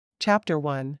Chapter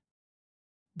 1.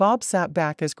 Bob sat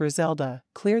back as Griselda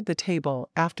cleared the table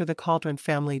after the Cauldron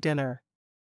family dinner.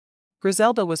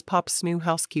 Griselda was Pop's new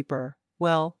housekeeper,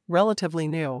 well, relatively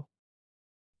new.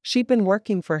 She'd been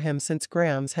working for him since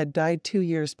Grams had died 2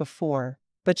 years before,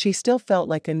 but she still felt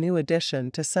like a new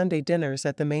addition to Sunday dinners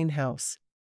at the main house.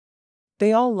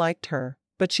 They all liked her,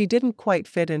 but she didn't quite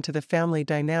fit into the family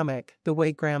dynamic the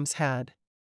way Grams had.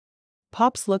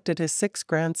 Pops looked at his 6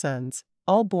 grandsons,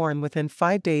 all born within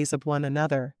 5 days of one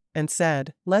another, and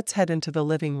said, "Let's head into the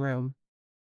living room.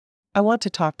 I want to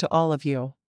talk to all of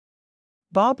you."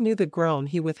 Bob knew the groan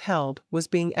he withheld was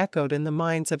being echoed in the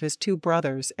minds of his 2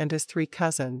 brothers and his 3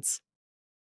 cousins.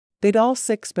 They'd all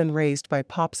 6 been raised by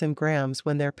Pops and Grams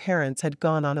when their parents had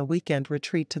gone on a weekend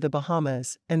retreat to the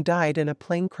Bahamas and died in a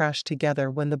plane crash together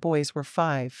when the boys were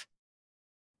 5.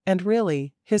 And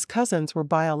really, his cousins were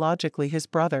biologically his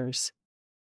brothers.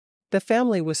 The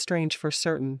family was strange for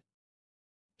certain.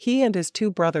 He and his 2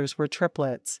 brothers were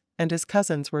triplets, and his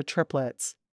cousins were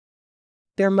triplets.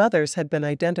 Their mothers had been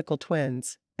identical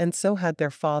twins, and so had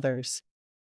their fathers.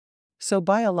 So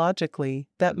biologically,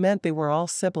 that meant they were all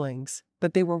siblings,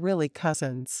 but they were really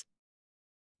cousins.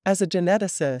 As a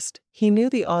geneticist, he knew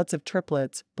the odds of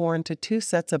triplets born to 2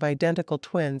 sets of identical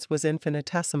twins was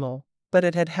infinitesimal, but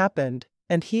it had happened,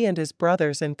 and he and his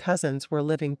brothers and cousins were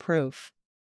living proof.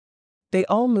 They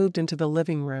all moved into the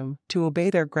living room to obey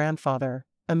their grandfather,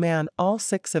 a man all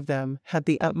 6 of them had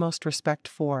the utmost respect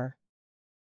for.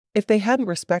 If they hadn't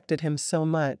respected him so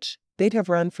much, they'd have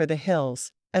run for the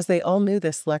hills, as they all knew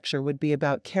this lecture would be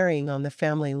about carrying on the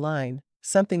family line,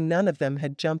 something none of them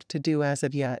had jumped to do as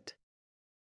of yet.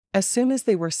 As soon as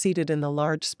they were seated in the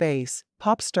large space,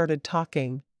 Pop started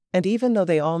talking, and even though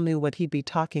they all knew what he'd be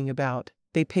talking about,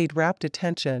 they paid rapt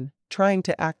attention, trying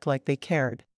to act like they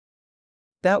cared.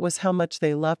 That was how much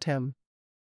they loved him.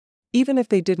 Even if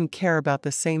they didn't care about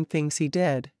the same things he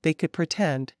did, they could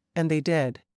pretend, and they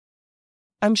did.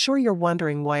 "I'm sure you're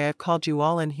wondering why I've called you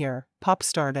all in here," Pop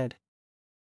started.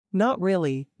 "Not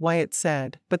really," Wyatt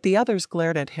said, but the others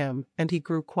glared at him, and he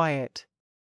grew quiet.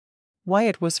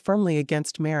 Wyatt was firmly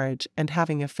against marriage and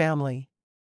having a family.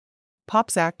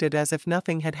 Pops acted as if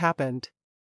nothing had happened.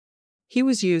 He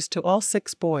was used to all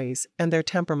 6 boys and their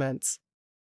temperaments.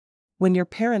 "When your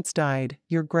parents died,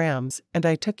 your Grams and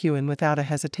I took you in without a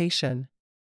hesitation.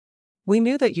 We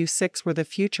knew that you 6 were the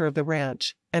future of the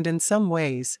ranch, and in some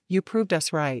ways, you proved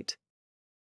us right.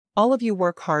 All of you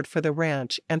work hard for the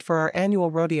ranch and for our annual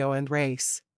rodeo and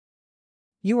race.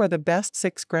 You are the best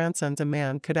 6 grandsons a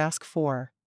man could ask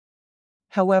for."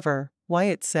 However,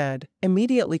 Wyatt said,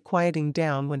 immediately quieting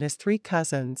down when his 3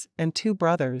 cousins and 2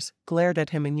 brothers glared at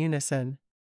him in unison.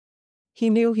 He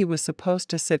knew he was supposed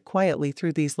to sit quietly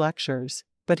through these lectures,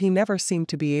 but he never seemed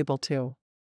to be able to.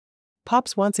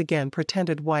 Pops once again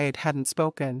pretended Wyatt hadn't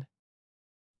spoken.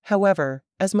 "However,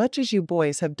 as much as you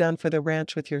boys have done for the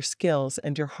ranch with your skills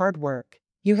and your hard work,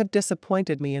 you have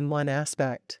disappointed me in one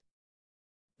aspect.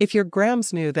 If your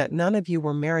Grams knew that none of you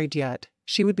were married yet,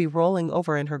 she would be rolling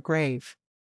over in her grave."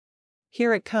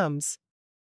 "Here it comes,"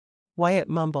 Wyatt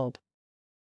mumbled.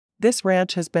 "This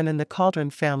ranch has been in the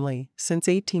Cauldron family since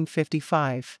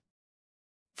 1855.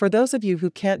 For those of you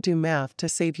who can't do math to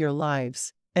save your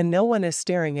lives, and no one is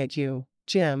staring at you,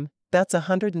 Jim, that's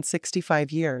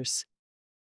 165 years.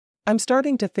 I'm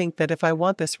starting to think that if I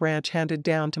want this ranch handed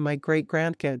down to my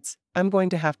great-grandkids, I'm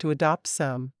going to have to adopt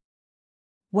some.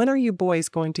 When are you boys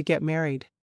going to get married?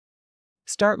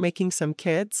 Start making some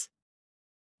kids?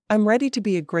 I'm ready to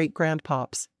be a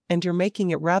great-grandpops, and you're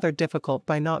making it rather difficult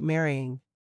by not marrying."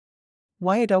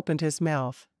 Wyatt opened his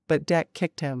mouth, but Deck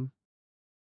kicked him.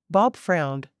 Bob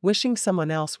frowned, wishing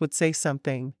someone else would say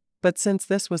something, but since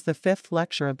this was the 5th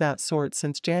lecture of that sort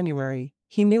since January,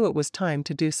 he knew it was time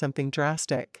to do something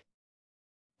drastic.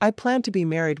 "I plan to be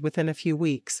married within a few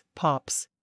weeks, Pops."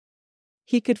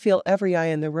 He could feel every eye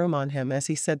in the room on him as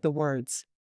he said the words.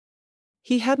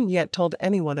 He hadn't yet told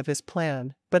anyone of his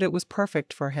plan, but it was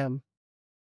perfect for him.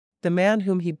 The man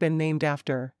whom he'd been named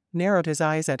after narrowed his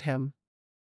eyes at him.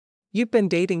 "You've been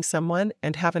dating someone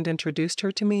and haven't introduced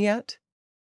her to me yet?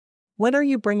 When are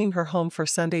you bringing her home for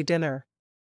Sunday dinner?"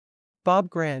 Bob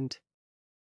grinned.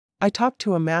 "I talked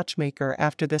to a matchmaker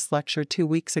after this lecture 2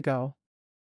 weeks ago.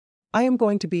 I am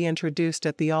going to be introduced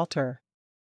at the altar.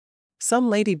 Some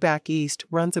lady back east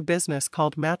runs a business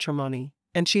called Matchrimony,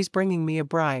 and she's bringing me a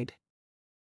bride.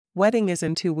 Wedding is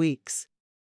in 2 weeks."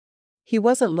 He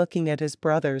wasn't looking at his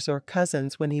brothers or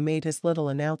cousins when he made his little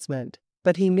announcement,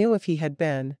 but he knew if he had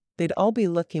been, they'd all be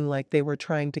looking like they were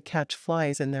trying to catch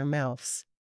flies in their mouths.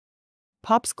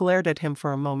 Pops glared at him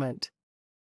for a moment.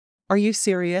 "Are you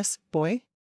serious, boy?"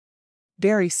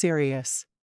 "Very serious."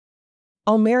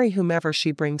 I'll marry whomever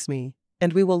she brings me,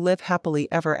 and we will live happily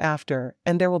ever after,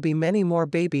 and there will be many more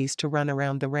babies to run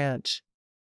around the ranch.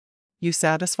 You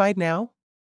satisfied now?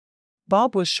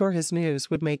 Bob was sure his news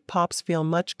would make Pops feel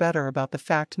much better about the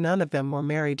fact none of them were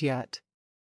married yet.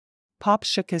 Pops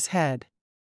shook his head.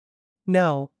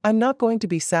 No, I'm not going to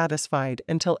be satisfied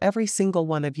until every single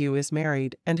one of you is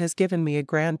married and has given me a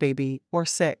grandbaby, or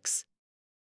 6.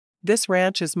 This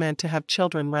ranch is meant to have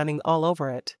children running all over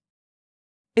it.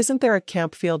 Isn't there a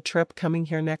camp field trip coming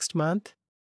here next month?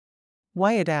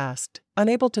 Wyatt asked,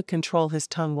 unable to control his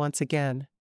tongue once again.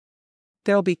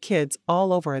 There'll be kids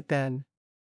all over it then.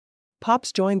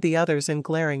 Pops joined the others in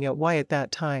glaring at Wyatt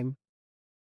that time.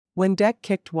 When Deck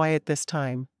kicked Wyatt this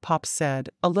time, Pops said,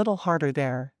 a little harder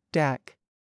there, Deck.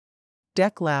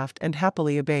 Deck laughed and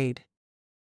happily obeyed.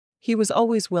 He was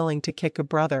always willing to kick a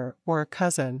brother or a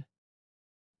cousin.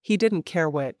 He didn't care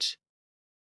which.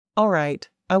 All right,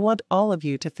 I want all of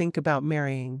you to think about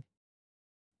marrying.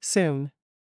 Soon.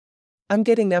 I'm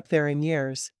getting up there in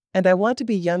years, and I want to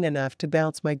be young enough to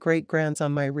bounce my great-grands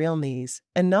on my real knees,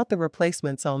 and not the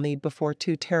replacements I'll need before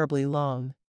too terribly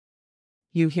long.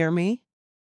 You hear me?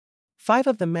 5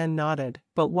 of the men nodded,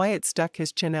 but Wyatt stuck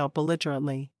his chin out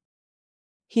belligerently.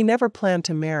 He never planned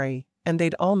to marry, and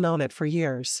they'd all known it for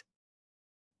years.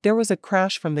 There was a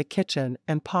crash from the kitchen,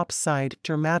 and Pops sighed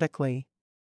dramatically.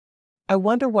 I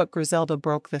wonder what Griselda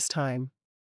broke this time.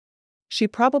 She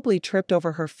probably tripped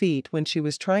over her feet when she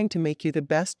was trying to make you the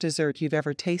best dessert you've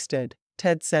ever tasted,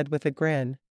 Ted said with a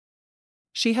grin.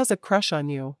 She has a crush on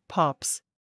you, Pops.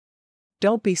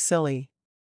 Don't be silly.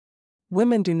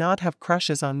 Women do not have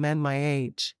crushes on men my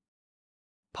age.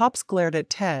 Pops glared at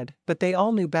Ted, but they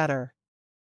all knew better.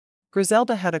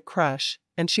 Griselda had a crush,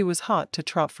 and she was hot to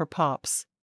trot for Pops.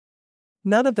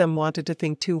 None of them wanted to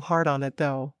think too hard on it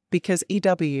though, because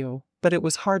but it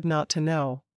was hard not to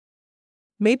know.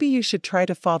 Maybe you should try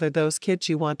to father those kids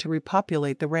you want to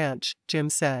repopulate the ranch, Jim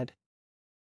said.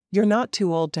 You're not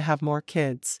too old to have more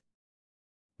kids.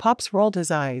 Pops rolled his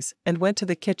eyes and went to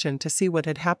the kitchen to see what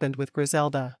had happened with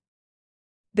Griselda.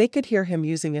 They could hear him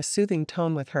using a soothing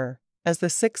tone with her, as the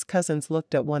 6 cousins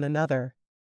looked at one another.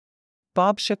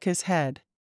 Bob shook his head.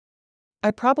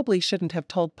 I probably shouldn't have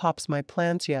told Pops my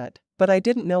plans yet, but I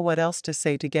didn't know what else to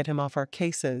say to get him off our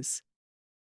cases.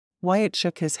 Wyatt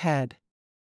shook his head.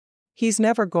 He's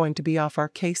never going to be off our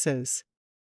cases.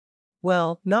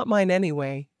 Well, not mine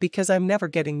anyway, because I'm never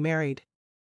getting married.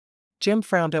 Jim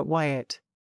frowned at Wyatt.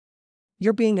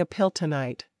 You're being a pill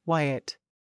tonight, Wyatt.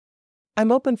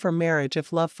 I'm open for marriage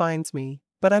if love finds me,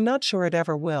 but I'm not sure it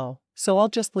ever will, so I'll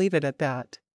just leave it at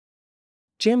that.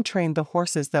 Jim trained the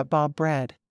horses that Bob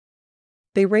bred.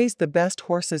 They raised the best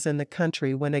horses in the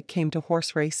country when it came to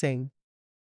horse racing.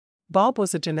 Bob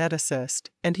was a geneticist,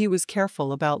 and he was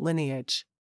careful about lineage.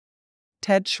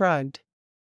 Ted shrugged.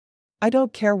 I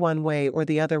don't care one way or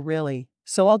the other really,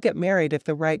 so I'll get married if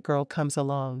the right girl comes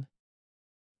along.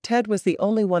 Ted was the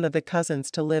only one of the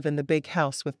cousins to live in the big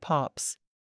house with Pops.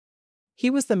 He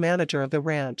was the manager of the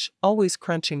ranch, always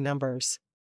crunching numbers.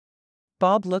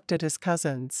 Bob looked at his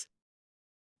cousins.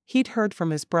 He'd heard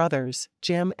from his brothers,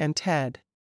 Jim and Ted.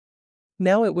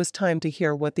 Now it was time to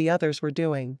hear what the others were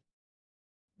doing.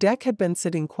 Deck had been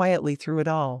sitting quietly through it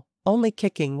all, only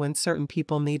kicking when certain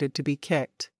people needed to be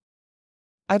kicked.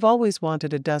 I've always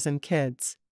wanted a dozen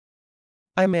kids.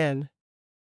 I'm in.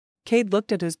 Cade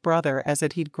looked at his brother as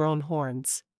if he'd grown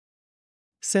horns.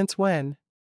 Since when?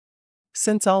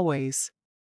 Since always.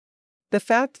 The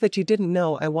fact that you didn't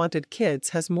know I wanted kids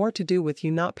has more to do with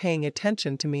you not paying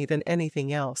attention to me than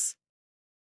anything else.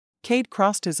 Cade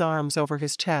crossed his arms over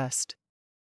his chest.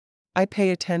 I pay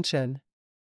attention.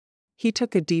 He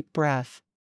took a deep breath.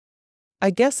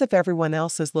 I guess if everyone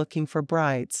else is looking for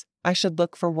brides, I should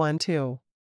look for one too.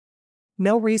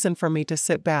 No reason for me to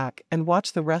sit back and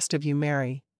watch the rest of you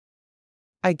marry.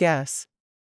 I guess.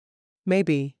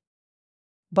 Maybe.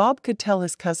 Bob could tell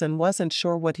his cousin wasn't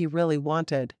sure what he really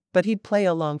wanted, but he'd play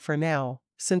along for now,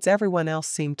 since everyone else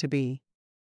seemed to be.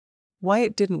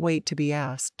 Wyatt didn't wait to be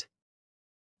asked.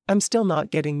 I'm still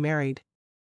not getting married.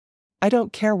 I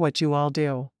don't care what you all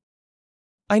do.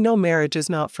 I know marriage is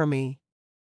not for me.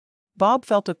 Bob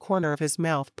felt a corner of his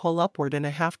mouth pull upward in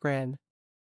a half-grin.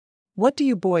 What do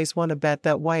you boys want to bet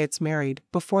that Wyatt's married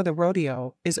before the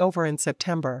rodeo is over in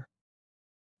September?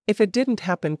 If it didn't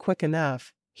happen quick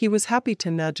enough, he was happy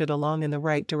to nudge it along in the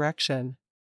right direction.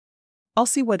 I'll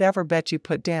see whatever bet you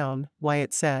put down,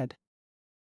 Wyatt said.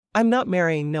 I'm not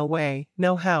marrying no way,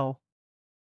 no how.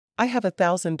 I have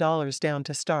 $1,000 down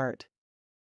to start.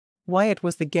 Wyatt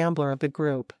was the gambler of the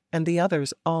group, and the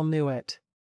others all knew it.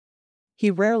 He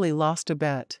rarely lost a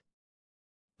bet.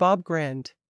 Bob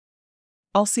grinned.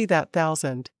 I'll see that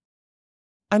 1,000.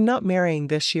 I'm not marrying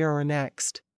this year or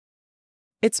next.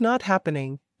 It's not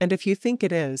happening, and if you think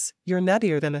it is, you're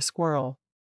nuttier than a squirrel.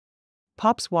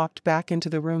 Pops walked back into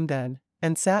the room then,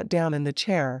 and sat down in the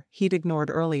chair he'd ignored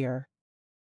earlier.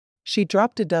 She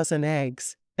dropped a dozen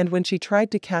eggs, and when she tried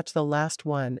to catch the last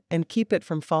one and keep it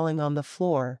from falling on the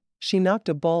floor, she knocked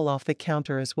a bowl off the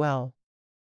counter as well.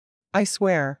 I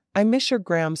swear, I miss your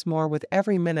Grams more with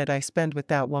every minute I spend with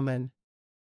that woman.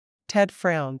 Ted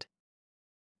frowned.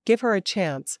 Give her a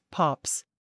chance, Pops.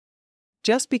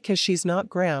 Just because she's not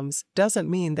Grams doesn't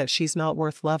mean that she's not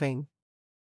worth loving.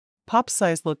 Pop's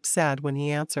eyes looked sad when he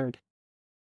answered.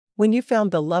 When you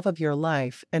found the love of your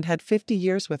life and had 50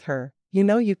 years with her, you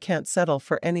know you can't settle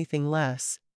for anything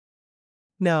less.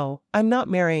 No, I'm not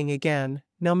marrying again,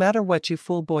 no matter what you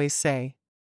fool boys say.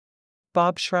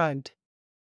 Bob shrugged.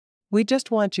 We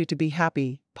just want you to be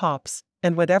happy, Pops,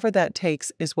 and whatever that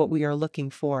takes is what we are looking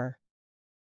for.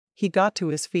 He got to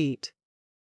his feet.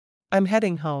 I'm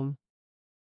heading home.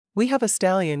 We have a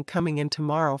stallion coming in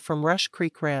tomorrow from Rush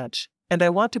Creek Ranch, and I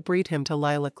want to breed him to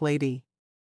Lilac Lady.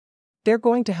 They're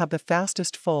going to have the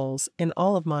fastest foals in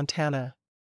all of Montana.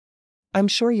 I'm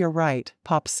sure you're right,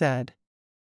 Pop said.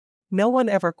 No one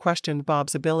ever questioned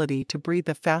Bob's ability to breed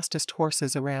the fastest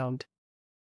horses around.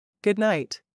 Good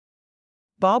night.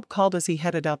 Bob called as he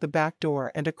headed out the back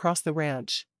door and across the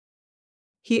ranch.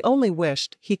 He only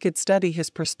wished he could study his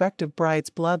prospective bride's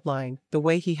bloodline the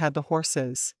way he had the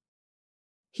horses.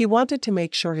 He wanted to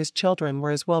make sure his children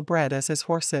were as well bred as his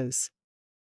horses.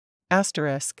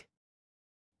 Asterisk.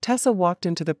 Tessa walked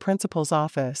into the principal's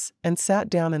office and sat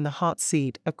down in the hot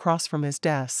seat across from his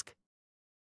desk.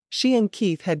 She and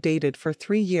Keith had dated for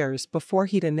 3 years before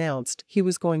he'd announced he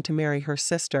was going to marry her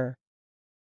sister.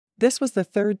 This was the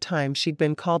 3rd time she'd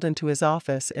been called into his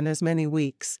office in as many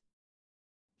weeks.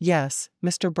 Yes,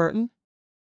 Mr. Burton?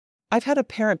 I've had a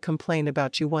parent complain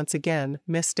about you once again,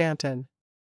 Miss Stanton.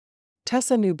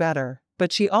 Tessa knew better,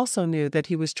 but she also knew that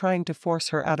he was trying to force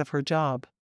her out of her job.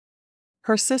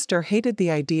 Her sister hated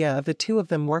the idea of the two of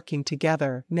them working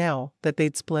together now that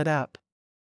they'd split up.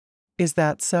 Is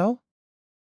that so?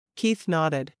 Keith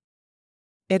nodded.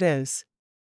 It is.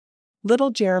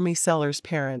 Little Jeremy Sellers'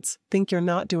 parents think you're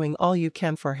not doing all you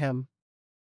can for him.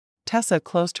 Tessa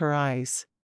closed her eyes.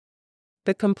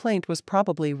 The complaint was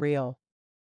probably real.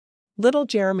 Little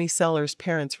Jeremy Sellers'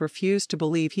 parents refuse to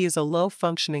believe he is a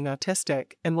low-functioning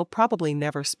autistic and will probably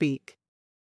never speak.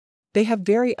 They have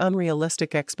very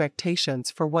unrealistic expectations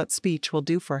for what speech will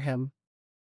do for him.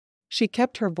 She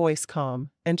kept her voice calm,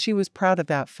 and she was proud of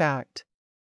that fact.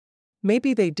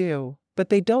 Maybe they do, but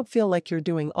they don't feel like you're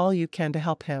doing all you can to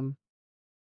help him.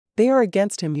 They are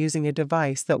against him using a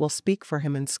device that will speak for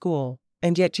him in school,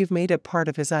 and yet you've made it part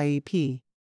of his IEP.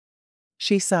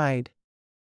 She sighed.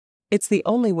 It's the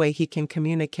only way he can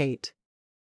communicate.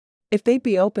 If they'd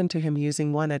be open to him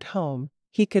using one at home,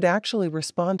 he could actually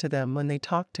respond to them when they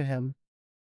talk to him.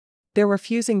 They're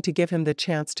refusing to give him the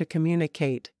chance to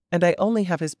communicate, and I only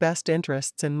have his best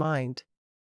interests in mind.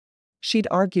 She'd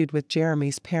argued with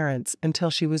Jeremy's parents until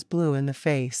she was blue in the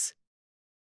face.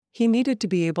 He needed to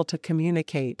be able to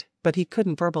communicate, but he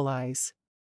couldn't verbalize.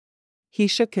 He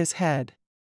shook his head.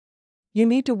 You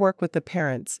need to work with the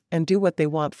parents and do what they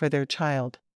want for their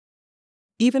child.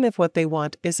 Even if what they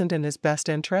want isn't in his best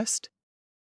interest?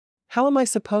 How am I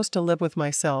supposed to live with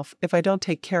myself if I don't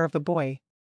take care of the boy?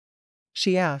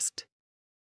 She asked.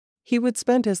 He would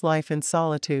spend his life in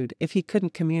solitude if he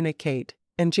couldn't communicate,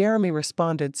 and Jeremy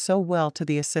responded so well to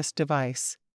the assist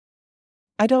device.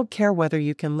 I don't care whether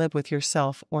you can live with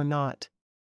yourself or not.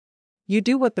 You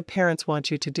do what the parents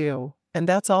want you to do, and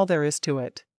that's all there is to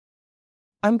it.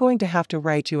 I'm going to have to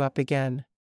write you up again.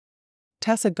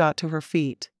 Tessa got to her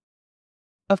feet.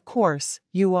 Of course,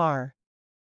 you are.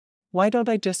 Why don't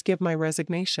I just give my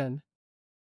resignation?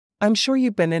 I'm sure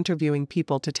you've been interviewing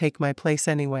people to take my place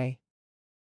anyway.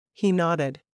 He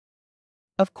nodded.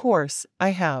 Of course,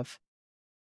 I have.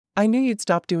 I knew you'd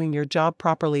stop doing your job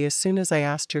properly as soon as I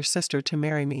asked your sister to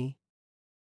marry me.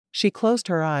 She closed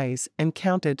her eyes and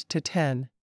counted to 10.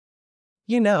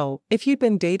 You know, if you'd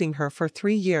been dating her for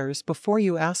 3 years before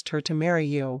you asked her to marry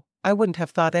you, I wouldn't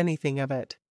have thought anything of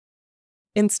it.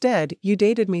 Instead, you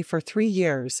dated me for 3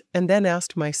 years and then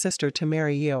asked my sister to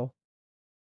marry you.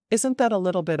 Isn't that a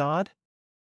little bit odd?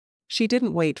 She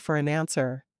didn't wait for an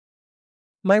answer.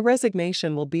 My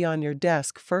resignation will be on your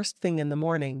desk first thing in the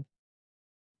morning.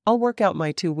 I'll work out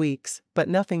my 2 weeks, but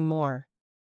nothing more.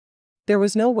 There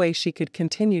was no way she could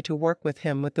continue to work with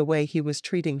him with the way he was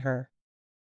treating her.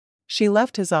 She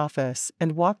left his office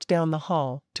and walked down the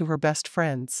hall to her best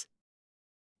friend's.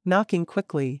 Knocking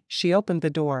quickly, she opened the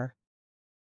door.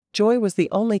 Joy was the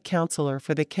only counselor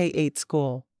for the K-8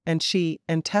 school, and she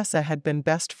and Tessa had been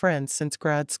best friends since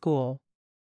grad school.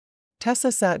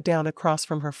 Tessa sat down across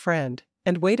from her friend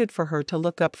and waited for her to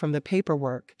look up from the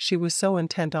paperwork she was so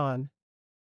intent on.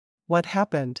 "What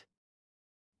happened?"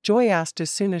 Joy asked as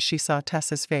soon as she saw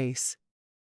Tessa's face.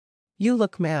 "You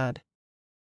look mad."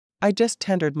 "I just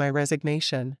tendered my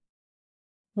resignation.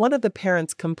 One of the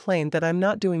parents complained that I'm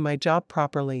not doing my job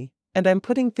properly, and I'm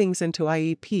putting things into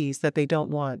IEPs that they don't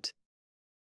want."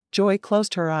 Joy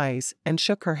closed her eyes and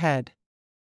shook her head.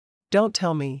 "Don't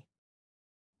tell me.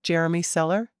 Jeremy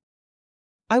Seller?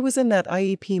 I was in that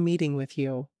IEP meeting with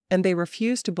you, and they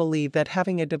refused to believe that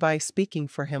having a device speaking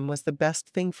for him was the best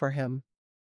thing for him.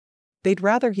 They'd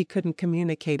rather he couldn't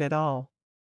communicate at all."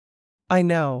 "I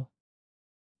know.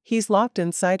 He's locked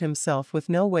inside himself with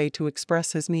no way to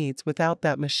express his needs without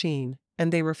that machine,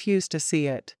 and they refuse to see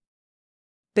it.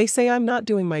 They say I'm not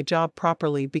doing my job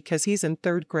properly because he's in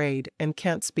 3rd grade and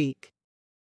can't speak.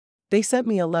 They sent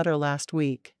me a letter last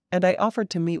week, and I offered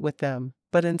to meet with them,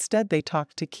 but instead they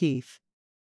talked to Keith."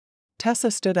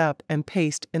 Tessa stood up and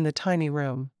paced in the tiny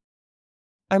room.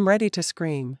 "I'm ready to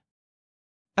scream.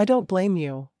 I don't blame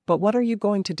you, but what are you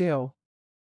going to do?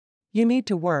 You need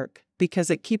to work,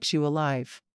 because it keeps you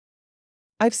alive.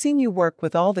 I've seen you work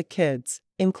with all the kids,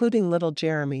 including little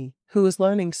Jeremy, who is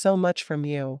learning so much from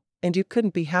you, and you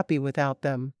couldn't be happy without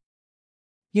them.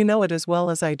 You know it as well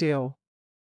as I do."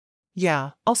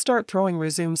 "Yeah, I'll start throwing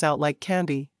resumes out like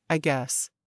candy, I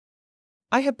guess.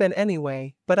 I have been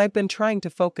anyway, but I've been trying to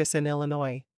focus in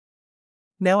Illinois.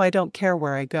 Now I don't care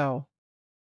where I go.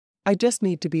 I just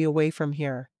need to be away from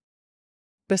here.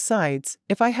 Besides,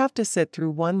 if I have to sit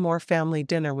through one more family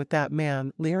dinner with that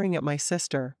man leering at my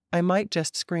sister, I might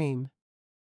just scream."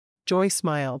 Joy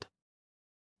smiled.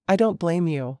 "I don't blame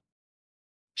you."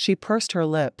 She pursed her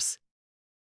lips.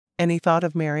 "Any thought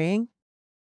of marrying?"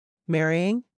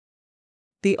 "Marrying?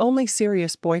 The only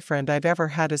serious boyfriend I've ever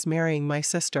had is marrying my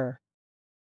sister.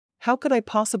 How could I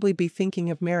possibly be thinking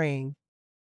of marrying?"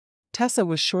 Tessa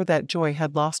was sure that Joy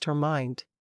had lost her mind.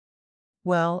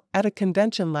 "Well, at a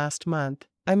convention last month,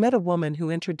 I met a woman who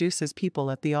introduces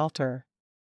people at the altar.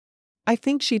 I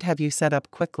think she'd have you set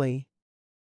up quickly."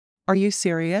 "Are you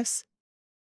serious?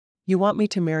 You want me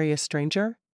to marry a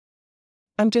stranger?"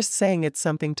 "I'm just saying it's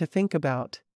something to think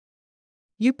about.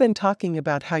 You've been talking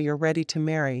about how you're ready to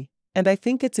marry, and I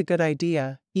think it's a good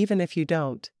idea, even if you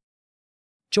don't."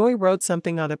 Joy wrote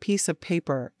something on a piece of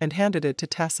paper and handed it to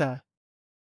Tessa.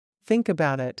 "Think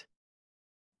about it.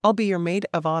 I'll be your maid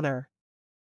of honor."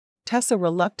 Tessa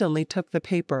reluctantly took the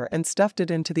paper and stuffed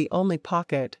it into the only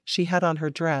pocket she had on her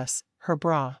dress, her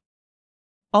bra.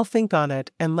 "I'll think on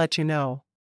it and let you know.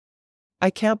 I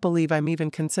can't believe I'm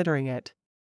even considering it.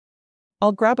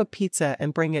 I'll grab a pizza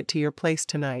and bring it to your place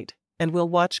tonight, and we'll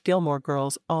watch Gilmore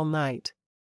Girls all night.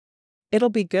 It'll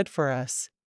be good for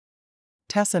us."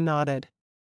 Tessa nodded.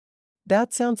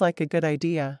 "That sounds like a good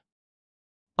idea.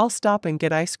 I'll stop and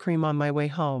get ice cream on my way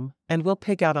home, and we'll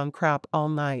pig out on crap all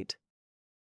night.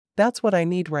 That's what I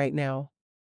need right now."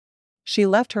 She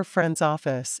left her friend's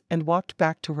office and walked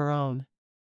back to her own.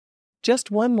 Just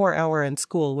one more hour and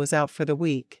school was out for the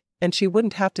week, and she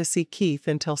wouldn't have to see Keith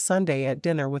until Sunday at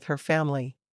dinner with her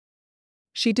family.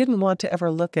 She didn't want to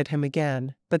ever look at him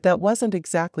again, but that wasn't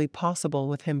exactly possible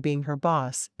with him being her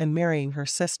boss and marrying her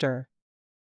sister.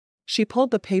 She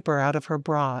pulled the paper out of her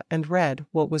bra and read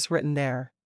what was written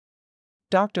there.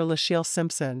 Dr. Lachele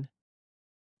Simpson.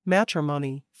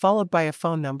 Matchrimony, followed by a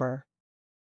phone number.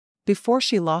 Before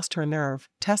she lost her nerve,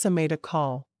 Tessa made a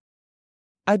call.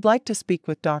 "I'd like to speak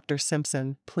with Dr.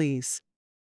 Simpson, please."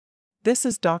 "This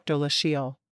is Dr.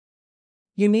 Lachele.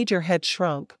 You need your head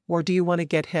shrunk, or do you want to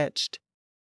get hitched?"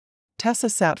 Tessa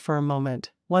sat for a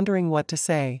moment, wondering what to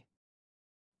say.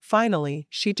 Finally,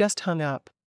 she just hung up.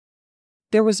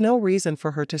 There was no reason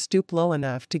for her to stoop low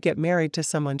enough to get married to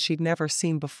someone she'd never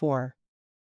seen before.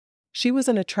 She was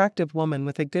an attractive woman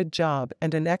with a good job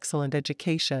and an excellent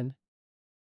education.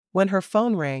 When her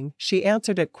phone rang, she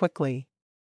answered it quickly.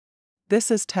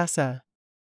 "This is Tessa."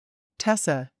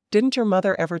 "Tessa, didn't your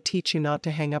mother ever teach you not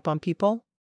to hang up on people?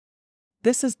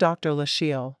 This is Dr.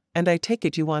 Lachele, and I take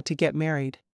it you want to get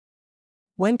married.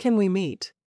 When can we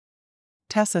meet?"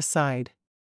 Tessa sighed.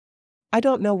 "I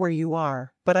don't know where you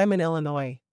are, but I'm in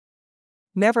Illinois."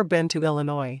 "Never been to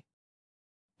Illinois.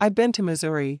 I've been to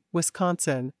Missouri,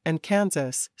 Wisconsin, and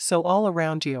Kansas, so all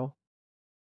around you.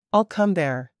 I'll come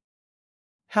there."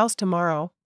 "How's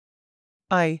tomorrow?"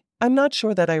 I'm not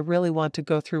sure that I really want to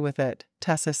go through with it,"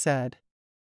 Tessa said.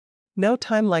 "No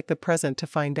time like the present to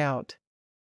find out.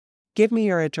 Give me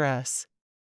your address."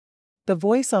 The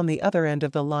voice on the other end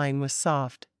of the line was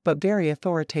soft, but very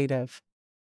authoritative.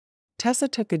 Tessa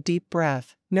took a deep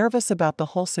breath, nervous about the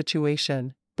whole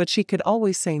situation, but she could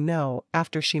always say no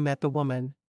after she met the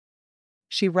woman.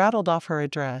 She rattled off her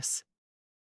address.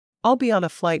 "I'll be on a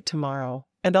flight tomorrow,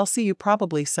 and I'll see you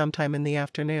probably sometime in the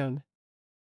afternoon.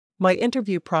 My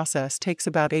interview process takes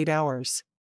about 8 hours.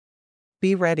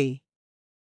 Be ready."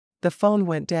 The phone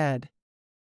went dead.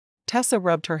 Tessa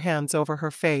rubbed her hands over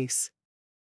her face.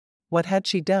 What had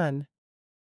she done?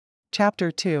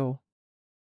 Chapter 2.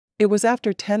 It was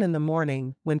after 10 in the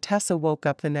morning when Tessa woke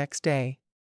up the next day.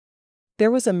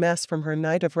 There was a mess from her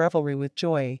night of revelry with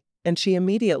Joy, and she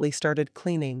immediately started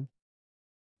cleaning.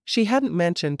 She hadn't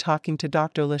mentioned talking to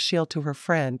Dr. Lachele to her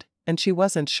friend, and she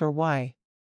wasn't sure why.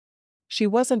 She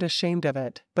wasn't ashamed of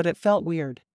it, but it felt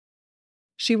weird.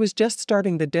 She was just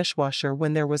starting the dishwasher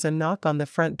when there was a knock on the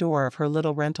front door of her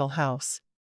little rental house.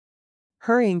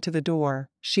 Hurrying to the door,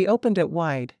 she opened it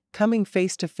wide, coming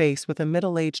face to face with a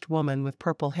middle-aged woman with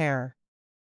purple hair.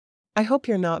 "I hope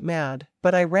you're not mad,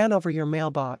 but I ran over your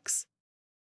mailbox.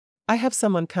 I have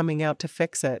someone coming out to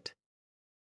fix it."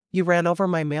 "You ran over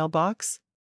my mailbox?"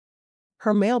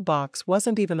 Her mailbox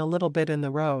wasn't even a little bit in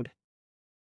the road.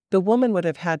 The woman would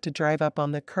have had to drive up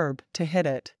on the curb to hit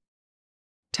it.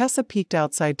 Tessa peeked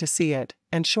outside to see it,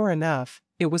 and sure enough,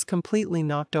 it was completely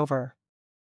knocked over.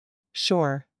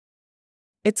 "Sure.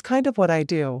 It's kind of what I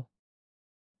do.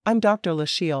 I'm Dr.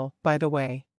 Lachele, by the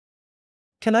way.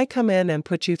 Can I come in and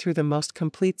put you through the most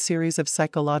complete series of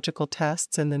psychological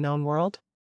tests in the known world?"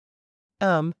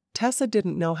 Tessa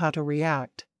didn't know how to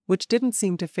react, which didn't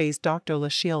seem to faze Dr.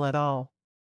 Lachele at all.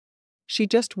 She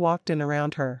just walked in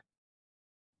around her.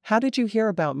 "How did you hear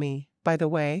about me, by the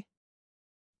way?"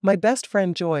 "My best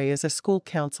friend Joy is a school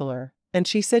counselor, and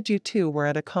she said you two were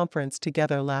at a conference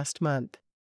together last month."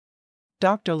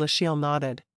 Dr. Lachele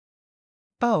nodded.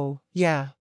 "Oh,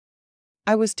 yeah.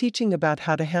 I was teaching about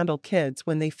how to handle kids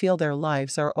when they feel their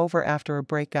lives are over after a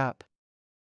breakup.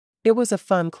 It was a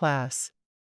fun class."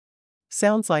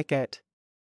 "Sounds like it."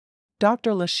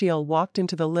 Dr. Lachele walked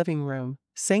into the living room,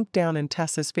 sank down in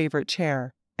Tessa's favorite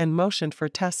chair, and motioned for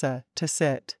Tessa to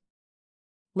sit.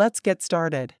 "Let's get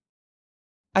started.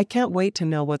 I can't wait to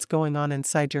know what's going on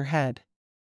inside your head."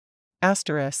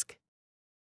 Asterisk.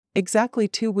 Exactly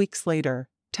 2 weeks later,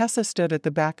 Tessa stood at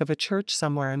the back of a church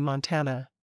somewhere in Montana.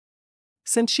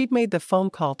 Since she'd made the phone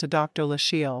call to Dr.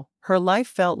 Lachele, her life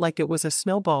felt like it was a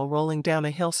snowball rolling down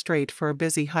a hill straight for a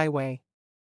busy highway.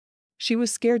 She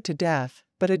was scared to death,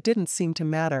 but it didn't seem to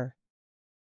matter.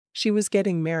 She was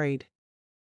getting married.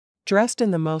 Dressed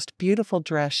in the most beautiful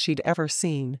dress she'd ever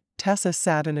seen, Tessa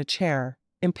sat in a chair,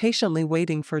 impatiently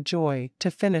waiting for Joy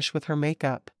to finish with her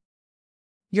makeup.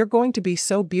 "You're going to be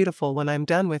so beautiful when I'm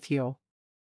done with you,"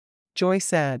 Joy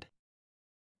said.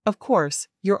 "Of course,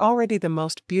 you're already the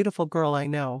most beautiful girl I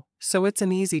know, so it's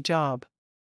an easy job."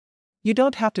 "You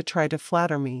don't have to try to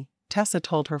flatter me," Tessa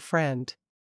told her friend.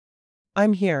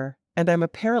 "I'm here, and I'm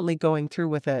apparently going through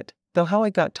with it, though how I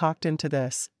got talked into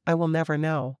this, I will never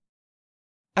know.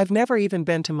 I've never even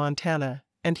been to Montana,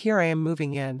 and here I am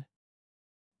moving in.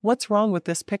 What's wrong with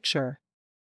this picture?"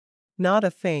 "Not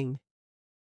a thing.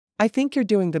 I think you're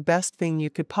doing the best thing you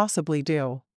could possibly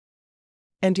do.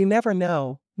 And you never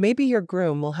know, maybe your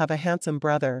groom will have a handsome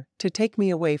brother to take me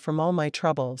away from all my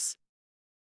troubles."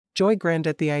 Joy grinned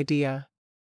at the idea.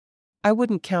 "I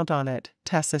wouldn't count on it,"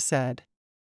 Tessa said.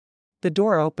 The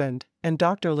door opened, and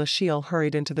Dr. Lachele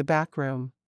hurried into the back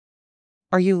room.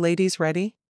 "Are you ladies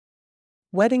ready?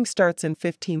 Wedding starts in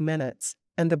 15 minutes,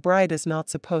 and the bride is not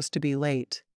supposed to be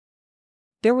late."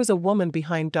 There was a woman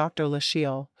behind Dr.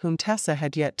 Lachele whom Tessa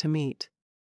had yet to meet.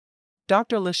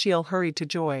 Dr. Lachele hurried to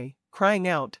Joy, crying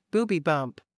out, "Booby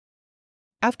bump."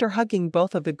 After hugging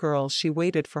both of the girls, she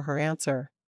waited for her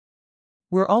answer.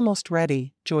 "We're almost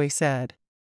ready," Joy said.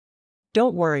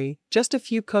 "Don't worry, just a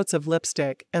few coats of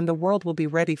lipstick and the world will be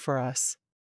ready for us.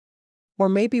 Or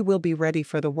maybe we'll be ready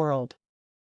for the world.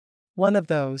 One of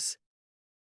those."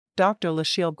 Dr.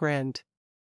 Lachele grinned.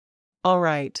 "All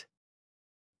right.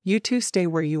 You two stay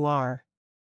where you are.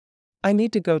 I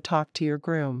need to go talk to your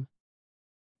groom.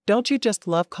 Don't you just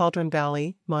love Cauldron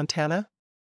Valley, Montana?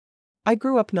 I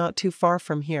grew up not too far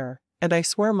from here, and I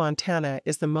swear Montana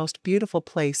is the most beautiful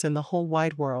place in the whole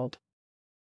wide world."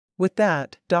 With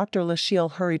that, Dr.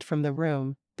 Lachele hurried from the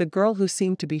room, the girl who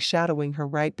seemed to be shadowing her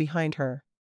right behind her.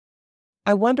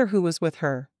 "I wonder who was with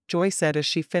her," Joy said as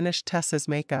she finished Tessa's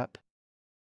makeup.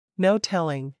 "No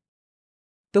telling.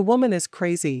 The woman is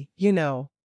crazy, you know."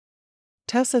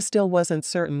 Tessa still wasn't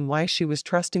certain why she was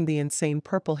trusting the insane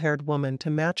purple-haired woman to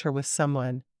match her with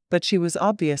someone, but she was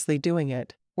obviously doing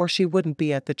it, or she wouldn't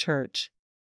be at the church.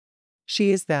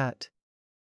 "She is that.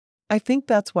 I think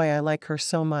that's why I like her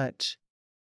so much."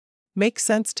 Makes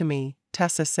sense to me,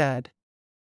 Tessa said.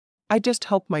 I just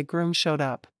hope my groom showed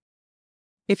up.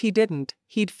 If he didn't,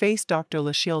 he'd face Dr.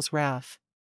 Lachele's wrath.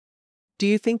 Do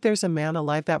you think there's a man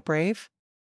alive that brave?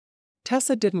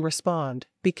 Tessa didn't respond,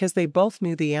 because they both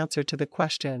knew the answer to the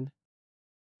question.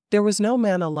 There was no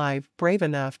man alive brave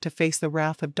enough to face the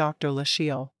wrath of Dr.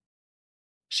 Lachele.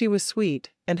 She was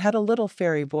sweet, and had a little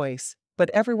fairy voice, but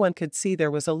everyone could see there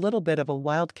was a little bit of a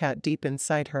wildcat deep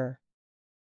inside her.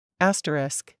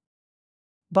 Asterisk.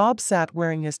 Bob sat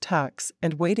wearing his tux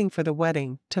and waiting for the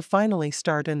wedding to finally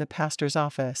start in the pastor's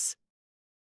office.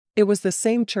 It was the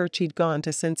same church he'd gone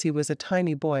to since he was a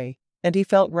tiny boy, and he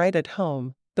felt right at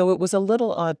home, though it was a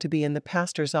little odd to be in the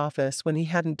pastor's office when he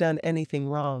hadn't done anything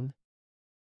wrong.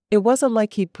 It wasn't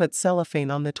like he'd put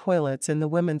cellophane on the toilets in the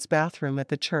women's bathroom at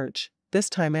the church, this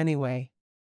time anyway.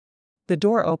 The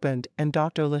door opened and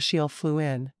Dr. Lachele flew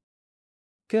in.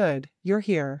 Good, you're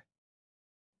here.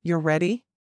 You're ready?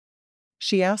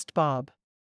 She asked Bob.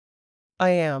 I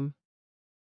am.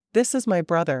 This is my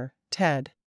brother,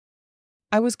 Ted.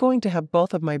 I was going to have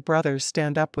both of my brothers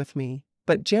stand up with me,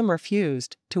 but Jim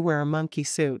refused to wear a monkey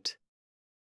suit.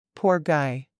 Poor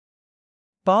guy.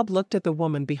 Bob looked at the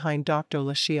woman behind Dr.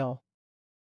 Lachele.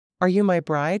 Are you my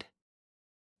bride?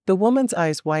 The woman's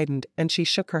eyes widened and she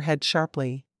shook her head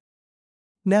sharply.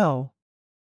 No.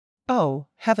 Oh,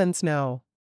 heavens no.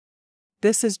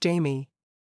 This is Jamie.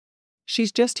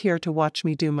 She's just here to watch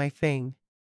me do my thing.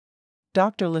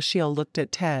 Dr. Lachele looked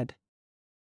at Ted.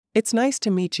 It's nice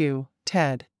to meet you,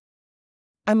 Ted.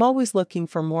 I'm always looking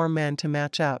for more men to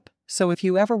match up, so if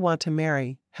you ever want to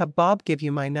marry, have Bob give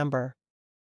you my number.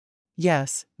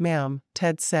 Yes, ma'am,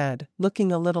 Ted said,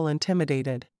 looking a little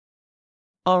intimidated.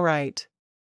 All right.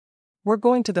 We're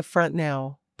going to the front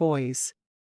now, boys.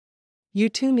 You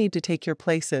two need to take your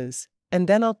places, and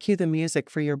then I'll cue the music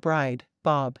for your bride,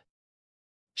 Bob.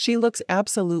 She looks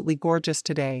absolutely gorgeous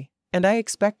today, and I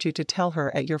expect you to tell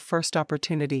her at your first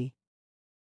opportunity.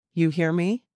 You hear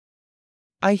me?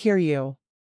 I hear you.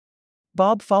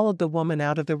 Bob followed the woman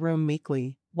out of the room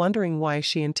meekly, wondering why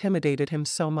she intimidated him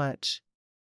so much.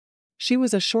 She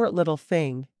was a short little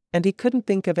thing, and he couldn't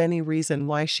think of any reason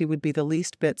why she would be the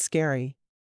least bit scary.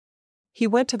 He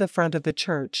went to the front of the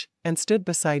church and stood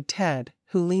beside Ted,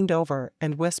 who leaned over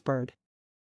and whispered.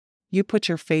 You put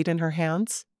your fate in her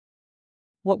hands?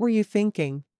 What were you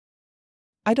thinking?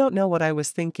 I don't know what I was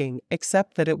thinking,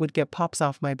 except that it would get pops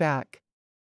off my back.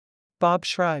 Bob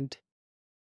shrugged.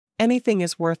 Anything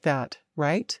is worth that,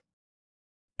 right?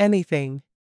 Anything.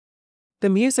 The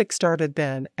music started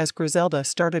then as Griselda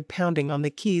started pounding on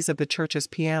the keys of the church's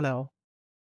piano.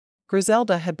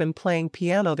 Griselda had been playing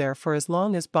piano there for as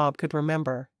long as Bob could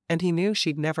remember, and he knew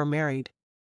she'd never married.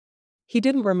 He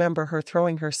didn't remember her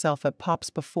throwing herself at Pops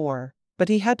before, but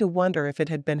he had to wonder if it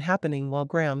had been happening while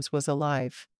Grams was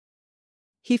alive.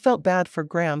 He felt bad for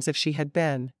Grams if she had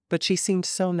been, but she seemed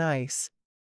so nice.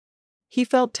 He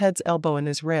felt Ted's elbow in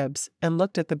his ribs and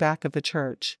looked at the back of the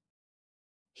church.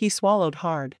 He swallowed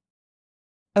hard.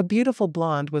 A beautiful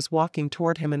blonde was walking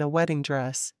toward him in a wedding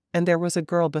dress, and there was a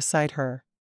girl beside her.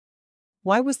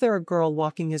 Why was there a girl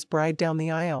walking his bride down the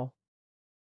aisle?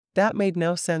 That made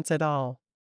no sense at all.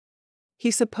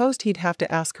 He supposed he'd have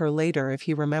to ask her later if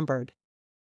he remembered.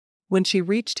 When she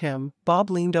reached him, Bob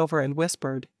leaned over and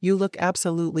whispered, You look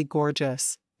absolutely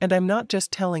gorgeous, and I'm not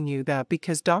just telling you that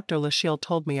because Dr. Lachele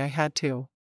told me I had to.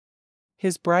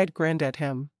 His bride grinned at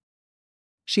him.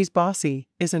 She's bossy,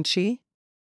 isn't she?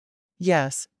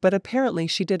 Yes, but apparently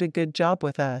she did a good job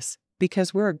with us,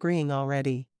 because we're agreeing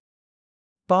already.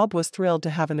 Bob was thrilled to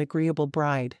have an agreeable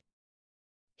bride.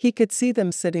 He could see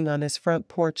them sitting on his front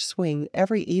porch swing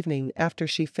every evening after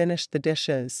she finished the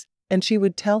dishes, and she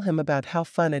would tell him about how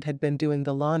fun it had been doing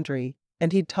the laundry,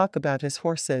 and he'd talk about his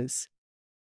horses.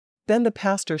 Then the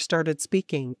pastor started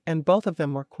speaking, and both of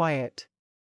them were quiet.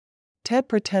 Ted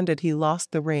pretended he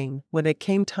lost the ring when it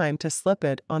came time to slip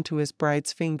it onto his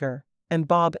bride's finger, and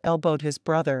Bob elbowed his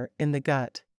brother in the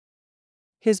gut.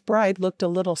 His bride looked a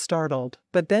little startled,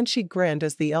 but then she grinned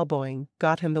as the elbowing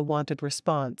got him the wanted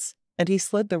response, and he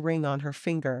slid the ring on her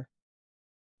finger.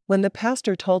 When the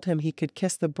pastor told him he could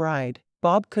kiss the bride,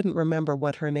 Bob couldn't remember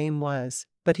what her name was,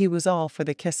 but he was all for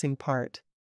the kissing part.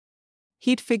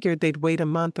 He'd figured they'd wait a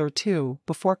month or two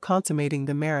before consummating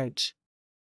the marriage.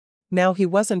 Now he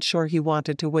wasn't sure he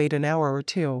wanted to wait an hour or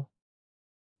two.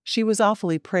 She was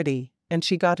awfully pretty, and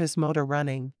she got his motor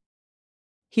running.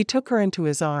 He took her into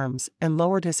his arms and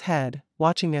lowered his head,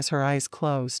 watching as her eyes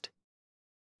closed.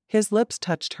 His lips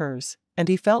touched hers, and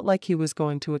he felt like he was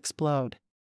going to explode.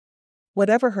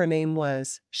 Whatever her name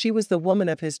was, she was the woman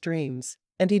of his dreams,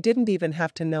 and he didn't even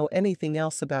have to know anything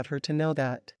else about her to know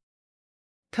that.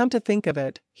 Come to think of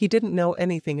it, he didn't know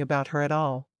anything about her at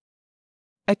all.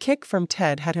 A kick from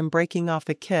Ted had him breaking off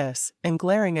the kiss and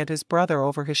glaring at his brother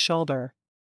over his shoulder.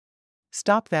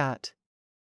 "Stop that,"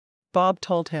 Bob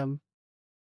told him.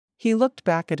 He looked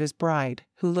back at his bride,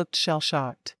 who looked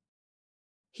shell-shocked.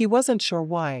 He wasn't sure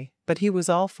why, but he was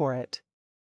all for it.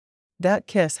 That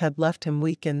kiss had left him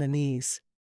weak in the knees.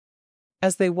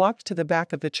 As they walked to the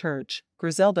back of the church,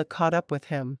 Griselda caught up with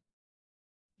him.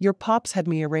 "Your pops had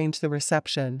me arrange the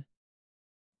reception.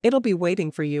 It'll be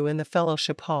waiting for you in the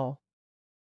fellowship hall."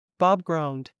 Bob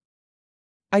groaned.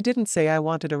 "I didn't say I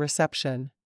wanted a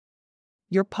reception."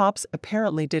 Your pops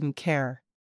apparently didn't care.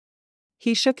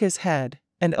 He shook his head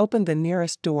and opened the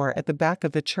nearest door at the back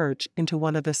of the church into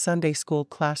one of the Sunday school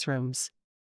classrooms.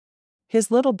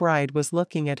 His little bride was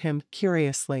looking at him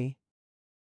curiously.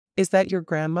 "Is that your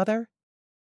grandmother?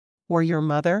 Or your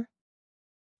mother?"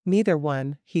 "Neither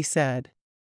one," he said.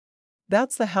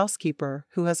 "That's the housekeeper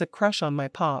who has a crush on my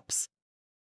pops."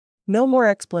 No more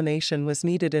explanation was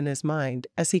needed in his mind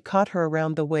as he caught her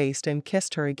around the waist and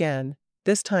kissed her again,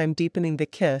 this time deepening the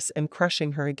kiss and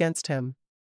crushing her against him.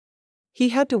 He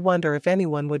had to wonder if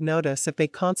anyone would notice if they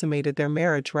consummated their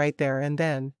marriage right there and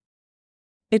then.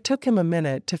 It took him a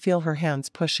minute to feel her hands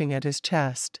pushing at his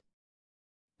chest.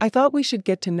 "I thought we should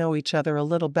get to know each other a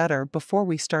little better before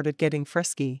we started getting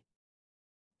frisky."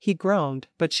 He groaned,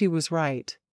 but she was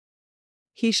right.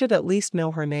 He should at least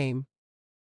know her name.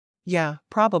 "Yeah,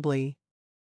 probably.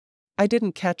 I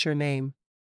didn't catch your name."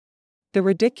 The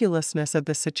ridiculousness of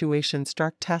the situation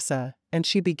struck Tessa, and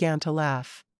she began to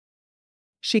laugh.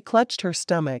 She clutched her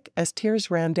stomach as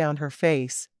tears ran down her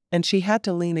face, and she had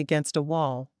to lean against a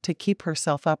wall to keep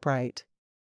herself upright.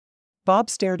 Bob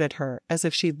stared at her as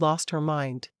if she'd lost her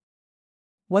mind.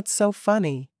 "What's so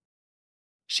funny?"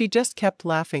 She just kept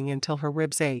laughing until her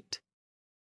ribs ached.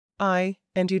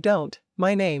 And you don't,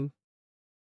 my name."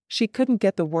 She couldn't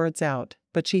get the words out,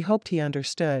 but she hoped he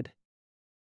understood.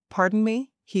 "Pardon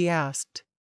me?" he asked.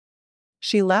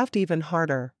 She laughed even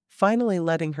harder, finally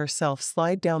letting herself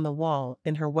slide down the wall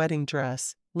in her wedding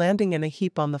dress, landing in a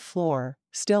heap on the floor,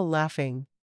 still laughing.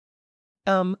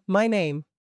 My name."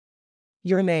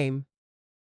 "Your name.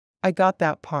 I got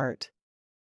that part."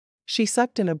 She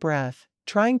sucked in a breath,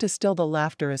 trying to still the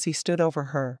laughter as he stood over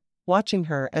her, watching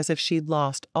her as if she'd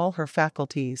lost all her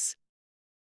faculties.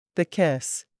 The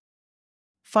kiss.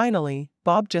 Finally,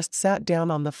 Bob just sat down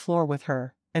on the floor with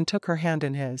her and took her hand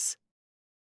in his.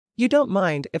 "You don't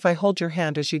mind if I hold your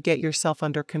hand as you get yourself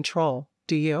under control,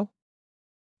 do you?"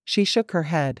 She shook her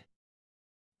head.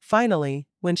 Finally,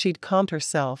 when she'd calmed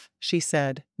herself, she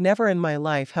said, "Never in my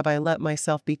life have I let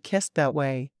myself be kissed that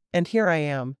way, and here I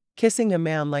am, kissing a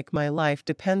man like my life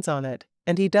depends on it,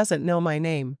 and he doesn't know my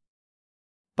name."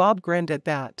 Bob grinned at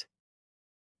that.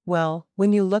 "Well,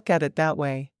 when you look at it that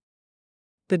way."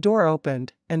 The door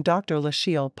opened, and Dr.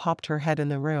 Lachele popped her head in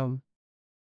the room.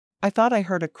 "I thought I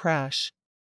heard a crash."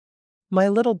 My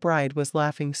little bride was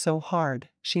laughing so hard,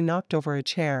 she knocked over a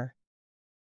chair.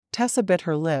 Tessa bit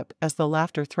her lip as the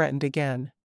laughter threatened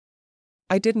again.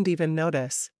 "I didn't even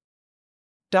notice."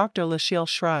 Dr. Lachele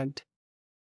shrugged.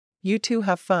 "You two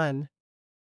have fun.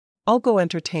 I'll go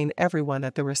entertain everyone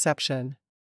at the reception.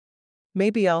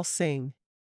 Maybe I'll sing."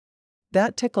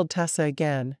 That tickled Tessa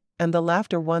again, and the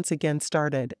laughter once again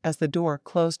started as the door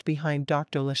closed behind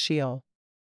Dr. Lachele.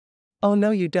 "Oh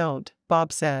no you don't,"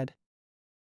 Bob said.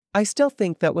 "I still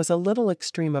think that was a little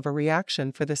extreme of a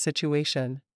reaction for the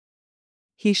situation."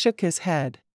 He shook his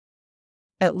head.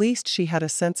 At least she had a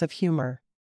sense of humor.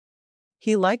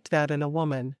 He liked that in a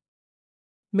woman.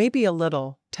 "Maybe a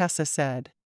little," Tessa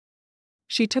said.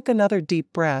 She took another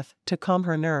deep breath to calm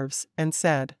her nerves and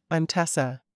said, "I'm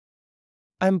Tessa."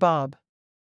 "I'm Bob.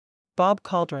 Bob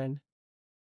Cauldron."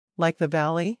 "Like the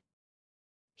valley?"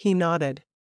 He nodded.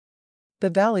 "The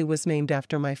valley was named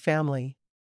after my family."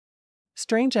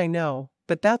 "Strange I know,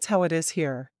 but that's how it is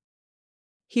here."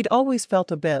 He'd always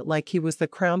felt a bit like he was the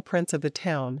crown prince of the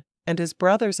town, and his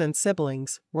brothers and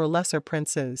siblings were lesser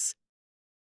princes.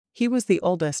 He was the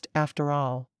oldest after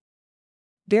all.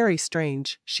 "Very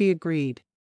strange," she agreed.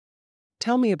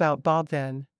 "Tell me about Bob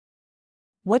then.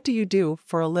 What do you do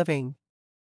for a living?"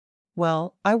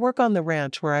 "Well, I work on the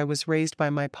ranch where I was raised by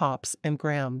my pops and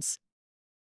grams.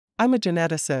 I'm a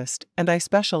geneticist and I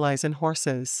specialize in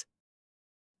horses.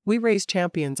 We raise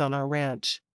champions on our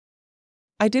ranch."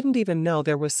 I didn't even know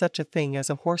there was such a thing as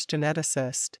a horse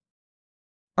geneticist.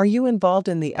 "Are you involved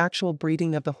in the actual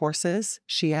breeding of the horses?"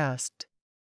 she asked.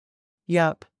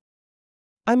 "Yup.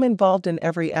 I'm involved in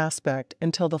every aspect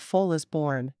until the foal is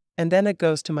born, and then it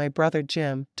goes to my brother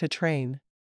Jim to train."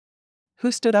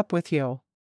 "Who stood up with you?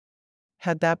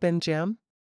 Had that been Jim?"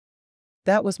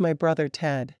 That was my brother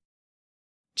Ted.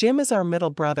 Jim is our middle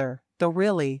brother, though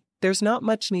really, there's not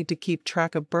much need to keep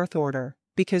track of birth order,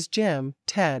 because Jim,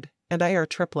 Ted, and I are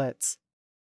triplets.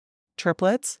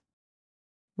 Triplets?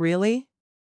 Really?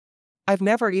 I've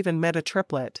never even met a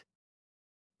triplet.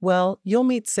 Well, you'll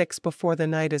meet 6 before the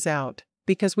night is out,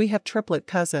 because we have triplet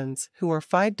cousins who are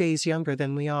 5 days younger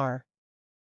than we are.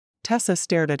 Tessa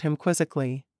stared at him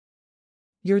quizzically.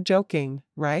 You're joking,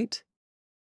 right?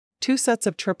 2 sets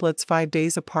of triplets 5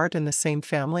 days apart in the same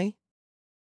family?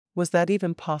 Was that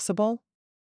even possible?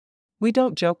 We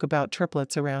don't joke about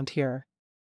triplets around here.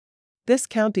 This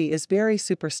county is very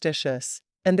superstitious,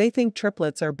 and they think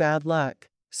triplets are bad luck,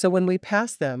 so when we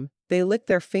pass them, they lick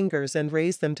their fingers and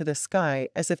raise them to the sky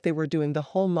as if they were doing the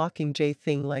whole Mockingjay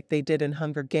thing like they did in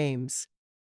Hunger Games.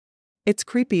 It's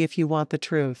creepy if you want the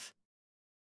truth.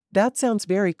 That sounds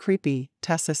very creepy,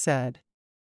 Tessa said.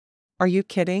 Are you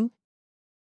kidding?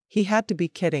 He had to be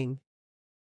kidding.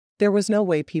 There was no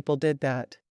way people did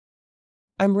that.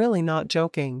 I'm really not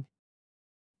joking.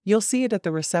 You'll see it at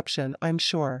the reception, I'm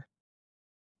sure.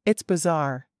 It's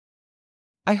bizarre.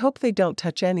 I hope they don't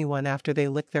touch anyone after they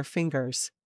lick their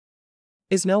fingers.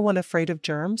 Is no one afraid of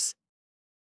germs?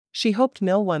 She hoped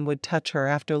no one would touch her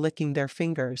after licking their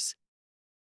fingers.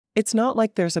 It's not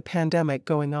like there's a pandemic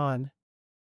going on.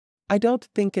 I don't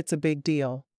think it's a big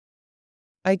deal.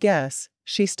 I guess,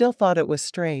 she still thought it was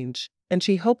strange, and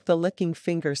she hoped the licking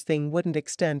fingers thing wouldn't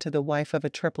extend to the wife of a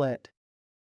triplet.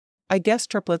 I guess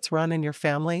triplets run in your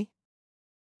family?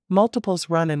 Multiples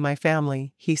run in my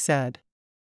family, he said.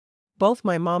 Both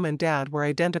my mom and dad were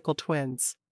identical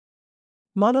twins.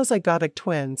 Monozygotic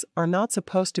twins are not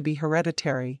supposed to be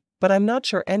hereditary, but I'm not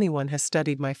sure anyone has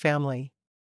studied my family.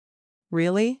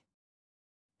 Really?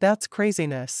 That's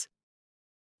craziness.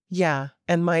 Yeah,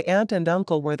 and my aunt and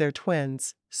uncle were their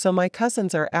twins, so my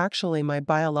cousins are actually my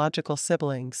biological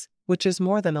siblings, which is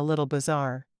more than a little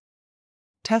bizarre.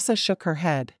 Tessa shook her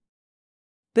head.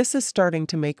 This is starting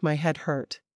to make my head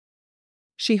hurt.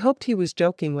 She hoped he was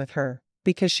joking with her,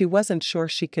 because she wasn't sure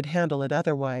she could handle it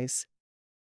otherwise.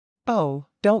 Oh,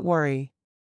 don't worry.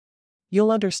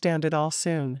 You'll understand it all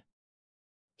soon.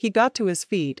 He got to his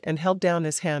feet and held down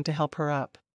his hand to help her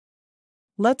up.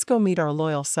 Let's go meet our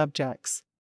loyal subjects.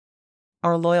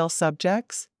 Our loyal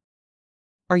subjects?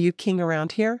 Are you king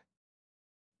around here?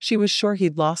 She was sure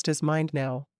he'd lost his mind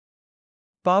now.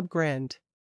 Bob grinned.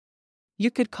 You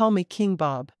could call me King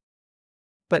Bob.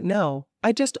 But no,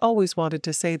 I just always wanted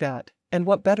to say that, and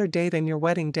what better day than your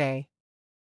wedding day?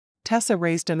 Tessa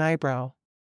raised an eyebrow.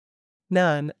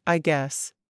 None, I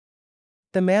guess.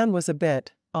 The man was a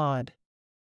bit odd.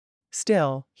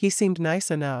 Still, he seemed nice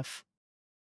enough.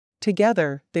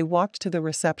 Together, they walked to the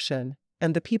reception,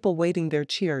 and the people waiting there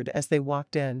cheered as they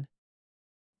walked in.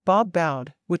 Bob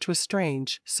bowed, which was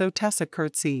strange, so Tessa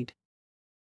curtsied.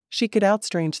 She could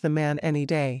outstrange the man any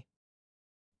day.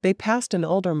 They passed an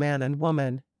older man and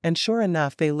woman, and sure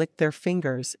enough they licked their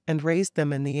fingers and raised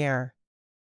them in the air.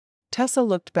 Tessa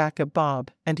looked back at Bob,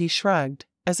 and he shrugged,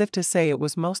 as if to say it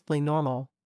was mostly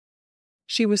normal.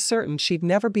 She was certain she'd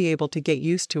never be able to get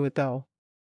used to it though.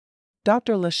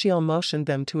 Dr. Lachele motioned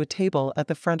them to a table at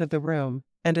the front of the room,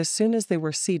 and as soon as they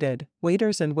were seated,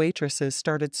 waiters and waitresses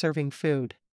started serving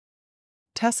food.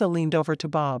 Tessa leaned over to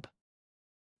Bob.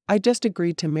 I just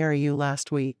agreed to marry you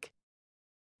last week.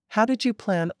 How did you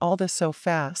plan all this so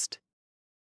fast?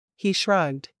 He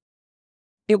shrugged.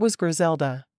 It was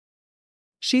Griselda.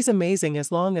 She's amazing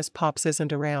as long as Pops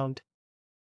isn't around.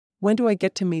 When do I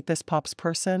get to meet this Pops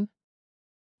person?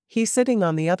 He's sitting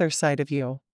on the other side of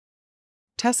you.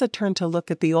 Tessa turned to look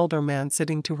at the older man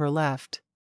sitting to her left.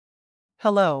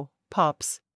 Hello,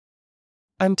 Pops.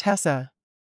 I'm Tessa.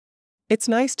 It's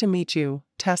nice to meet you,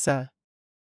 Tessa.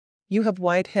 You have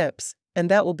wide hips, and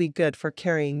that will be good for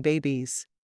carrying babies.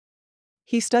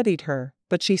 He studied her,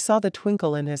 but she saw the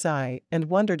twinkle in his eye and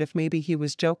wondered if maybe he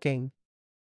was joking.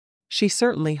 She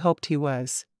certainly hoped he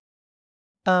was.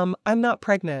 I'm not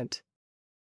pregnant.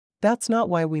 That's not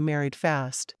why we married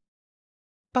fast.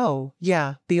 Oh,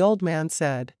 yeah, the old man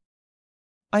said.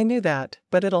 I knew that,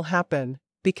 but it'll happen,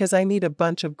 because I need a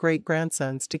bunch of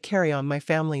great-grandsons to carry on my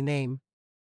family name.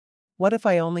 What if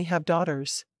I only have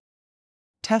daughters?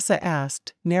 Tessa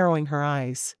asked, narrowing her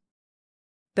eyes.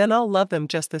 Then I'll love them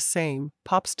just the same,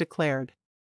 Pops declared.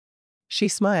 She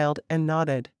smiled and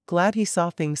nodded, glad he saw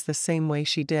things the same way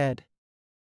she did.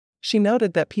 She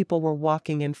noted that people were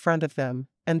walking in front of them,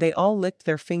 and they all licked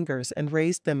their fingers and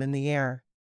raised them in the air.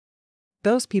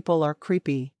 Those people are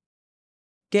creepy.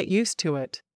 Get used to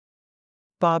it,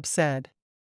 Bob said.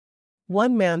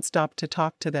 One man stopped to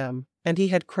talk to them, and he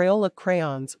had Crayola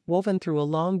crayons woven through a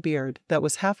long beard that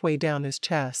was halfway down his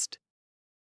chest.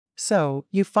 So,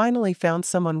 you finally found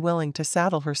someone willing to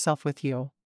saddle herself with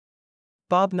you.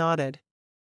 Bob nodded.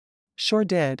 Sure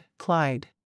did, Clyde.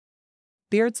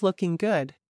 Beard's looking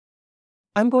good.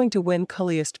 I'm going to win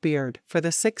Culliest Beard for the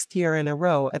 6th year in a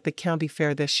row at the county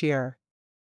fair this year.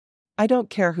 I don't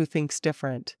care who thinks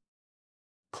different.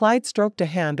 Clyde stroked a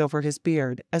hand over his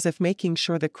beard as if making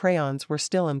sure the crayons were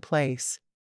still in place.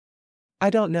 I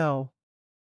don't know.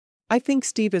 I think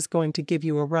Steve is going to give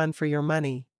you a run for your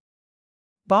money.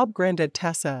 Bob grinned at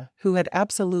Tessa, who had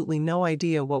absolutely no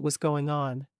idea what was going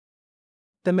on.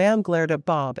 The man glared at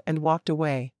Bob and walked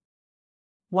away.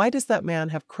 Why does that man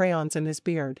have crayons in his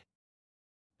beard?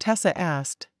 Tessa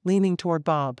asked, leaning toward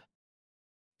Bob.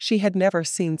 She had never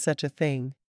seen such a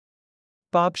thing.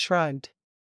 Bob shrugged.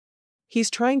 He's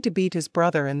trying to beat his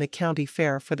brother in the county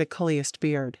fair for the Culliest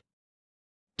Beard.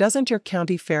 Doesn't your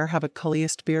county fair have a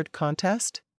Culliest Beard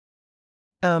contest?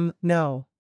 No.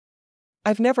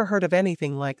 I've never heard of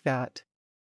anything like that.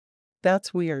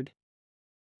 That's weird.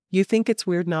 You think it's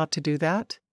weird not to do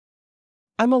that?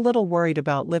 I'm a little worried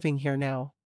about living here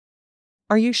now.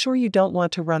 Are you sure you don't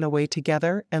want to run away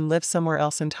together and live somewhere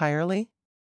else entirely?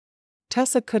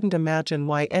 Tessa couldn't imagine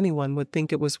why anyone would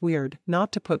think it was weird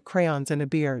not to put crayons in a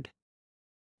beard.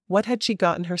 What had she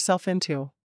gotten herself into?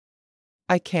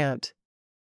 I can't.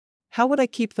 How would I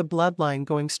keep the bloodline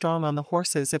going strong on the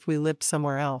horses if we lived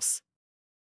somewhere else?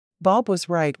 Bob was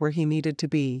right where he needed to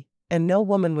be, and no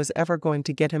woman was ever going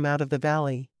to get him out of the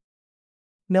valley.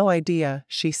 No idea,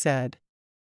 she said.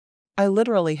 I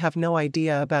literally have no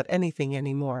idea about anything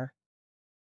anymore.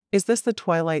 Is this the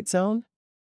Twilight Zone?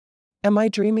 Am I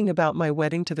dreaming about my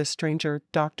wedding to the stranger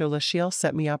Dr. Lachele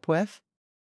set me up with?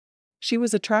 She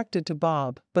was attracted to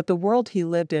Bob, but the world he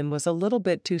lived in was a little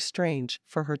bit too strange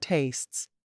for her tastes.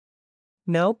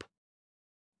 Nope.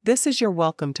 This is your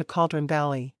welcome to Cauldron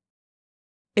Valley.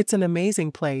 It's an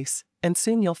amazing place, and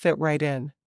soon you'll fit right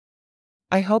in.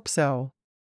 I hope so.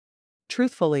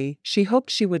 Truthfully, she hoped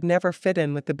she would never fit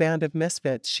in with the band of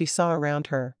misfits she saw around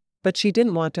her, but she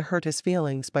didn't want to hurt his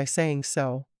feelings by saying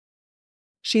so.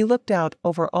 She looked out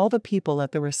over all the people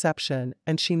at the reception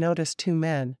and she noticed 2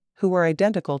 men, who were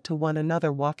identical to one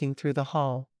another walking through the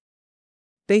hall.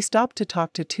 They stopped to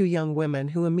talk to 2 young women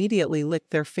who immediately licked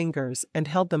their fingers and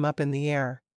held them up in the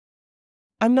air.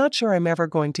 I'm not sure I'm ever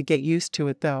going to get used to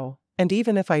it though, and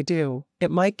even if I do,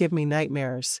 it might give me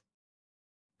nightmares.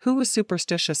 Who was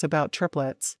superstitious about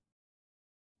triplets?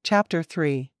 Chapter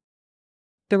 3.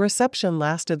 The reception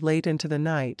lasted late into the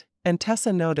night, and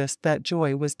Tessa noticed that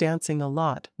Joy was dancing a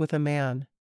lot with a man.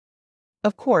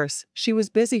 Of course, she was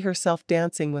busy herself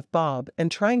dancing with Bob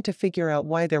and trying to figure out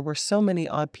why there were so many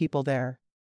odd people there.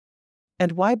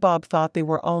 And why Bob thought they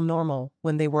were all normal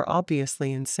when they were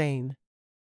obviously insane.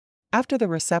 After the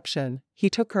reception, he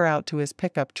took her out to his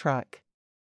pickup truck.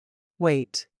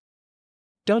 Wait.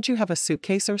 Don't you have a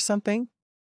suitcase or something?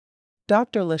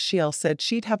 Dr. Lachele said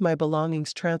she'd have my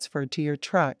belongings transferred to your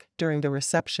truck during the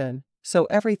reception, so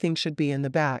everything should be in the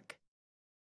back.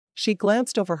 She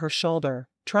glanced over her shoulder,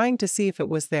 trying to see if it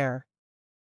was there.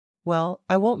 Well,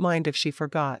 I won't mind if she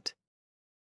forgot.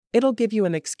 It'll give you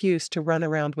an excuse to run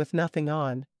around with nothing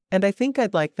on, and I think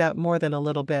I'd like that more than a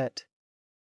little bit.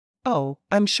 Oh,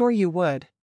 I'm sure you would.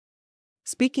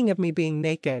 Speaking of me being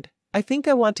naked, I think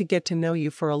I want to get to know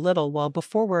you for a little while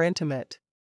before we're intimate.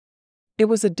 It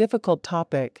was a difficult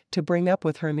topic to bring up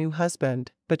with her new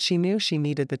husband, but she knew she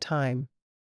needed the time.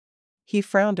 He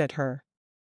frowned at her.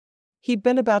 He'd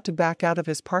been about to back out of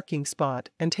his parking spot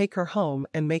and take her home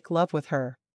and make love with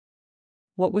her.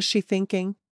 What was she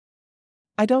thinking?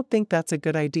 I don't think that's a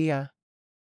good idea.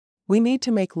 We need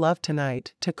to make love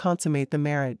tonight to consummate the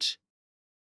marriage.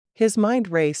 His mind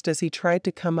raced as he tried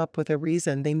to come up with a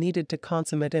reason they needed to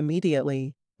consummate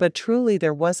immediately, but truly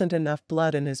there wasn't enough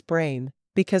blood in his brain,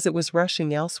 because it was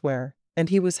rushing elsewhere, and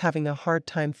he was having a hard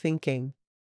time thinking.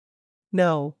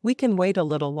 No, we can wait a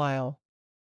little while.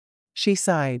 She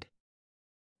sighed.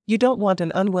 You don't want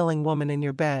an unwilling woman in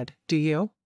your bed, do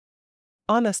you?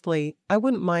 Honestly, I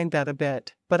wouldn't mind that a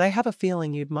bit, but I have a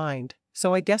feeling you'd mind,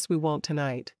 so I guess we won't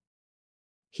tonight.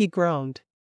 He groaned.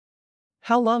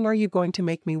 How long are you going to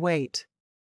make me wait?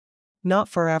 Not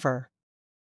forever.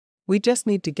 We just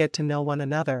need to get to know one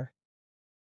another.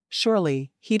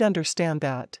 Surely, he'd understand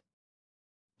that.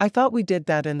 I thought we did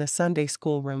that in the Sunday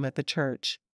school room at the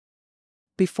church.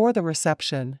 Before the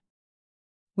reception.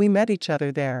 We met each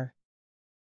other there.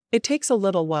 It takes a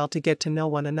little while to get to know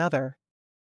one another.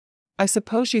 I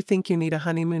suppose you think you need a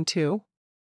honeymoon too?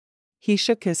 He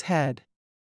shook his head.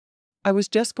 I was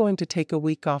just going to take a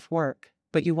week off work,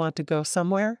 but you want to go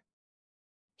somewhere?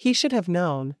 He should have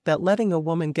known that letting a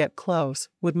woman get close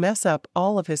would mess up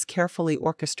all of his carefully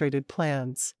orchestrated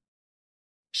plans.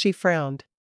 She frowned.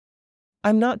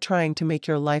 I'm not trying to make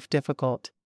your life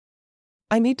difficult.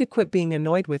 I need to quit being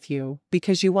annoyed with you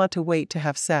because you want to wait to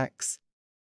have sex.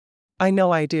 I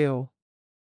know I do.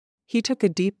 He took a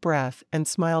deep breath and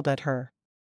smiled at her.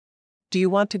 Do you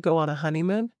want to go on a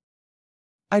honeymoon?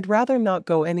 I'd rather not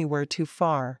go anywhere too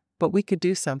far, but we could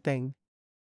do something.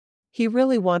 He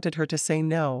really wanted her to say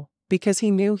no, because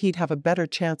he knew he'd have a better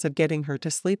chance of getting her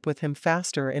to sleep with him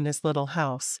faster in his little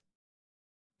house.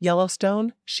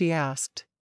 Yellowstone? She asked.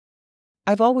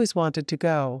 I've always wanted to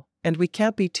go, and we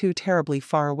can't be too terribly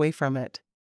far away from it.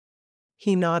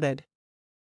 He nodded.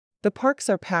 The parks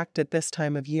are packed at this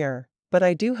time of year, but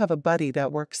I do have a buddy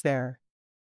that works there.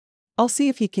 I'll see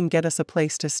if he can get us a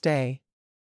place to stay.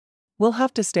 We'll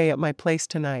have to stay at my place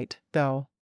tonight, though.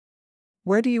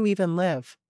 Where do you even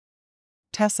live?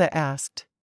 Tessa asked.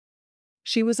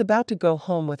 She was about to go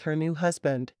home with her new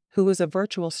husband, who was a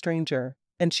virtual stranger,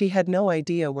 and she had no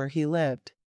idea where he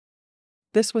lived.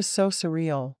 This was so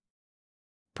surreal.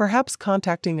 Perhaps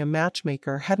contacting a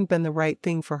matchmaker hadn't been the right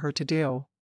thing for her to do.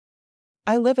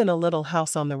 I live in a little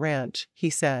house on the ranch, he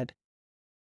said.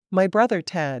 My brother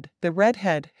Ted, the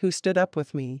redhead who stood up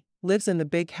with me, lives in the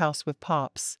big house with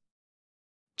Pops.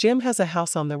 Jim has a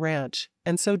house on the ranch,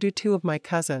 and so do two of my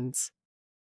cousins.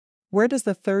 Where does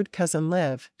the third cousin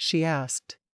live? She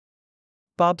asked.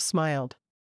 Bob smiled.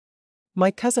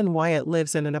 My cousin Wyatt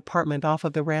lives in an apartment off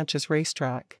of the ranch's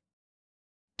racetrack.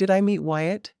 Did I meet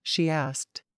Wyatt? She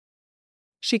asked.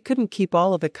 She couldn't keep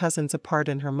all of the cousins apart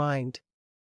in her mind.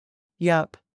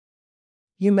 Yup.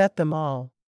 You met them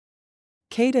all.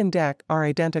 Kate and Deck are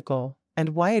identical,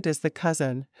 and Wyatt is the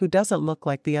cousin who doesn't look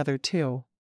like the other two.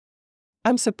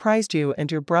 I'm surprised you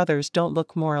and your brothers don't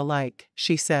look more alike,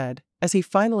 she said, as he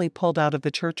finally pulled out of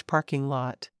the church parking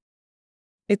lot.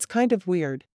 It's kind of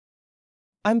weird.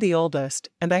 I'm the oldest,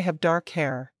 and I have dark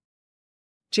hair.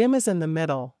 Jim is in the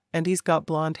middle, and he's got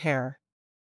blonde hair.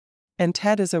 And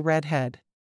Ted is a redhead.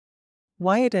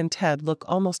 Wyatt and Ted look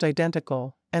almost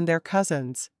identical, and they're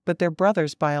cousins, but they're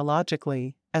brothers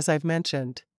biologically, as I've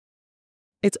mentioned.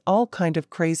 It's all kind of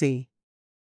crazy.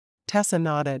 Tessa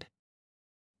nodded.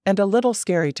 And a little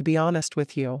scary, to be honest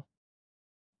with you.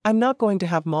 I'm not going to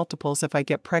have multiples if I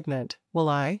get pregnant, will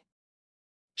I?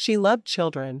 She loved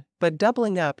children, but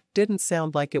doubling up didn't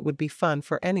sound like it would be fun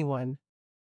for anyone.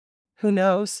 Who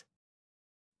knows?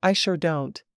 I sure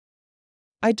don't.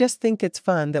 I just think it's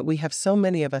fun that we have so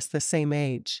many of us the same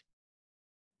age.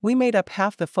 We made up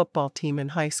half the football team in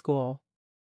high school.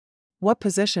 What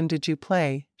position did you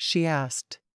play? She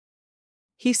asked.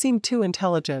 He seemed too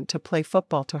intelligent to play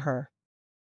football to her.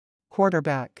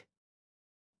 Quarterback.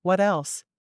 What else?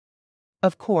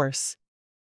 Of course.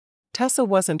 Tessa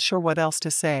wasn't sure what else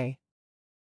to say.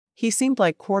 He seemed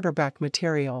like quarterback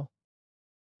material.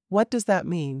 What does that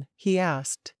mean? He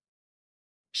asked.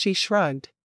 She shrugged.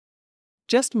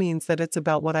 Just means that it's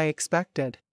about what I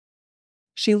expected.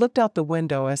 She looked out the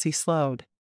window as he slowed.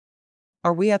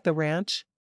 Are we at the ranch?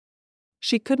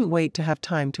 She couldn't wait to have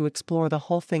time to explore the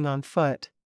whole thing on foot.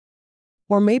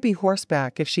 Or maybe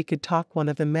horseback if she could talk one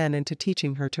of the men into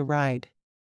teaching her to ride.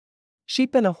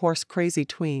 She'd been a horse-crazy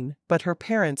tween, but her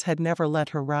parents had never let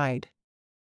her ride.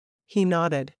 He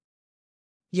nodded.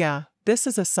 Yeah, this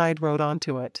is a side road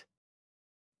onto it.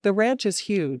 The ranch is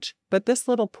huge, but this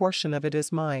little portion of it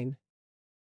is mine.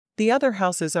 The other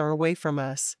houses are away from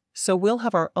us, so we'll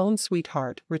have our own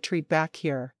sweetheart retreat back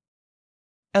here.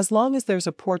 As long as there's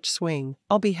a porch swing,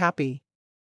 I'll be happy.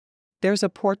 There's a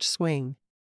porch swing.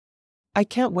 I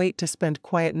can't wait to spend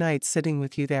quiet nights sitting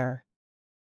with you there.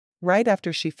 Right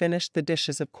after she finished the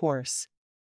dishes, of course.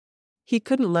 He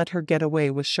couldn't let her get away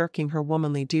with shirking her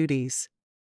womanly duties.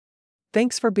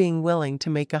 Thanks for being willing to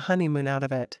make a honeymoon out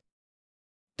of it.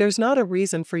 There's not a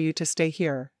reason for you to stay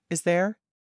here, is there?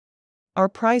 Our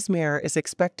prize mare is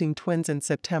expecting twins in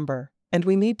September, and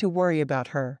we need to worry about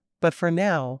her, but for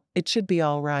now, it should be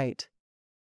all right.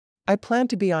 I plan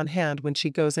to be on hand when she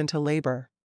goes into labor.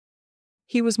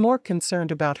 He was more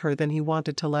concerned about her than he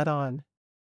wanted to let on.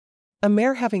 A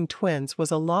mare having twins was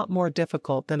a lot more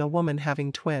difficult than a woman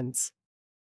having twins.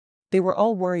 They were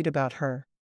all worried about her.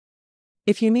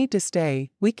 If you need to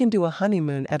stay, we can do a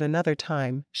honeymoon at another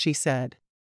time, she said.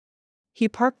 He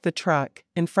parked the truck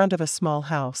in front of a small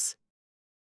house.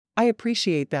 I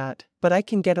appreciate that, but I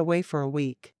can get away for a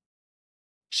week.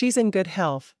 She's in good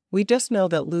health, we just know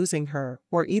that losing her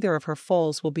or either of her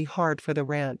foals will be hard for the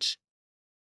ranch.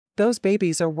 Those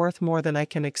babies are worth more than I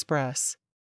can express.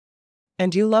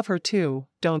 And you love her too,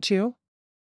 don't you?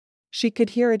 She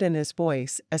could hear it in his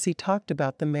voice as he talked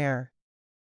about the mare.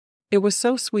 It was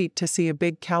so sweet to see a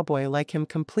big cowboy like him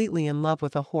completely in love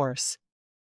with a horse.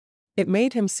 It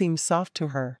made him seem soft to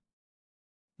her.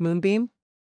 Moonbeam?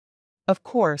 Of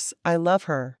course, I love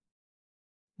her.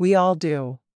 We all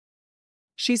do.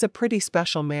 She's a pretty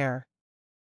special mare.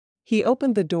 He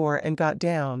opened the door and got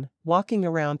down, walking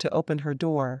around to open her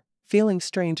door, feeling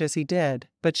strange as he did,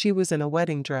 but she was in a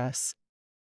wedding dress.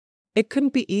 It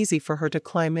couldn't be easy for her to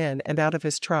climb in and out of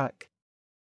his truck.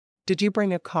 Did you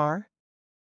bring a car?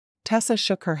 Tessa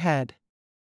shook her head.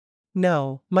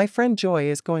 No, my friend Joy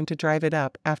is going to drive it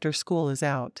up after school is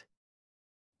out.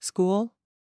 School?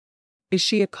 Is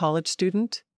she a college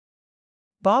student?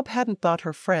 Bob hadn't thought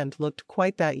her friend looked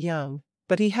quite that young,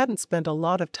 but he hadn't spent a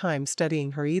lot of time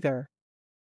studying her either.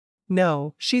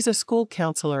 No, she's a school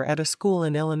counselor at a school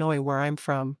in Illinois where I'm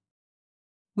from.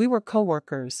 We were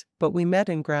co-workers, but we met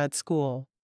in grad school.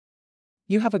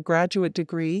 You have a graduate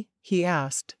degree? He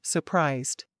asked,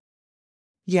 surprised.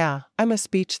 Yeah, I'm a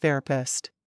speech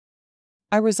therapist.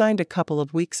 I resigned a couple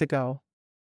of weeks ago.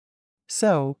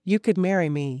 So, you could marry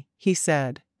me, he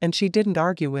said, and she didn't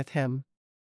argue with him.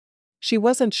 She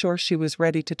wasn't sure she was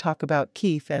ready to talk about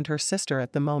Keith and her sister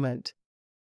at the moment.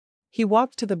 He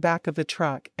walked to the back of the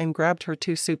truck and grabbed her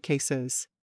 2 suitcases.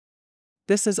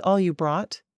 This is all you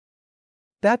brought?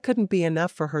 That couldn't be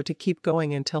enough for her to keep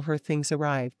going until her things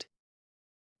arrived.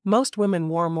 Most women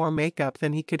wore more makeup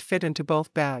than he could fit into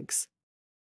both bags.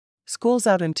 School's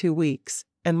out in 2 weeks,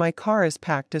 and my car is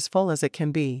packed as full as it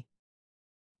can be.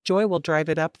 Joy will drive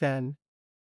it up then.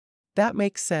 That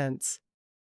makes sense.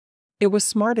 It was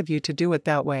smart of you to do it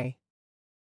that way.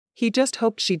 He just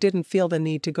hoped she didn't feel the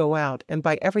need to go out and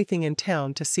buy everything in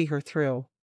town to see her through.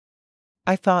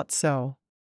 I thought so.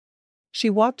 She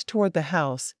walked toward the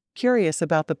house, curious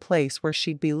about the place where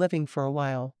she'd be living for a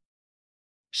while.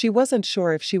 She wasn't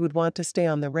sure if she would want to stay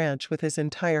on the ranch with his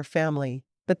entire family,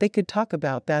 but they could talk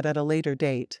about that at a later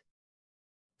date.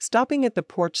 Stopping at the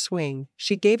porch swing,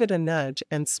 she gave it a nudge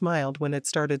and smiled when it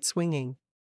started swinging.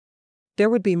 There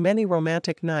would be many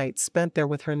romantic nights spent there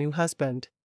with her new husband.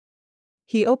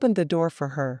 He opened the door for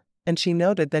her, and she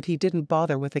noted that he didn't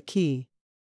bother with a key.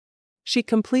 She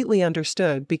completely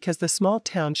understood because the small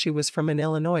town she was from in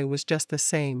Illinois was just the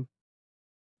same.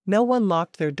 No one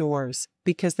locked their doors,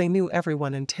 because they knew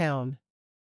everyone in town.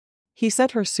 He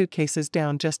set her suitcases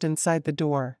down just inside the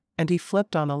door, and he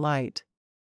flipped on a light.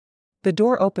 The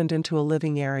door opened into a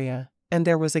living area, and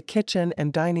there was a kitchen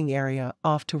and dining area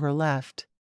off to her left.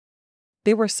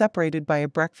 They were separated by a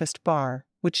breakfast bar,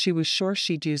 which she was sure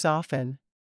she'd use often.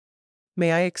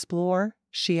 May I explore?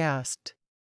 She asked.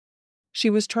 She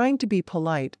was trying to be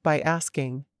polite by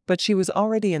asking, but she was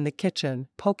already in the kitchen,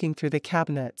 poking through the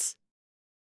cabinets.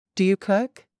 Do you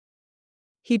cook?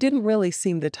 He didn't really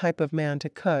seem the type of man to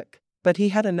cook, but he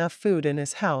had enough food in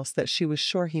his house that she was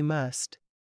sure he must.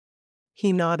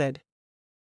 He nodded.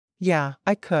 Yeah,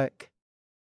 I cook.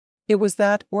 It was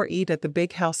that or eat at the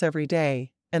big house every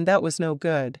day, and that was no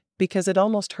good, because it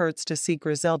almost hurts to see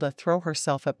Griselda throw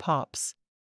herself at Pops.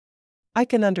 I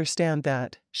can understand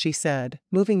that, she said,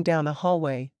 moving down a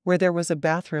hallway, where there was a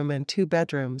bathroom and 2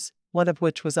 bedrooms, one of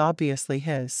which was obviously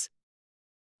his.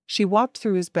 She walked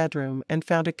through his bedroom and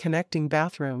found a connecting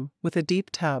bathroom, with a deep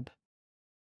tub.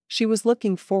 She was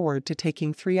looking forward to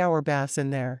taking 3-hour baths in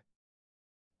there.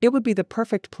 It would be the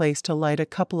perfect place to light a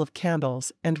couple of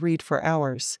candles and read for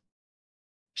hours.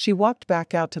 She walked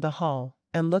back out to the hall,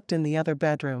 and looked in the other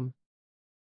bedroom.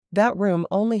 That room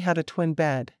only had a twin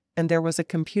bed, and there was a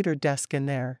computer desk in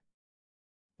there.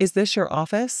 Is this your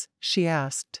office? She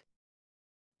asked.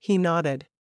 He nodded.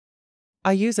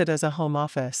 I use it as a home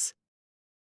office.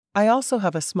 I also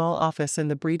have a small office in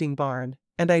the breeding barn,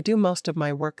 and I do most of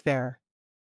my work there.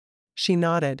 She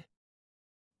nodded.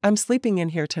 I'm sleeping in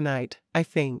here tonight, I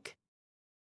think.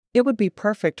 It would be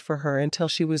perfect for her until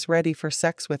she was ready for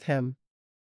sex with him.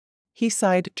 He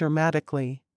sighed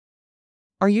dramatically.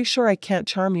 Are you sure I can't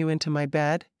charm you into my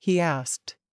bed? He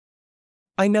asked.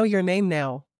 I know your name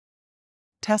now.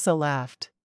 Tessa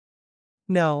laughed.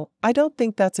 No, I don't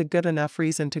think that's a good enough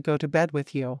reason to go to bed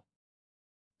with you.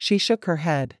 She shook her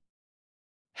head.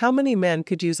 How many men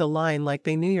could use a line like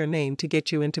they knew your name to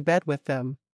get you into bed with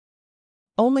them?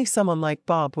 Only someone like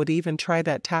Bob would even try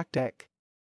that tactic.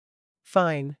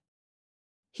 Fine.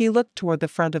 He looked toward the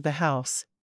front of the house.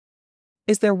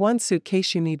 Is there one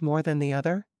suitcase you need more than the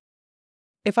other?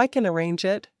 If I can arrange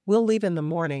it, we'll leave in the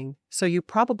morning, so you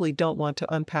probably don't want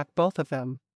to unpack both of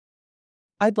them.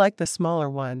 I'd like the smaller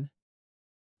one.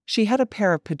 She had a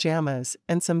pair of pajamas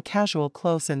and some casual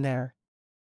clothes in there.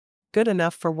 Good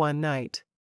enough for one night.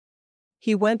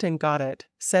 He went and got it,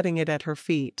 setting it at her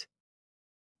feet.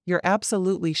 You're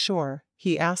absolutely sure?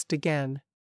 He asked again.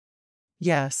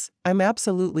 Yes, I'm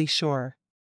absolutely sure.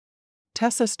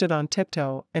 Tessa stood on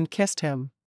tiptoe and kissed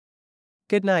him.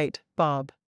 Good night,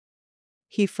 Bob.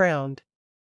 He frowned.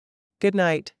 "Good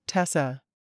night, Tessa."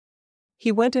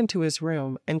 He went into his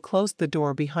room and closed the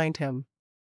door behind him.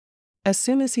 As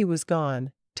soon as he was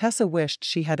gone, Tessa wished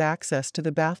she had access to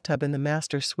the bathtub in the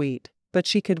master suite, but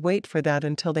she could wait for that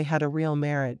until they had a real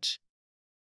marriage.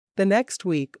 The next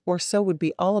week or so would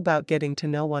be all about getting to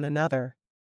know one another.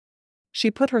 She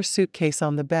put her suitcase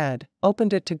on the bed,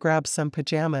 opened it to grab some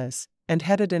pajamas, and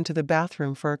headed into the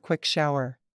bathroom for a quick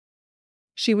shower.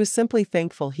 She was simply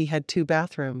thankful he had 2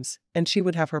 bathrooms, and she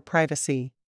would have her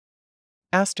privacy.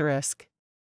 Asterisk.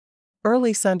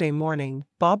 Early Sunday morning,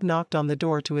 Bob knocked on the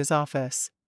door to his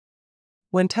office.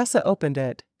 When Tessa opened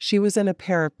it, she was in a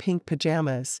pair of pink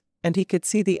pajamas, and he could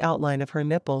see the outline of her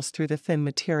nipples through the thin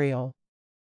material.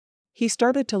 He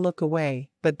started to look away,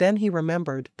 but then he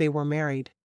remembered they were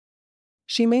married.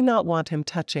 She may not want him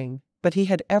touching, but he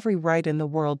had every right in the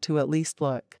world to at least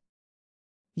look.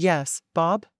 "Yes,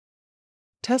 Bob?"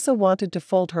 Tessa wanted to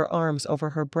fold her arms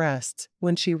over her breasts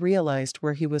when she realized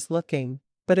where he was looking,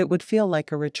 but it would feel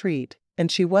like a retreat,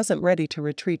 and she wasn't ready to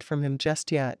retreat from him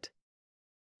just yet.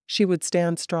 She would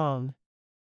stand strong.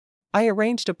 "I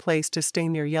arranged a place to stay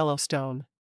near Yellowstone.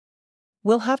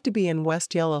 We'll have to be in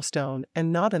West Yellowstone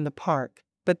and not in the park,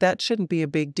 but that shouldn't be a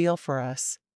big deal for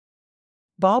us."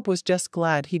 Bob was just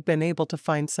glad he'd been able to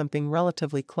find something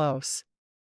relatively close.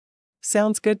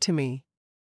 "Sounds good to me.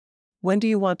 When do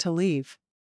you want to leave?"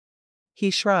 He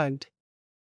shrugged.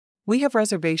 "We have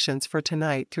reservations for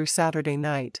tonight through Saturday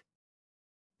night.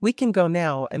 We can go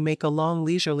now and make a long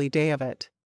leisurely day of it."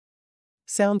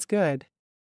 "Sounds good.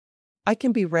 I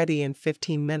can be ready in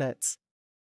 15 minutes.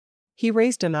 He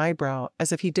raised an eyebrow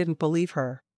as if he didn't believe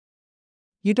her.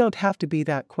 "You don't have to be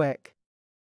that quick.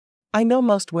 I know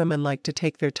most women like to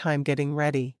take their time getting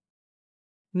ready."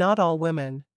 "Not all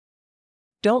women.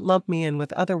 Don't lump me in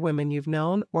with other women you've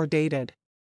known or dated."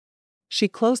 She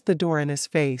closed the door in his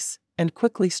face, and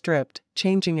quickly stripped,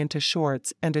 changing into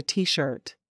shorts and a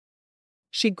t-shirt.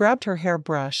 She grabbed her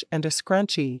hairbrush and a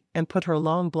scrunchie and put her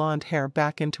long blonde hair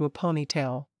back into a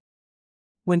ponytail.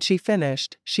 When she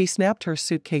finished, she snapped her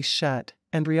suitcase shut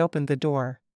and reopened the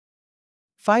door.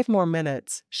 5 more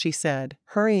minutes, she said,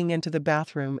 hurrying into the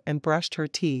bathroom and brushed her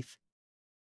teeth.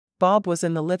 Bob was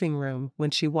in the living room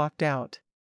when she walked out.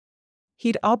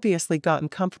 He'd obviously gotten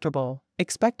comfortable,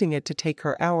 expecting it to take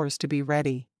her hours to be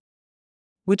ready.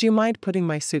 "Would you mind putting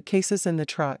my suitcases in the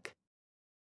truck?"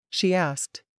 she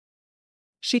asked.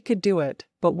 She could do it,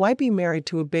 but why be married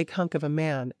to a big hunk of a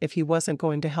man if he wasn't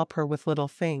going to help her with little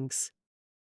things?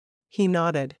 He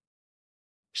nodded.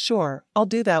 "Sure, I'll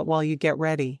do that while you get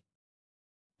ready."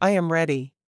 "I am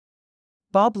ready."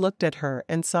 Bob looked at her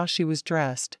and saw she was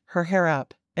dressed, her hair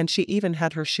up, and she even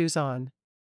had her shoes on.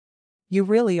 "You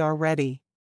really are ready.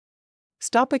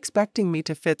 Stop expecting me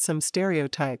to fit some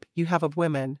stereotype you have of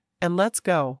women, and let's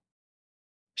go."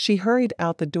 She hurried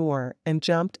out the door and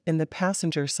jumped in the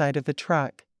passenger side of the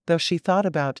truck, though she thought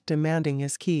about demanding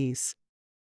his keys.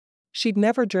 She'd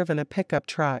never driven a pickup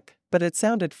truck, but it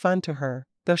sounded fun to her,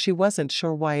 though she wasn't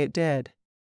sure why it did.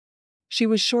 She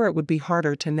was sure it would be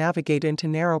harder to navigate into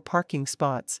narrow parking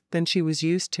spots than she was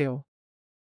used to.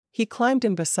 He climbed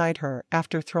in beside her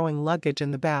after throwing luggage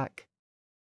in the back.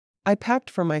 "I packed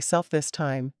for myself this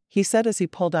time," he said as he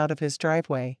pulled out of his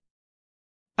driveway.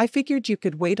 "I figured you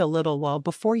could wait a little while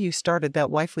before you started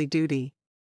that wifely duty."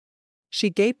 She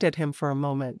gaped at him for a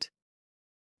moment.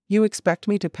 "You expect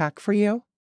me to pack for you?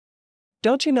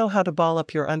 Don't you know how to ball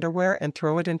up your underwear and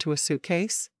throw it into a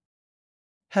suitcase?"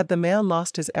 Had the man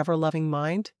lost his ever-loving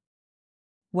mind?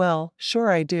 "Well, sure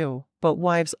I do, but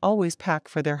wives always pack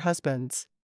for their husbands."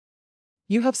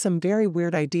 "You have some very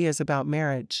weird ideas about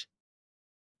marriage.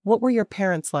 What were your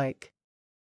parents like?"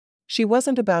 She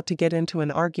wasn't about to get into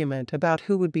an argument about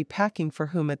who would be packing for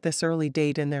whom at this early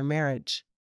date in their marriage.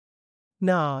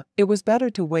 Nah, it was better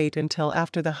to wait until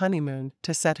after the honeymoon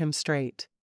to set him straight.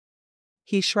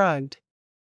 He shrugged.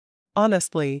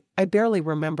 "Honestly, I barely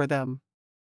remember them.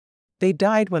 They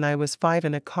died when I was 5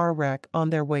 in a car wreck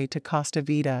on their way to Costa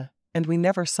Vida, and we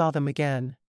never saw them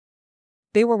again.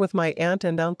 They were with my aunt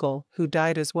and uncle, who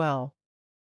died as well."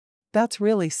 "That's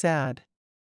really sad.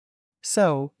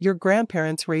 So, your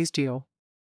grandparents raised you?"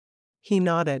 He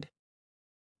nodded.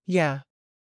 "Yeah.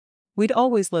 We'd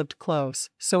always lived close,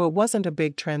 so it wasn't a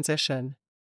big transition.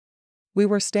 We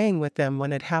were staying with them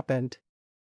when it happened.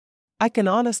 I can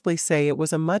honestly say it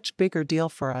was a much bigger deal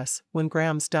for us when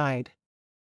Grams died."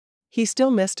 He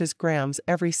still missed his Grams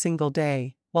every single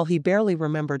day, while he barely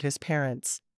remembered his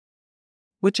parents.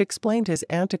 Which explained his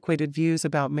antiquated views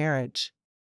about marriage.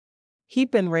 He'd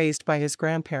been raised by his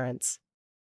grandparents.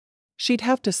 She'd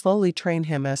have to slowly train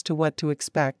him as to what to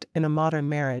expect in a modern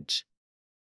marriage.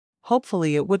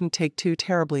 Hopefully it wouldn't take too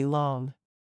terribly long.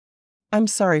 I'm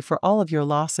sorry for all of your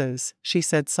losses, she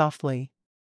said softly.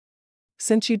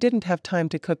 Since you didn't have time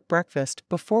to cook breakfast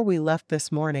before we left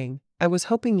this morning, I was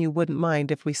hoping you wouldn't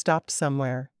mind if we stopped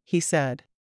somewhere, he said.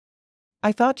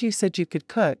 I thought you said you could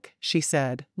cook, she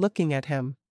said, looking at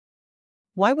him.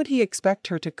 Why would he expect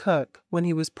her to cook when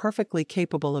he was perfectly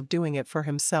capable of doing it for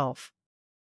himself?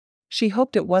 She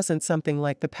hoped it wasn't something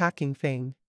like the packing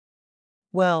thing.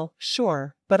 Well,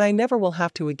 sure, but I never will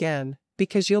have to again,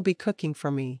 because you'll be cooking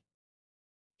for me.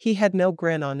 He had no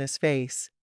grin on his face.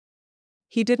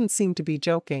 He didn't seem to be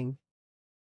joking.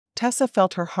 Tessa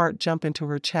felt her heart jump into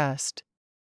her chest.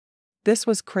 This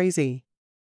was crazy.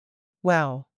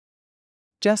 Wow.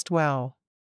 Just wow.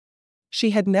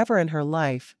 She had never in her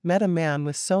life met a man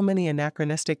with so many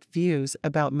anachronistic views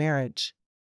about marriage.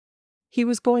 He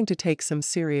was going to take some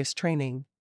serious training.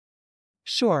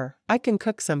 Sure, I can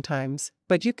cook sometimes,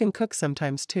 but you can cook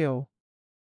sometimes too.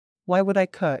 Why would I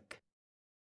cook?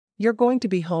 You're going to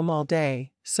be home all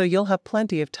day, so you'll have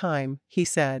plenty of time, he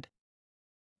said.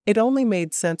 It only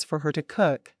made sense for her to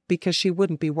cook, because she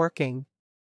wouldn't be working.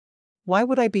 Why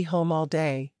would I be home all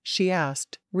day, she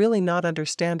asked, really not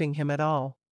understanding him at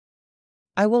all.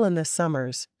 I will in the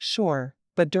summers, sure,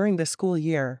 but during the school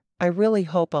year, I really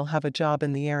hope I'll have a job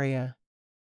in the area.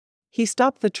 He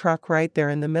stopped the truck right there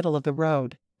in the middle of the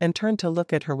road, and turned to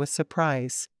look at her with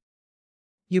surprise.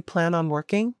 You plan on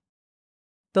working?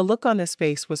 The look on his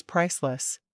face was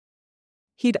priceless.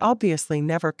 He'd obviously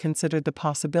never considered the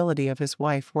possibility of his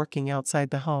wife working outside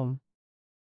the home.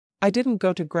 I didn't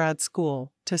go to grad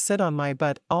school to sit on my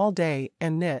butt all day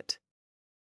and knit.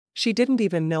 She didn't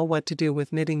even know what to do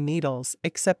with knitting needles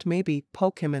except maybe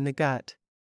poke him in the gut.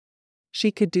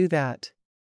 She could do that.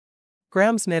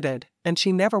 Grams knitted, and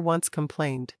she never once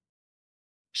complained.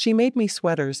 She made me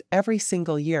sweaters every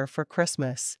single year for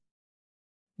Christmas.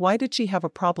 Why did she have a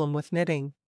problem with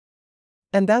knitting?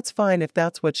 And that's fine if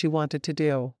that's what she wanted to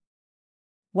do.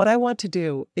 What I want to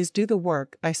do is do the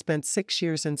work I spent 6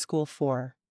 years in school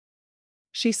for.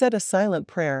 She said a silent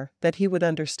prayer that he would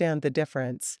understand the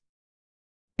difference.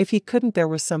 If he couldn't, there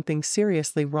was something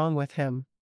seriously wrong with him.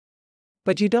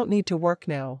 But you don't need to work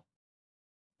now.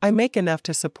 I make enough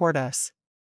to support us.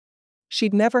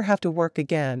 She'd never have to work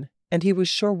again, and he was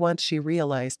sure once she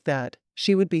realized that,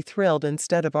 she would be thrilled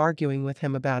instead of arguing with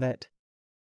him about it.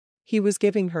 He was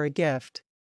giving her a gift.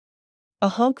 A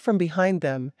honk from behind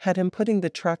them had him putting the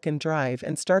truck in drive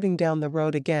and starting down the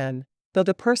road again, though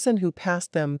the person who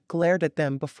passed them glared at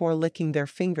them before licking their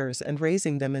fingers and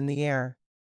raising them in the air.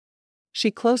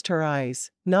 She closed her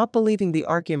eyes, not believing the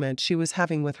argument she was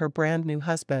having with her brand new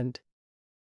husband.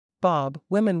 Bob,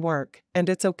 women work, and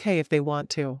it's okay if they want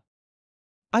to.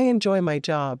 I enjoy my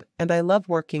job, and I love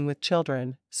working with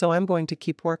children, so I'm going to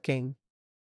keep working.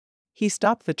 He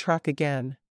stopped the truck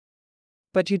again.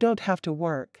 But you don't have to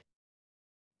work.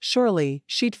 Surely,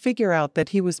 she'd figure out that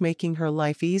he was making her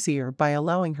life easier by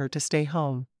allowing her to stay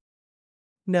home.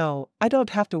 No, I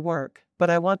don't have to work, but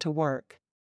I want to work.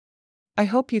 I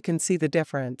hope you can see the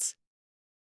difference.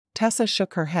 Tessa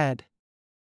shook her head.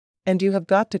 And you have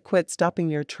got to quit stopping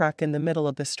your truck in the middle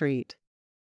of the street.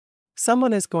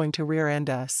 Someone is going to rear-end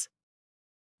us.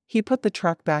 He put the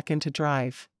truck back into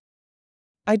drive.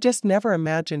 I just never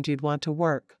imagined you'd want to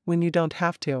work when you don't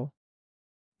have to.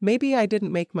 Maybe I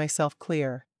didn't make myself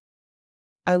clear.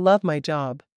 I love my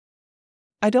job.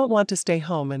 I don't want to stay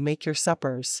home and make your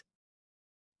suppers.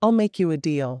 I'll make you a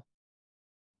deal.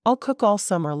 I'll cook all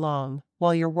summer long,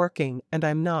 while you're working and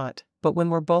I'm not, but when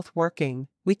we're both working,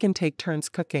 we can take turns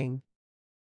cooking.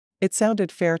 It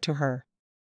sounded fair to her.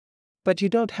 But you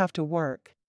don't have to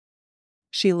work.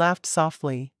 She laughed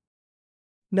softly.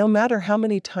 No matter how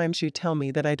many times you tell me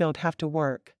that I don't have to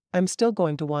work, I'm still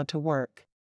going to want to work.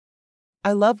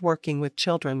 I love working with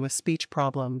children with speech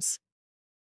problems.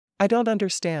 I don't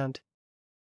understand.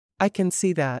 I can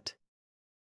see that.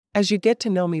 As you get to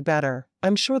know me better,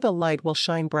 I'm sure the light will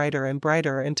shine brighter and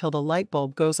brighter until the light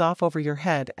bulb goes off over your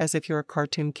head as if you're a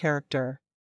cartoon character.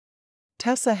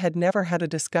 Tessa had never had a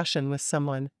discussion with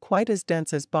someone quite as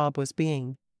dense as Bob was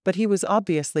being, but he was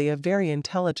obviously a very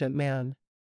intelligent man.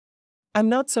 I'm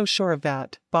not so sure of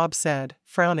that, Bob said,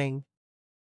 frowning.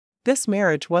 This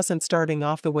marriage wasn't starting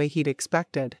off the way he'd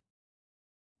expected.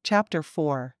 Chapter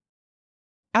 4.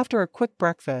 After a quick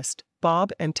breakfast,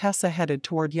 Bob and Tessa headed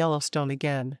toward Yellowstone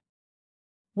again.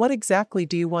 What exactly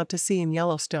do you want to see in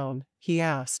Yellowstone? He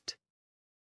asked.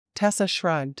 Tessa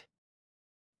shrugged.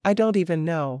 I don't even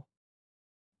know.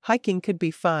 Hiking could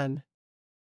be fun.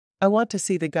 I want to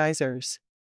see the geysers.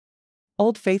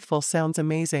 Old Faithful sounds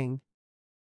amazing.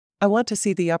 I want to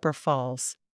see the upper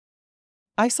falls.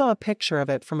 I saw a picture of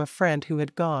it from a friend who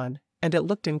had gone, and it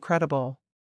looked incredible.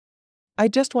 I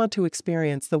just want to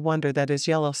experience the wonder that is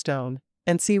Yellowstone,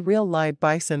 and see real live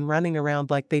bison running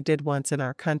around like they did once in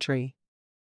our country.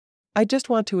 I just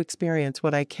want to experience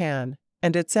what I can,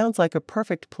 and it sounds like a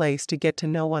perfect place to get to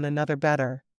know one another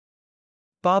better.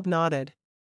 Bob nodded.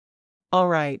 All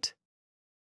right.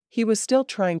 He was still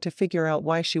trying to figure out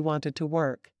why she wanted to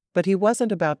work, but he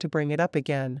wasn't about to bring it up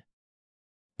again.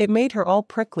 It made her all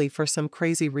prickly for some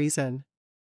crazy reason.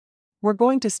 We're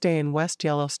going to stay in West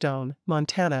Yellowstone,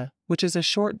 Montana, which is a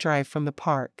short drive from the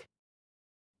park.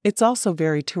 It's also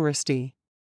very touristy.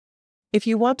 If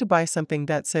you want to buy something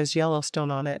that says Yellowstone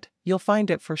on it, you'll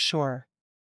find it for sure.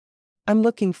 I'm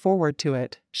looking forward to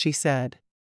it, she said.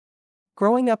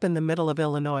 Growing up in the middle of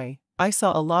Illinois, I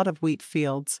saw a lot of wheat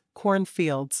fields, corn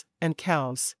fields, and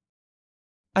cows.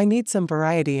 I need some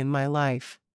variety in my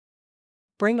life.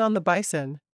 Bring on the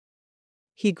bison.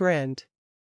 He grinned.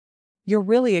 You're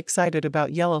really excited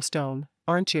about Yellowstone,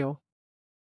 aren't you?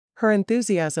 Her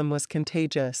enthusiasm was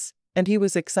contagious, and he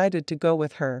was excited to go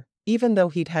with her, even though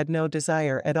he'd had no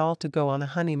desire at all to go on a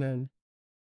honeymoon.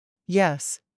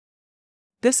 Yes.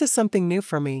 This is something new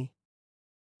for me.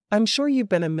 I'm sure you've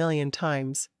been a million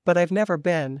times, but I've never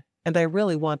been, and I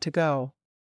really want to go.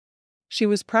 She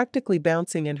was practically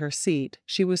bouncing in her seat,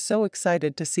 she was so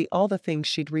excited to see all the things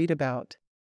she'd read about.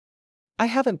 I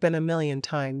haven't been a million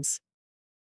times.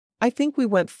 I think we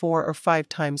went 4 or 5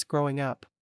 times growing up.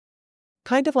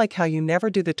 Kind of like how you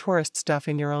never do the tourist stuff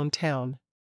in your own town.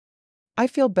 I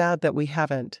feel bad that we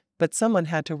haven't, but someone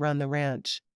had to run the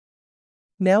ranch.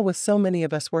 Now with so many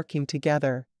of us working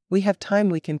together, we have time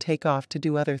we can take off to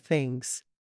do other things.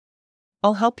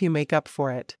 I'll help you make up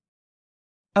for it.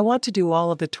 I want to do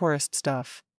all of the tourist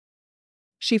stuff.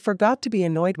 She forgot to be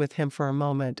annoyed with him for a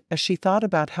moment as she thought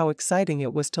about how exciting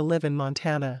it was to live in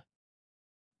Montana.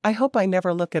 I hope I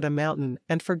never look at a mountain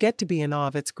and forget to be in awe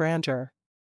of its grandeur.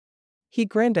 He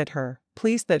grinned at her,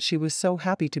 pleased that she was so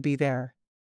happy to be there.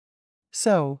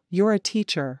 So, you're a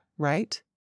teacher, right?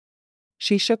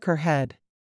 She shook her head.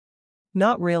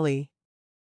 Not really.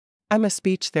 I'm a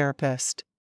speech therapist.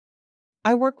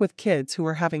 I work with kids who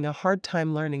are having a hard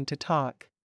time learning to talk.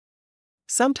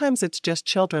 Sometimes it's just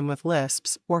children with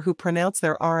lisps or who pronounce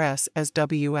their Rs as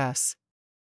Ws.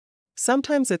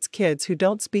 Sometimes it's kids who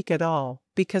don't speak at all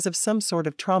because of some sort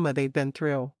of trauma they've been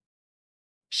through.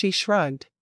 She shrugged.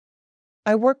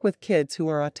 I work with kids who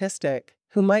are autistic,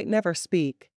 who might never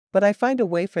speak, but I find a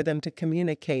way for them to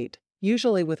communicate,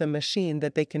 usually with a machine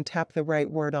that they can tap the right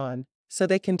word on, so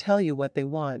they can tell you what they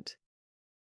want.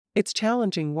 It's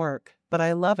challenging work, but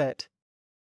I love it.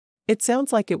 It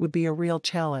sounds like it would be a real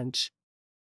challenge.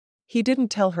 He didn't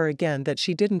tell her again that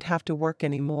she didn't have to work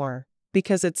anymore,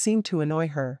 because it seemed to annoy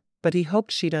her, but he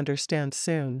hoped she'd understand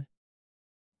soon.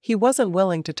 He wasn't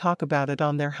willing to talk about it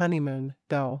on their honeymoon,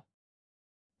 though.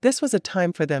 This was a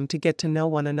time for them to get to know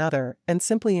one another and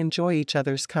simply enjoy each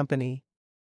other's company.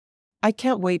 I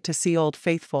can't wait to see Old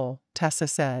Faithful, Tessa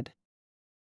said.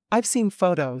 I've seen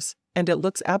photos, and it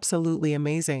looks absolutely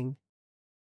amazing.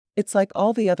 It's like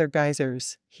all the other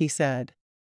geysers, he said.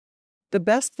 The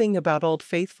best thing about Old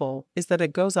Faithful is that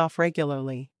it goes off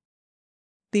regularly.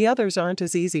 The others aren't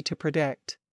as easy to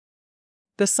predict.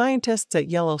 The scientists at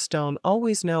Yellowstone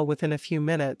always know within a few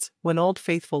minutes when Old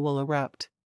Faithful will erupt.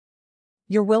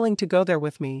 You're willing to go there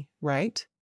with me, right?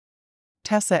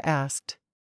 Tessa asked.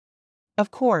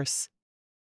 Of course.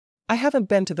 I haven't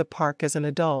been to the park as an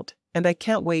adult, and I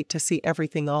can't wait to see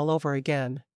everything all over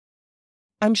again.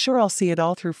 I'm sure I'll see it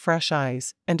all through fresh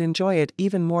eyes and enjoy it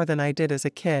even more than I did as a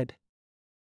kid.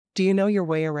 Do you know your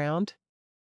way around?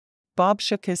 Bob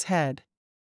shook his head.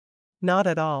 Not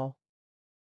at all.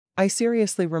 I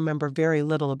seriously remember very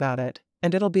little about it,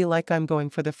 and it'll be like I'm going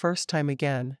for the first time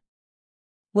again.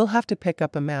 We'll have to pick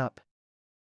up a map.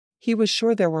 He was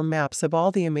sure there were maps of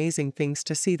all the amazing things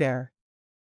to see there.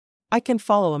 I can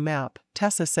follow a map,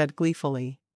 Tessa said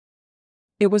gleefully.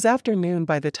 It was afternoon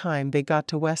by the time they got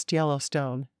to West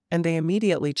Yellowstone, and they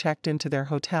immediately checked into their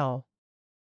hotel.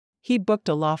 He'd booked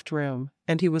a loft room,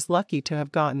 and he was lucky to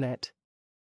have gotten it.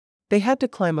 They had to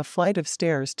climb a flight of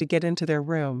stairs to get into their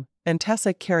room, and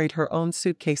Tessa carried her own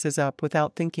suitcases up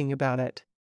without thinking about it.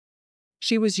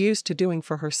 She was used to doing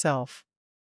for herself.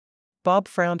 Bob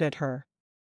frowned at her.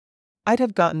 I'd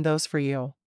have gotten those for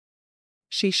you.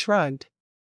 She shrugged.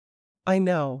 I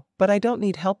know, but I don't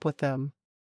need help with them.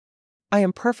 I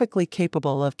am perfectly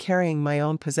capable of carrying my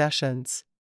own possessions.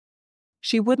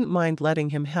 She wouldn't mind letting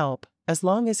him help, as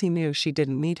long as he knew she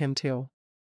didn't need him to.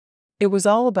 It was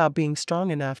all about being strong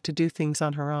enough to do things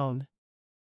on her own.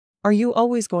 Are you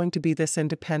always going to be this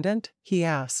independent? He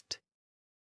asked.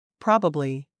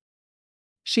 Probably.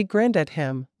 She grinned at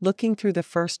him, looking through the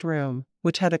first room,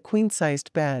 which had a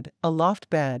queen-sized bed, a loft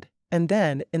bed, and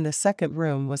then in the second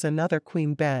room was another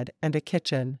queen bed and a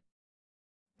kitchen.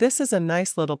 This is a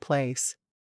nice little place.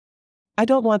 I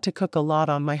don't want to cook a lot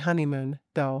on my honeymoon,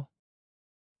 though.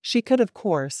 She could, of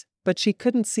course, but she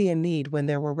couldn't see a need when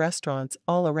there were restaurants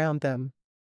all around them.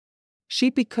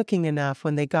 She'd be cooking enough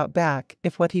when they got back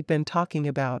if what he'd been talking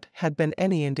about had been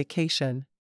any indication.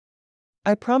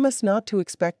 I promise not to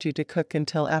expect you to cook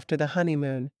until after the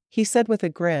honeymoon, he said with a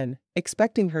grin,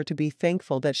 expecting her to be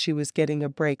thankful that she was getting a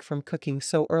break from cooking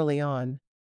so early on.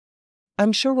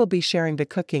 I'm sure we'll be sharing the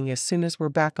cooking as soon as we're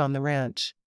back on the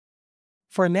ranch.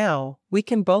 For now, we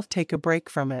can both take a break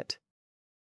from it.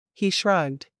 He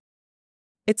shrugged.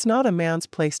 It's not a man's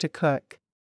place to cook.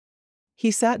 He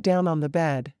sat down on the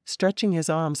bed, stretching his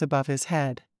arms above his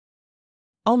head.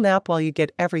 I'll nap while you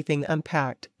get everything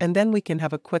unpacked, and then we can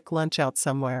have a quick lunch out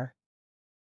somewhere.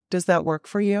 Does that work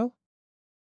for you?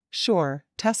 Sure,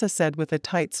 Tessa said with a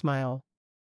tight smile.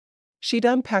 She'd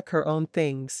unpack her own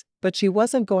things, but she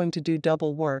wasn't going to do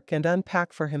double work and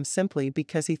unpack for him simply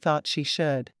because he thought she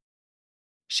should.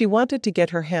 She wanted to get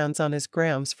her hands on his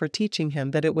grams for teaching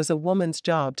him that it was a woman's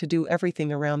job to do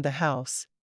everything around the house.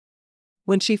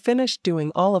 When she finished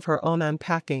doing all of her own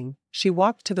unpacking, she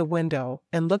walked to the window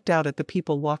and looked out at the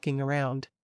people walking around.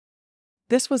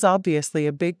 This was obviously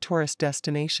a big tourist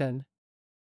destination.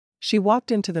 She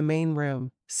walked into the main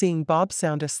room, seeing Bob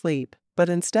sound asleep, but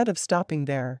instead of stopping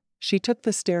there, she took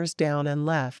the stairs down and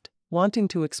left, wanting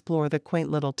to explore the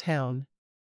quaint little town.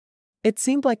 It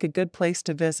seemed like a good place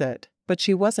to visit, but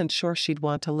she wasn't sure she'd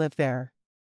want to live there.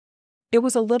 It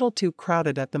was a little too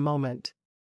crowded at the moment.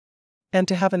 And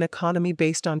to have an economy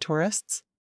based on tourists?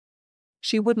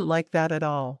 She wouldn't like that at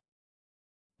all.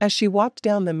 As she walked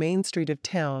down the main street of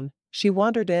town, she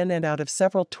wandered in and out of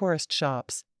several tourist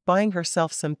shops, buying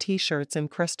herself some t-shirts and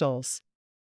crystals.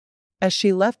 As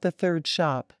she left the third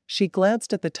shop, she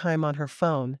glanced at the time on her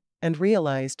phone and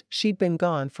realized she'd been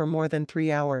gone for more than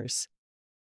 3 hours.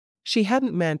 She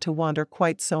hadn't meant to wander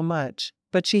quite so much,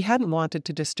 but she hadn't wanted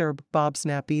to disturb Bob's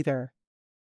nap either.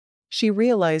 She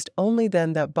realized only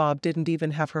then that Bob didn't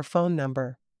even have her phone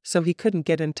number, so he couldn't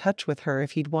get in touch with her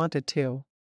if he'd wanted to.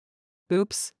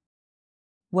 Oops.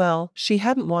 Well, she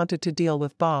hadn't wanted to deal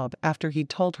with Bob after he'd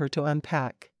told her to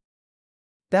unpack.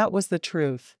 That was the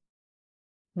truth.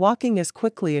 Walking as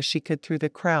quickly as she could through the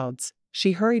crowds,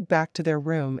 she hurried back to their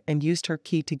room and used her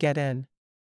key to get in.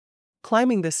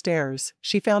 Climbing the stairs,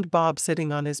 she found Bob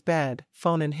sitting on his bed,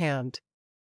 phone in hand.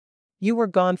 You were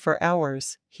gone for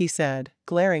hours, he said,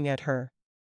 glaring at her.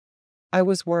 I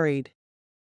was worried.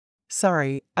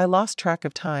 Sorry, I lost track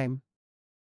of time.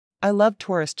 I love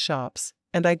tourist shops,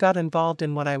 and I got involved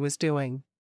in what I was doing.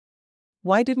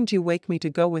 Why didn't you wake me to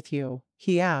go with you?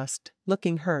 He asked,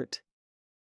 looking hurt.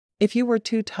 If you were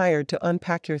too tired to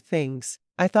unpack your things,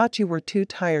 I thought you were too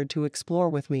tired to explore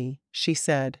with me, she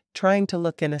said, trying to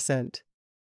look innocent.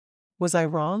 Was I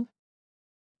wrong?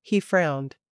 He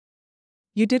frowned.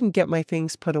 You didn't get my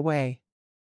things put away.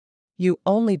 You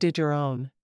only did your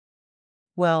own.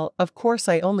 Well, of course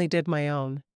I only did my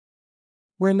own.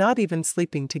 We're not even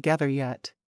sleeping together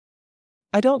yet.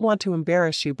 I don't want to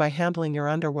embarrass you by handling your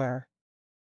underwear.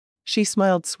 She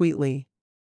smiled sweetly.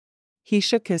 He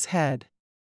shook his head.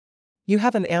 You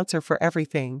have an answer for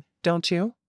everything, don't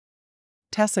you?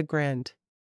 Tessa grinned.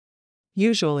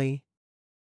 Usually.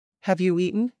 Have you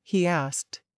eaten? He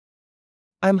asked.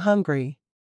 I'm hungry.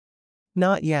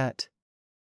 Not yet.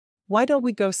 Why don't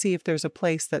we go see if there's a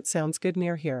place that sounds good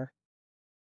near here?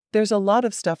 There's a lot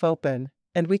of stuff open,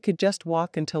 and we could just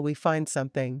walk until we find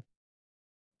something.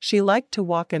 She liked to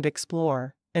walk and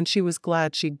explore, and she was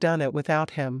glad she'd done it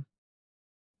without him.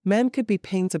 Men could be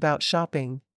pains about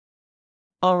shopping.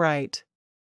 All right.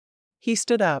 He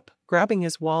stood up, grabbing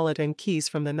his wallet and keys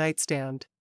from the nightstand.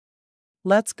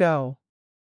 Let's go.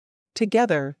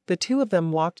 Together, the two of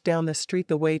them walked down the street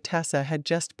the way Tessa had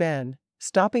just been,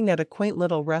 stopping at a quaint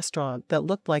little restaurant that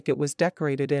looked like it was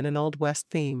decorated in an Old West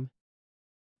theme.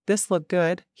 This look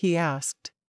good? He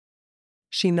asked.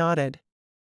 She nodded.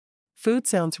 Food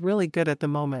sounds really good at the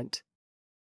moment.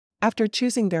 After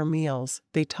choosing their meals,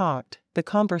 they talked, the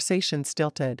conversation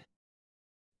stilted.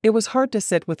 It was hard to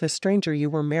sit with a stranger you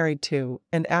were married to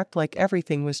and act like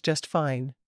everything was just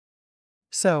fine.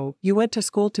 So, you went to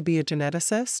school to be a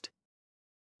geneticist?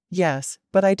 Yes,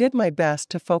 but I did my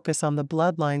best to focus on the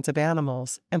bloodlines of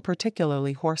animals, and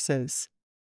particularly horses.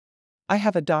 I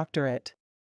have a doctorate.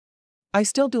 I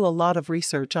still do a lot of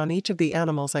research on each of the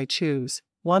animals I choose,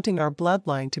 wanting our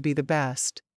bloodline to be the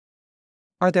best.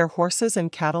 Are there horses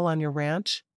and cattle on your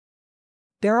ranch?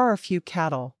 There are a few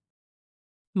cattle.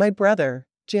 My brother,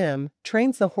 Jim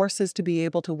trains the horses to be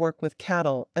able to work with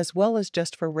cattle as well as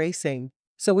just for racing,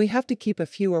 so we have to keep a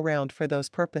few around for those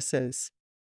purposes.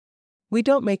 We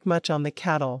don't make much on the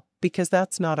cattle, because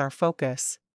that's not our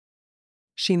focus.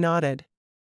 She nodded.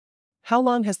 How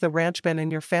long has the ranch been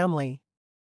in your family?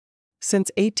 Since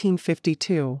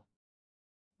 1852.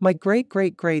 My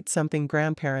great-great-great something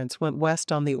grandparents went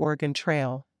west on the Oregon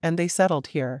Trail, and they settled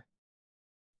here.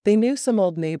 They knew some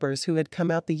old neighbors who had come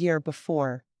out the year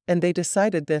before, and they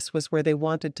decided this was where they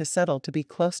wanted to settle to be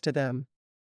close to them.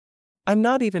 I'm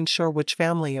not even sure which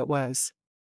family it was.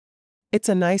 It's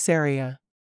a nice area.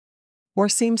 Or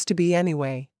seems to be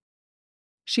anyway.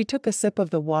 She took a sip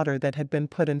of the water that had been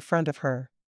put in front of her.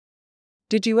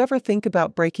 Did you ever think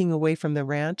about breaking away from the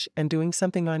ranch and doing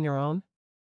something on your own?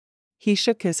 He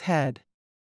shook his head.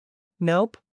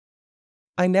 Nope.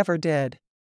 I never did.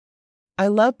 I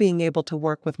love being able to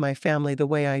work with my family the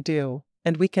way I do,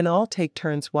 and we can all take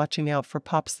turns watching out for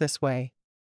Pops this way.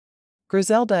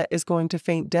 Griselda is going to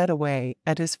faint dead away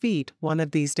at his feet one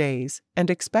of these days, and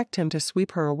expect him to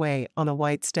sweep her away on a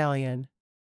white stallion.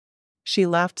 She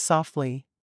laughed softly.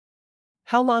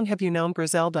 How long have you known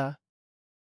Griselda?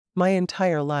 My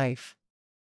entire life.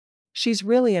 She's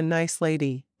really a nice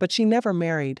lady, but she never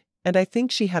married, and I think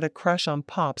she had a crush on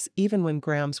Pops even when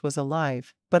Grams was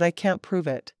alive, but I can't prove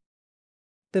it.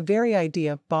 The very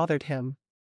idea bothered him.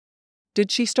 Did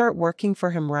she start working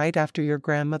for him right after your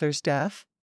grandmother's death?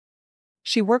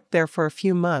 She worked there for a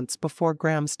few months before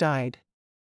Grams died.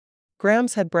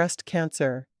 Grams had breast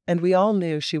cancer, and we all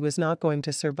knew she was not going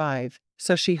to survive,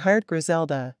 so she hired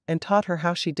Griselda and taught her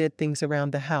how she did things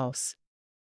around the house.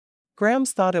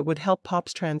 Grams thought it would help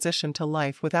Pop's transition to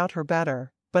life without her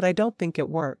better, but I don't think it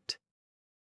worked.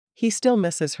 He still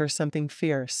misses her something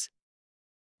fierce.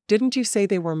 Didn't you say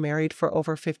they were married for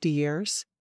over 50 years?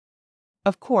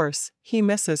 Of course, he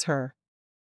misses her.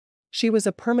 She was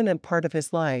a permanent part of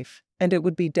his life, and it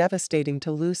would be devastating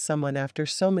to lose someone after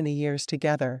so many years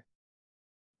together.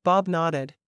 Bob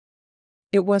nodded.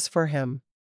 It was for him.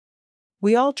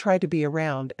 We all try to be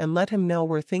around and let him know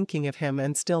we're thinking of him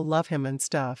and still love him and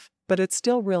stuff, but it's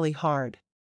still really hard.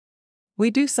 We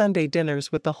do Sunday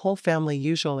dinners with the whole family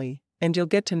usually, and you'll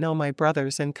get to know my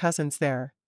brothers and cousins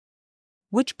there.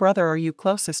 Which brother are you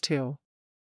closest to?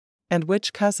 And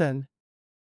which cousin?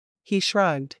 He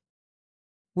shrugged.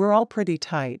 We're all pretty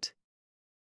tight.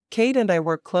 Kate and I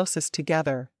work closest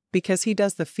together, because he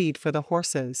does the feed for the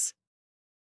horses.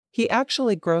 He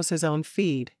actually grows his own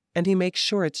feed, and he makes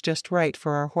sure it's just right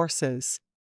for our horses.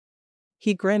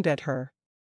 He grinned at her.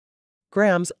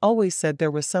 Grams always said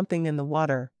there was something in the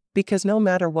water, because no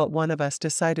matter what one of us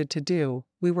decided to do,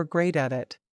 we were great at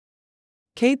it.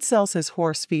 Kate sells his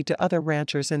horse feed to other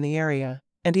ranchers in the area,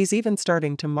 and he's even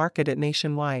starting to market it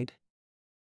nationwide.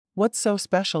 What's so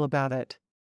special about it?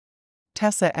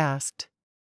 Tessa asked.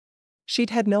 She'd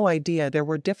had no idea there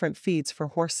were different feeds for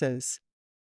horses.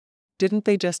 Didn't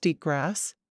they just eat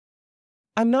grass?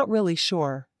 I'm not really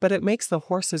sure, but it makes the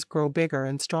horses grow bigger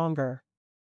and stronger.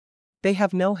 They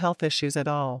have no health issues at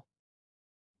all.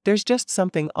 There's just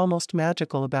something almost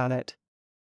magical about it.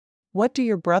 What do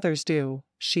your brothers do?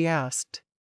 She asked.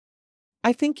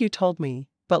 I think you told me,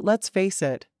 but let's face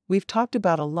it, we've talked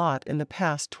about a lot in the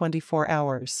past 24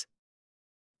 hours.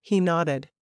 He nodded.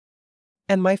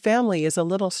 And my family is a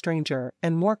little stranger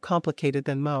and more complicated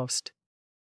than most.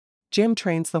 Jim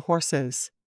trains the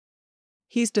horses.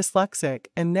 He's dyslexic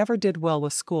and never did well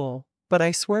with school, but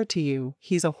I swear to you,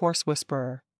 he's a horse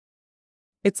whisperer.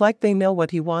 It's like they know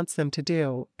what he wants them to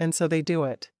do, and so they do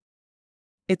it.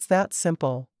 It's that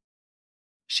simple.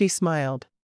 She smiled.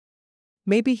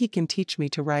 Maybe he can teach me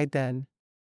to ride then.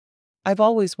 I've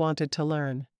always wanted to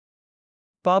learn.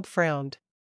 Bob frowned.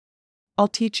 I'll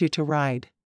teach you to ride.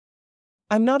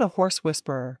 I'm not a horse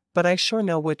whisperer, but I sure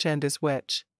know which end is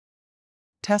which.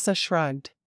 Tessa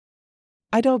shrugged.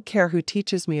 I don't care who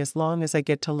teaches me as long as I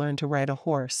get to learn to ride a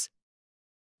horse.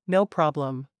 No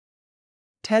problem.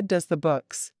 Ted does the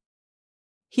books.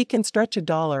 He can stretch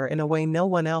 $1 in a way no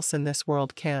one else in this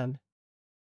world can.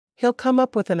 He'll come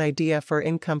up with an idea for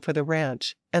income for the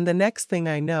ranch, and the next thing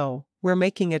I know, we're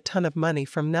making a ton of money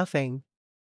from nothing.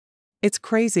 It's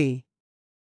crazy.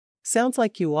 Sounds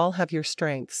like you all have your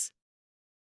strengths.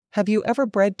 Have you ever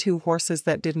bred 2 horses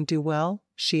that didn't do well?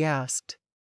 She asked.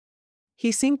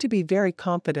 He seemed to be very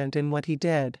confident in what he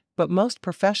did, but most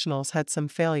professionals had some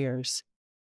failures.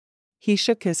 He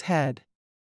shook his head.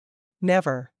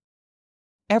 Never.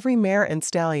 Every mare and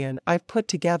stallion I've put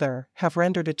together have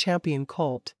rendered a champion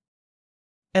colt.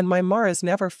 And my maras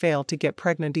never failed to get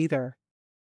pregnant either.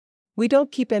 We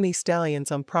don't keep any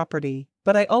stallions on property,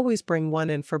 but I always bring one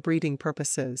in for breeding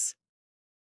purposes.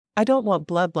 I don't want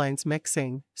bloodlines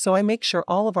mixing, so I make sure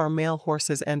all of our male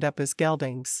horses end up as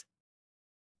geldings.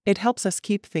 It helps us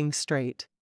keep things straight.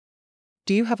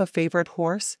 Do you have a favorite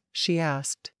horse? She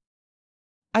asked.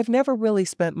 I've never really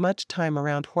spent much time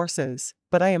around horses,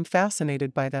 but I am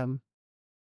fascinated by them.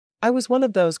 I was one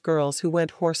of those girls who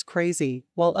went horse crazy,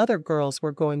 while other girls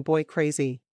were going boy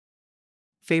crazy.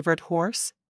 Favorite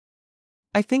horse?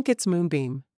 I think it's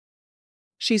Moonbeam.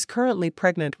 She's currently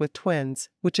pregnant with twins,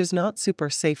 which is not super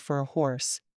safe for a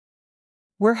horse.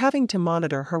 We're having to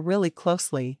monitor her really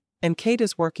closely, and Kate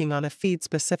is working on a feed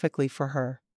specifically for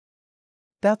her.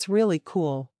 That's really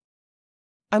cool.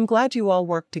 I'm glad you all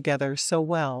work together so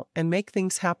well and make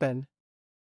things happen.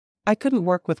 I couldn't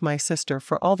work with my sister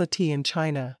for all the tea in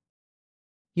China.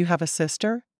 You have a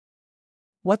sister?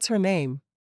 What's her name?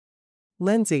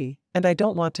 Lindsay, and I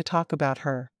don't want to talk about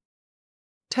her.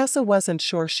 Tessa wasn't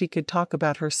sure she could talk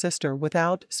about her sister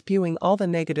without spewing all the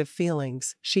negative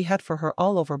feelings she had for her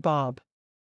all over Bob.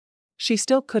 She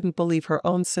still couldn't believe her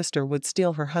own sister would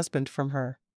steal her husband from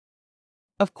her.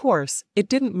 Of course, it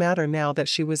didn't matter now that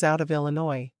she was out of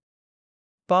Illinois.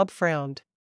 Bob frowned.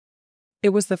 It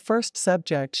was the first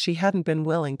subject she hadn't been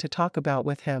willing to talk about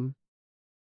with him.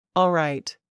 All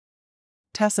right.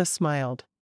 Tessa smiled.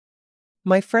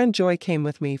 My friend Joy came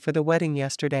with me for the wedding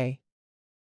yesterday.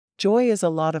 Joy is a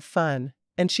lot of fun,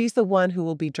 and she's the one who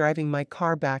will be driving my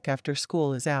car back after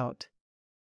school is out.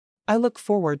 I look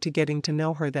forward to getting to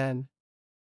know her then.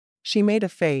 She made a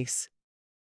face.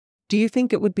 Do you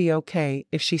think it would be okay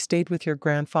if she stayed with your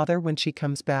grandfather when she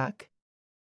comes back?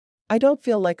 I don't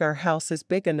feel like our house is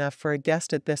big enough for a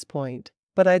guest at this point,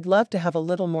 but I'd love to have a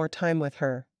little more time with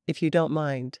her, if you don't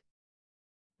mind.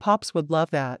 Pops would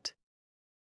love that.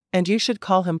 And you should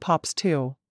call him Pops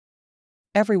too.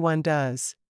 Everyone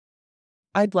does.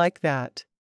 I'd like that.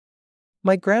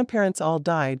 My grandparents all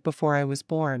died before I was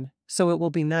born, so it will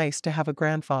be nice to have a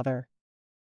grandfather.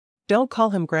 Don't call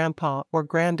him Grandpa or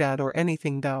Granddad or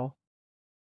anything though.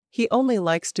 He only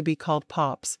likes to be called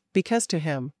Pops, because to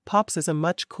him, Pops is a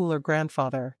much cooler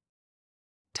grandfather.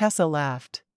 Tessa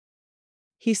laughed.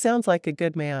 He sounds like a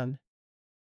good man.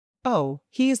 Oh,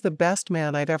 he is the best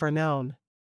man I've ever known.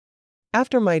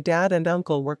 After my dad and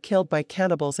uncle were killed by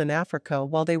cannibals in Africa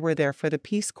while they were there for the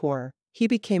Peace Corps, he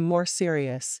became more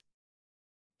serious.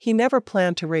 He never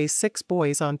planned to raise 6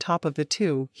 boys on top of the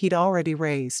 2 he'd already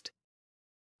raised.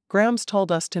 Grams told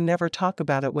us to never talk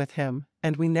about it with him,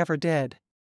 and we never did.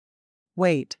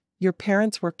 Wait, your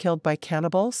parents were killed by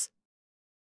cannibals?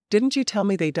 Didn't you tell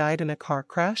me they died in a car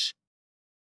crash?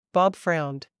 Bob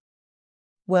frowned.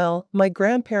 Well, my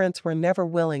grandparents were never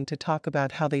willing to talk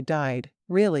about how they died,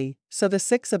 really, so the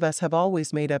 6 of us have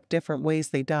always made up different ways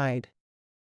they died.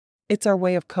 It's our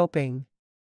way of coping.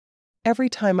 Every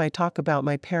time I talk about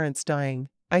my parents dying,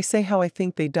 I say how I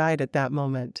think they died at that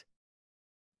moment.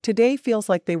 Today feels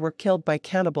like they were killed by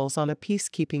cannibals on a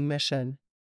peacekeeping mission.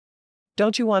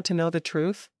 Don't you want to know the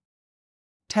truth?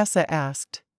 Tessa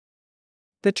asked.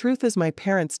 The truth is my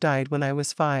parents died when I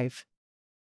was 5.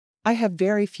 I have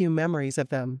very few memories of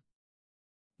them.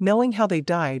 Knowing how they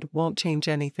died won't change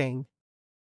anything.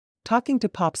 Talking to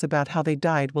Pops about how they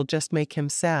died will just make him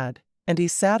sad, and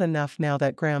he's sad enough now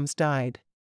that Grams died.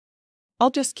 I'll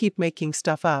just keep making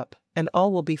stuff up, and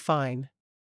all will be fine.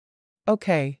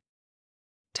 Okay.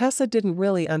 Tessa didn't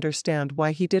really understand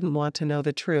why he didn't want to know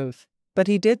the truth, but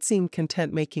he did seem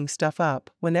content making stuff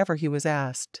up whenever he was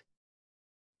asked.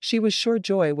 She was sure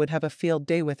Joy would have a field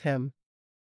day with him.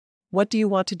 What do you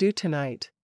want to do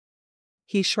tonight?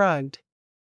 He shrugged.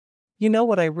 You know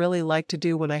what I really like to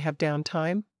do when I have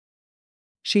downtime?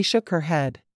 She shook her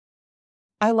head.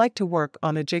 I like to work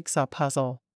on a jigsaw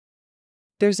puzzle.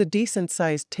 There's a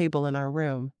decent-sized table in our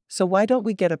room, so why don't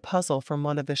we get a puzzle from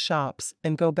one of the shops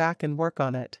and go back and work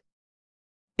on it?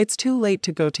 It's too late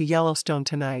to go to Yellowstone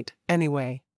tonight,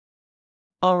 anyway.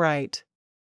 All right.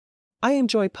 I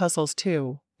enjoy puzzles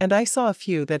too, and I saw a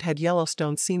few that had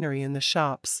Yellowstone scenery in the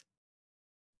shops.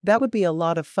 That would be a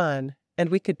lot of fun, and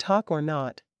we could talk or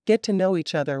not, get to know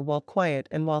each other while quiet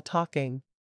and while talking.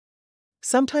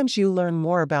 Sometimes you learn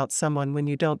more about someone when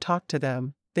you don't talk to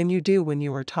them than you do when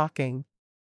you are talking.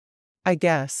 I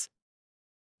guess.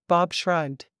 Bob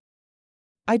shrugged.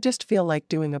 I just feel like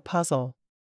doing a puzzle.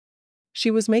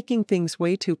 She was making things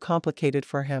way too complicated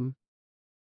for him.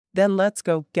 Then let's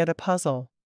go get a puzzle.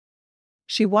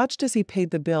 She watched as he paid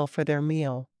the bill for their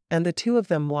meal, and the 2 of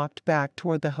them walked back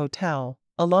toward the hotel,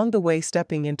 along the way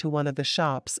stepping into one of the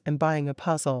shops and buying a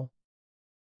puzzle.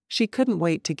 She couldn't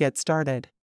wait to get started.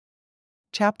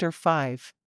 Chapter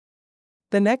 5.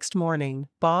 The next morning,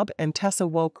 Bob and Tessa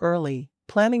woke early,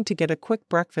 planning to get a quick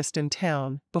breakfast in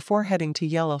town before heading to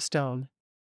Yellowstone.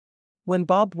 When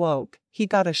Bob woke, he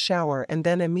got a shower and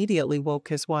then immediately woke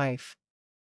his wife.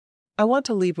 "I want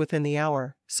to leave within the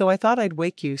hour, so I thought I'd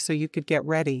wake you so you could get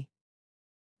ready."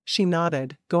 She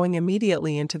nodded, going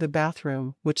immediately into the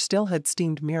bathroom, which still had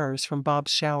steamed mirrors from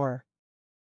Bob's shower.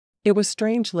 It was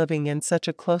strange living in such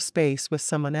a close space with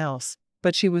someone else,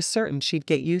 but she was certain she'd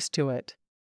get used to it.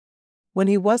 When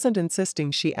he wasn't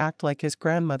insisting she act like his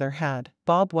grandmother had,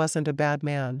 Bob wasn't a bad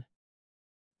man.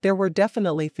 There were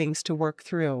definitely things to work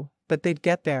through, but they'd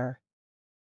get there.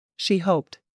 She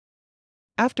hoped.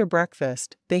 After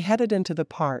breakfast, they headed into the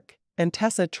park, and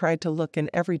Tessa tried to look in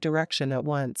every direction at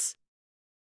once.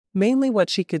 Mainly what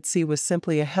she could see was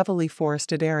simply a heavily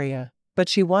forested area, but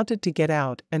she wanted to get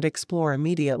out and explore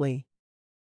immediately.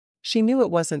 She knew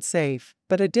it wasn't safe,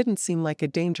 but it didn't seem like a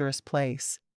dangerous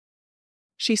place.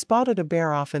 She spotted a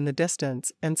bear off in the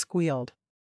distance and squealed.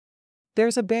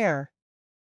 "There's a bear."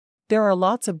 "There are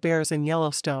lots of bears in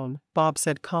Yellowstone," Bob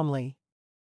said calmly.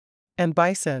 "And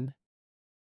bison.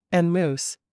 And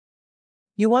moose.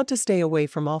 You want to stay away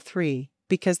from all three,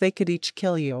 because they could each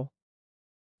kill you."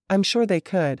 "I'm sure they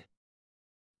could.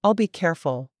 I'll be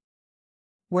careful."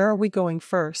 "Where are we going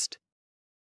first?"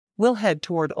 "We'll head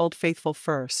toward Old Faithful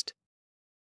first.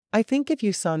 I think if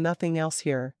you saw nothing else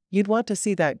here, you'd want to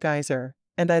see that geyser,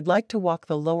 and I'd like to walk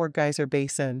the lower geyser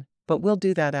basin, but we'll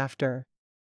do that after."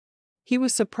 He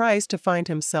was surprised to find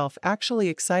himself actually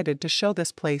excited to show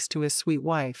this place to his sweet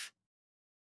wife.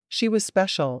 She was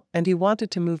special, and he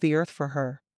wanted to move the earth for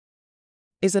her.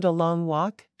 "Is it a long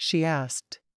walk?" she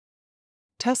asked.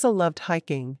 Tessa loved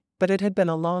hiking, but it had been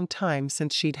a long time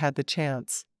since she'd had the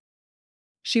chance.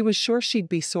 She was sure she'd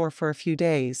be sore for a few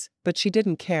days, but she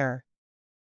didn't care.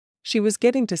 She was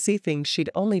getting to see things she'd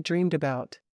only dreamed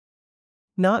about.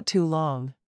 "Not too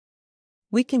long.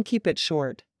 We can keep it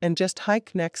short, and just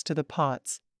hike next to the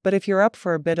pots, but if you're up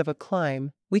for a bit of a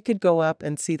climb, we could go up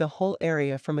and see the whole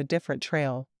area from a different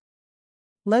trail."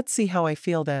 "Let's see how I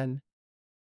feel then.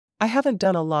 I haven't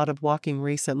done a lot of walking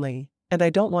recently, and I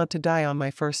don't want to die on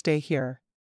my first day here."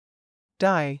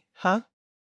 "Die, huh?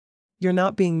 You're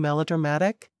not being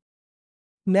melodramatic?"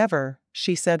 "Never,"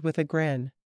 she said with a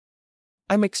grin.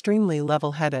 "I'm extremely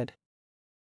level-headed.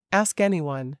 Ask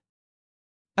anyone."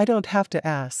 "I don't have to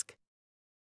ask.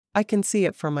 I can see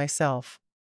it for myself."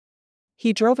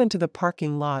 He drove into the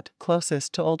parking lot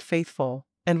closest to Old Faithful,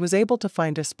 and was able to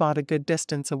find a spot a good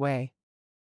distance away.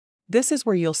 "This is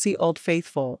where you'll see Old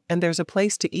Faithful, and there's a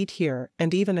place to eat here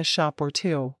and even a shop or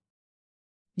two."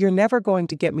 "You're never going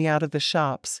to get me out of the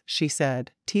shops," she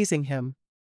said, teasing him.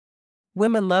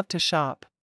 "Women love to shop."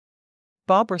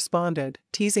 Bob responded,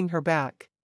 teasing her back.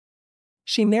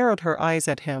 She narrowed her eyes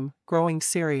at him, growing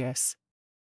serious.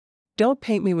 "Don't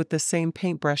paint me with the same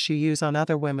paintbrush you use on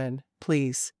other women,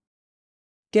 please.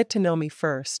 Get to know me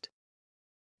first."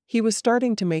 He was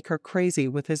starting to make her crazy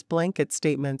with his blanket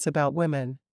statements about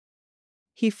women.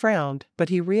 He frowned, but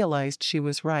he realized she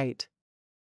was right.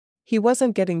 He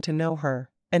wasn't getting to know her,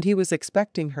 and he was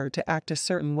expecting her to act a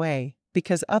certain way,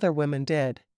 because other women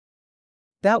did.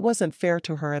 That wasn't fair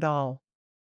to her at all.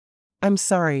 "I'm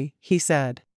sorry," he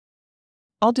said.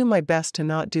 "I'll do my best to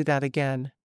not do that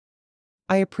again."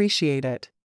 "I appreciate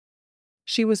it."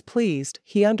 She was pleased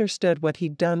he understood what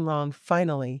he'd done wrong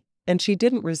finally, and she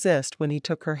didn't resist when he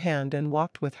took her hand and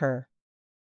walked with her.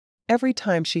 Every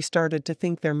time she started to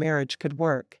think their marriage could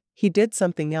work, he did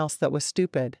something else that was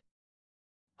stupid.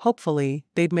 Hopefully,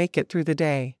 they'd make it through the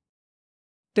day.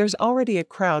 There's already a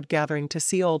crowd gathering to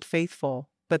see Old Faithful,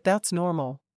 but that's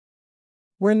normal.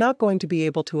 We're not going to be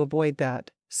able to avoid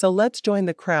that, so let's join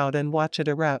the crowd and watch it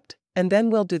erupt, and then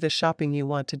we'll do the shopping you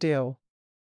want to do.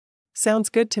 Sounds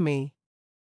good to me.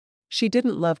 She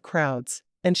didn't love crowds,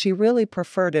 and she really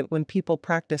preferred it when people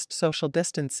practiced social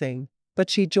distancing, but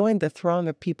she joined the throng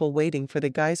of people waiting for the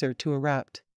geyser to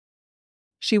erupt.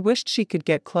 She wished she could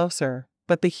get closer,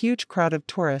 but the huge crowd of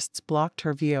tourists blocked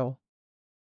her view.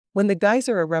 When the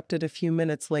geyser erupted a few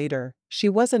minutes later, she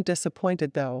wasn't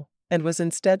disappointed though, and was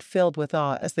instead filled with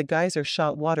awe as the geyser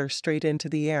shot water straight into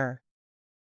the air.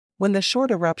 When the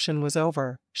short eruption was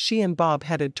over, she and Bob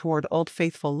headed toward Old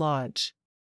Faithful Lodge.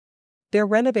 "They're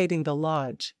renovating the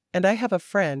lodge, and I have a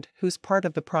friend who's part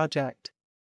of the project.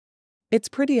 It's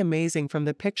pretty amazing from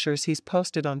the pictures he's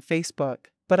posted on Facebook,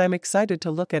 but I'm excited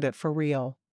to look at it for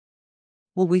real."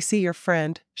 "Will we see your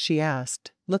friend?" she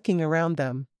asked, looking around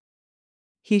them.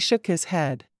 He shook his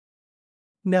head.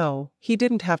 "No, he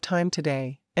didn't have time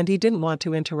today, and he didn't want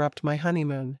to interrupt my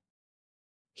honeymoon."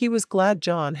 He was glad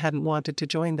John hadn't wanted to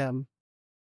join them.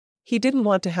 He didn't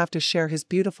want to have to share his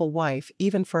beautiful wife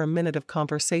even for a minute of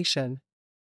conversation.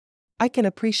 "I can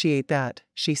appreciate that,"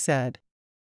 she said.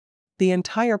 The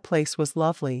entire place was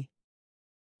lovely.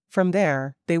 From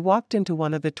there, they walked into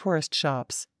one of the tourist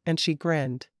shops, and she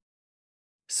grinned.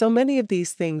 So many of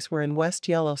these things were in West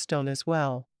Yellowstone as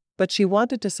well, but she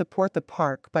wanted to support the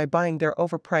park by buying their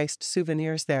overpriced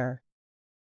souvenirs there.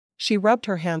 She rubbed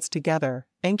her hands together,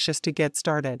 anxious to get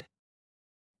started.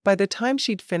 By the time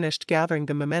she'd finished gathering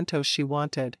the mementos she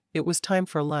wanted, it was time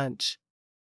for lunch.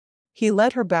 He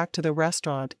led her back to the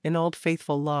restaurant in Old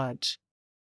Faithful Lodge.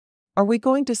 "Are we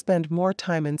going to spend more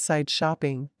time inside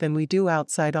shopping than we do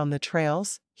outside on the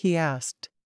trails?" he asked.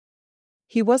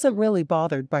 He wasn't really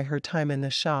bothered by her time in the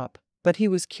shop, but he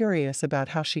was curious about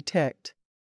how she ticked.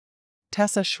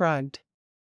 Tessa shrugged.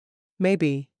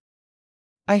 "Maybe.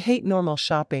 I hate normal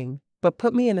shopping, but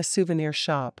put me in a souvenir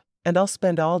shop, and I'll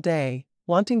spend all day,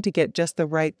 wanting to get just the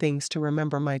right things to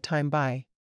remember my time by."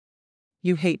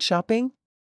 "You hate shopping?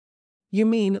 You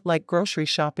mean like grocery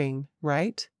shopping,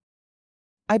 right?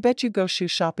 I bet you go shoe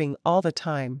shopping all the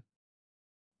time."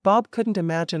 Bob couldn't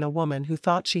imagine a woman who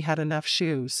thought she had enough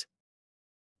shoes.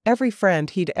 Every friend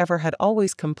he'd ever had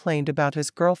always complained about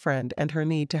his girlfriend and her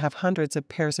need to have hundreds of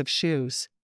pairs of shoes.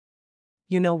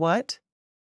 "You know what?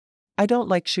 I don't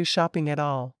like shoe shopping at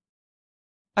all.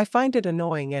 I find it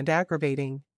annoying and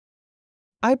aggravating.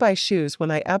 I buy shoes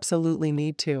when I absolutely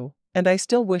need to, and I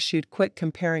still wish you'd quit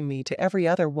comparing me to every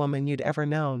other woman you'd ever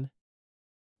known."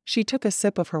 She took a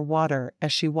sip of her water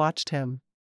as she watched him.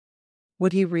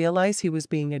 Would he realize he was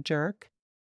being a jerk?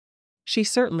 She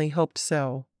certainly hoped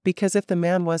so, because if the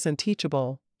man wasn't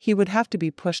teachable, he would have to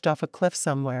be pushed off a cliff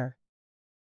somewhere.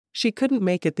 She couldn't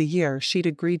make it the year she'd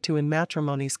agreed to in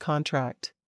Matrimony's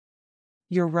contract.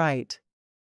 "You're right.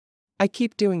 I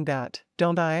keep doing that,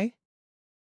 don't I?"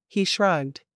 He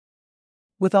shrugged.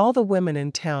 "With all the women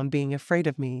in town being afraid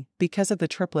of me because of the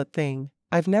triplet thing,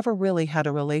 I've never really had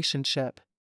a relationship.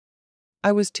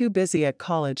 I was too busy at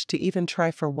college to even try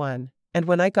for one, and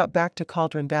when I got back to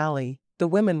Cauldron Valley, the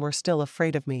women were still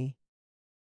afraid of me."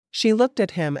 She looked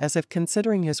at him as if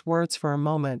considering his words for a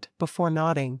moment before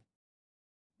nodding.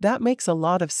 "That makes a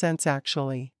lot of sense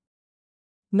actually.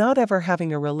 Not ever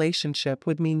having a relationship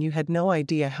would mean you had no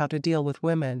idea how to deal with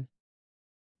women.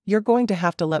 You're going to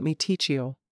have to let me teach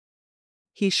you."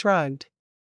 He shrugged.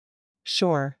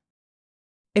 "Sure.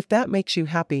 If that makes you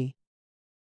happy."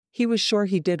 He was sure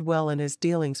he did well in his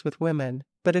dealings with women,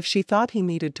 but if she thought he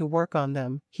needed to work on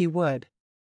them, he would.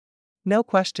 No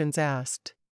questions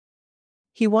asked.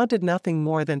 He wanted nothing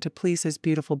more than to please his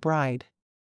beautiful bride.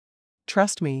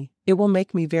 "Trust me, it will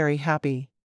make me very happy.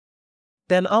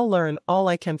 Then I'll learn all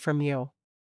I can from you."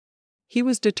 He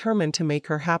was determined to make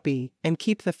her happy and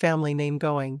keep the family name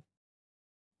going.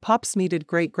 Pops needed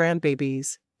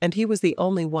great-grandbabies, and he was the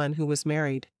only one who was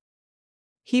married.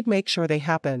 He'd make sure they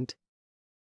happened.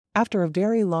 After a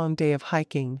very long day of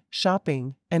hiking,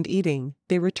 shopping, and eating,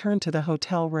 they returned to the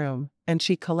hotel room, and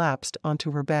she collapsed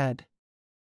onto her bed.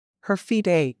 Her feet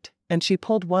ached, and she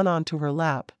pulled one onto her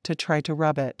lap to try to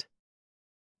rub it.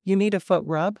 "You need a foot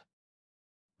rub?"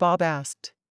 Bob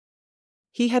asked.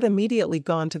 He had immediately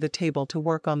gone to the table to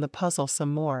work on the puzzle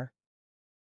some more.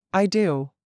 "I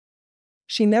do."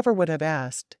 She never would have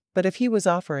asked, but if he was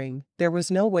offering, there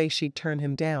was no way she'd turn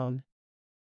him down.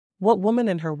 What woman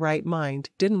in her right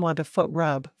mind didn't want a foot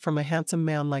rub from a handsome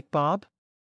man like Bob?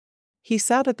 He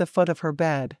sat at the foot of her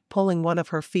bed, pulling one of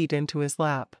her feet into his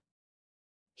lap.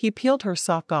 He peeled her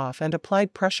sock off and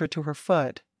applied pressure to her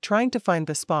foot, trying to find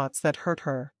the spots that hurt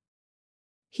her.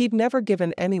 He'd never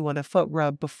given anyone a foot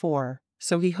rub before,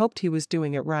 so he hoped he was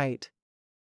doing it right.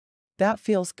 "That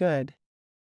feels good."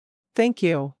 "Thank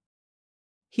you."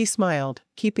 He smiled,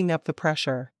 keeping up the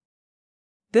pressure.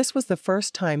 This was the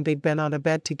first time they'd been on a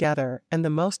bed together and the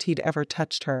most he'd ever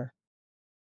touched her.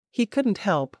 He couldn't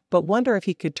help but wonder if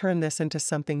he could turn this into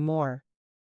something more.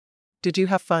 "Did you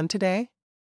have fun today?"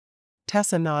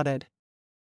 Tessa nodded.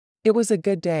 "It was a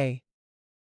good day.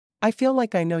 I feel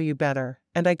like I know you better,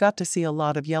 and I got to see a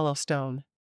lot of Yellowstone.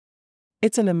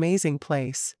 It's an amazing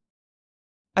place.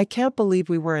 I can't believe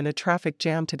we were in a traffic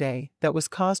jam today that was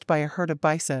caused by a herd of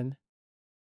bison.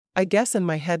 I guess in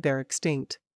my head they're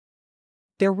extinct.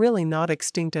 They're really not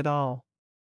extinct at all.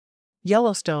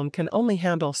 Yellowstone can only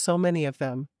handle so many of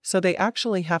them, so they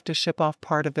actually have to ship off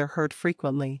part of their herd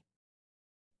frequently.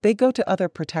 They go to other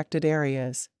protected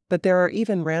areas, but there are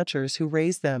even ranchers who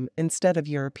raise them instead of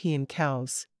European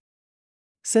cows.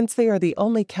 Since they are the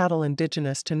only cattle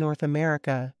indigenous to North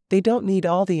America, they don't need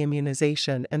all the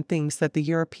immunization and things that the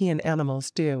European animals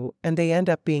do, and they end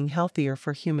up being healthier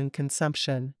for human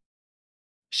consumption."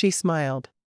 She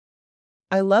smiled.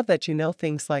 "I love that you know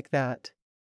things like that.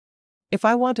 If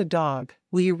I want a dog,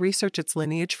 will you research its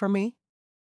lineage for me?"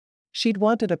 She'd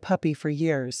wanted a puppy for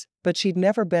years, but she'd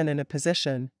never been in a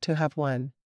position to have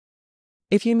one.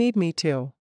 If you need me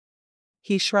to.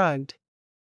 He shrugged.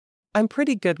 I'm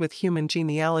pretty good with human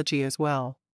genealogy as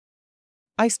well.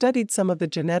 I studied some of the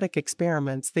genetic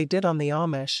experiments they did on the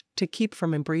Amish to keep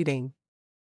from inbreeding.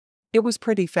 It was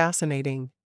pretty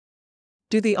fascinating.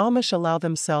 Do the Amish allow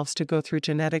themselves to go through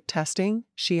genetic testing?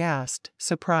 She asked,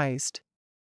 surprised.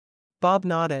 Bob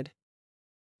nodded.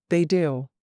 They do.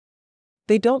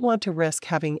 They don't want to risk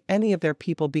having any of their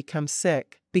people become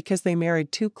sick because they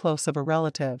married too close of a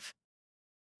relative.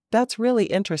 That's really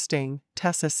interesting,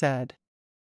 Tessa said.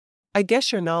 I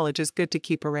guess your knowledge is good to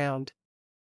keep around.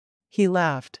 He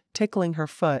laughed, tickling her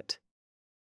foot.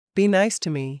 Be nice to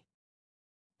me.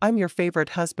 I'm your favorite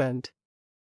husband.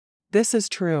 This is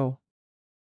true.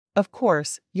 Of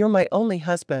course, you're my only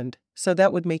husband, so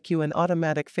that would make you an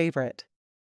automatic favorite.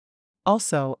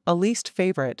 Also, a least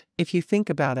favorite, if you think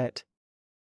about it.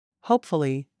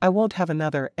 Hopefully, I won't have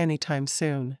another anytime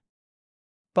soon.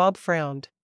 Bob frowned.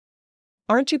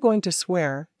 Aren't you going to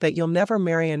swear that you'll never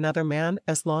marry another man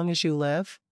as long as you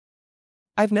live?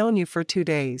 I've known you for 2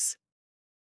 days.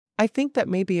 I think that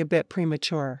may be a bit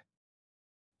premature.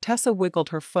 Tessa wiggled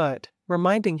her foot,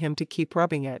 reminding him to keep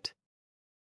rubbing it.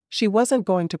 She wasn't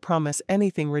going to promise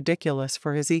anything ridiculous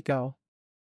for his ego.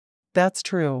 That's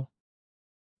true.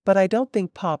 But I don't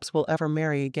think Pops will ever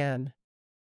marry again.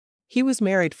 He was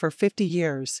married for 50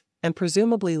 years, and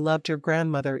presumably loved your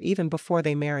grandmother even before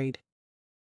they married.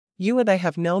 You and I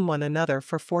have known one another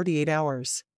for 48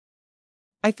 hours.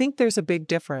 I think there's a big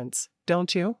difference,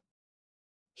 don't you?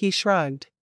 He shrugged.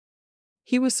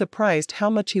 He was surprised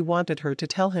how much he wanted her to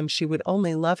tell him she would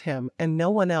only love him and no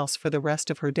one else for the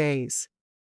rest of her days.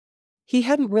 He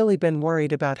hadn't really been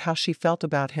worried about how she felt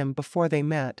about him before they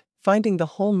met, finding the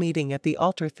whole meeting at the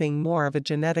altar thing more of a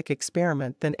genetic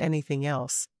experiment than anything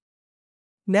else.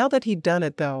 Now that he'd done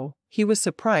it though, he was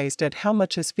surprised at how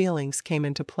much his feelings came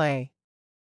into play.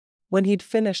 When he'd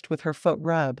finished with her foot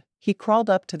rub, he crawled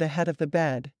up to the head of the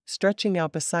bed, stretching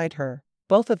out beside her,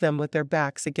 both of them with their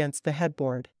backs against the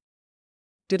headboard.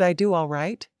 Did I do all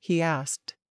right? He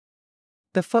asked.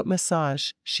 The foot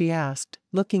massage, she asked,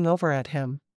 looking over at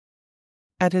him.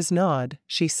 At his nod,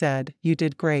 she said, you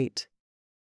did great.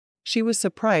 She was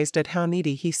surprised at how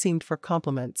needy he seemed for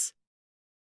compliments.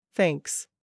 Thanks.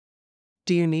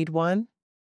 Do you need one?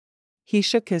 He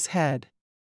shook his head.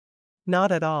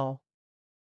 Not at all.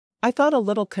 I thought a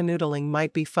little canoodling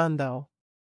might be fun though.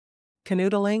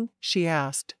 Canoodling? She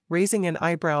asked, raising an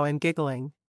eyebrow and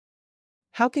giggling.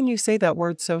 How can you say that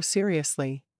word so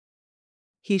seriously?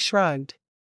 He shrugged.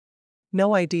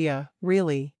 No idea,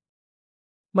 really.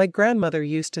 My grandmother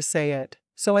used to say it,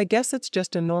 so I guess it's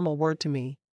just a normal word to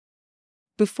me.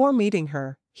 Before meeting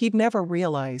her, he'd never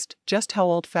realized just how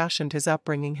old-fashioned his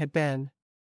upbringing had been.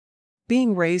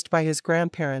 Being raised by his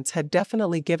grandparents had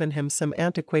definitely given him some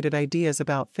antiquated ideas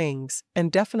about things,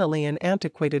 and definitely an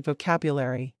antiquated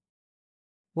vocabulary.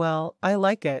 Well, I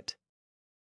like it.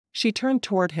 She turned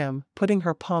toward him, putting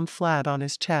her palm flat on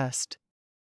his chest.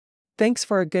 Thanks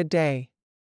for a good day.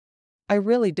 I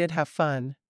really did have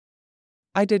fun.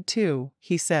 I did too,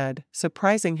 he said,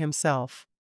 surprising himself.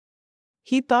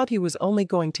 He thought he was only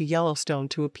going to Yellowstone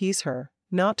to appease her,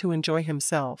 not to enjoy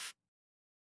himself.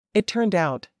 It turned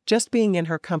out, just being in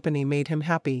her company made him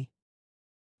happy.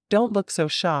 Don't look so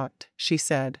shocked, she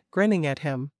said, grinning at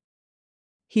him.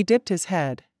 He dipped his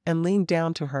head, and leaned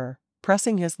down to her,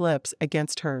 pressing his lips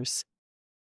against hers.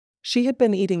 She had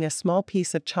been eating a small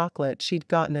piece of chocolate she'd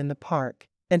gotten in the park,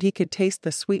 and he could taste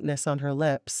the sweetness on her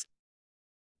lips.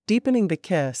 Deepening the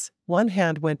kiss, one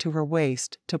hand went to her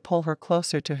waist to pull her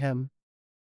closer to him.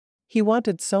 He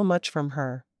wanted so much from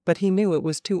her, but he knew it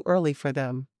was too early for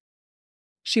them.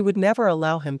 She would never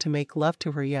allow him to make love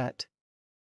to her yet.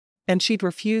 And she'd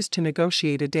refused to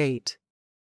negotiate a date.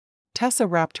 Tessa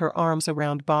wrapped her arms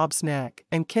around Bob's neck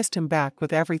and kissed him back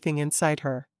with everything inside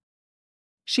her.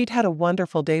 She'd had a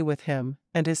wonderful day with him,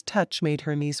 and his touch made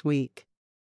her knees weak.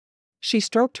 She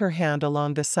stroked her hand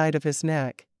along the side of his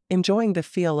neck, enjoying the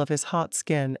feel of his hot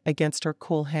skin against her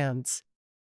cool hands.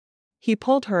 He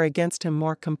pulled her against him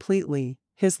more completely,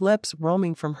 his lips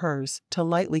roaming from hers to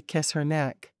lightly kiss her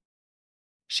neck.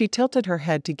 She tilted her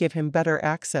head to give him better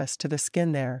access to the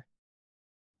skin there.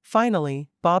 Finally,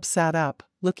 Bob sat up,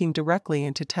 looking directly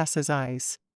into Tessa's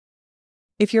eyes.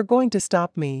 If you're going to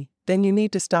stop me, then you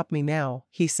need to stop me now,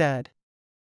 he said.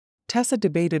 Tessa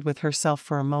debated with herself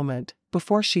for a moment,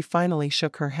 before she finally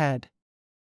shook her head.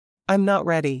 I'm not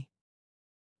ready.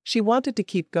 She wanted to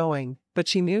keep going, but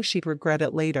she knew she'd regret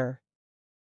it later.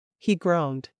 He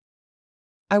groaned.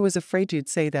 I was afraid you'd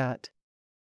say that.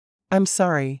 I'm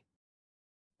sorry.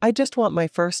 I just want my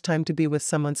first time to be with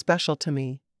someone special to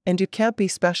me, and you can't be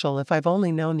special if I've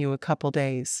only known you a couple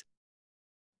days.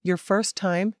 Your first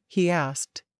time? He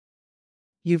asked.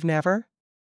 You've never?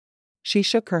 She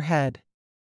shook her head.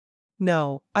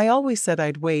 No, I always said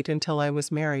I'd wait until I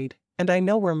was married, and I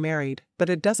know we're married, but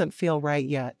it doesn't feel right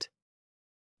yet.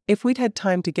 If we'd had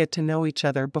time to get to know each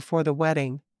other before the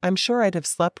wedding, I'm sure I'd have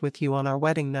slept with you on our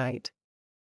wedding night.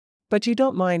 But you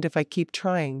don't mind if I keep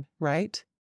trying, right?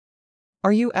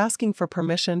 Are you asking for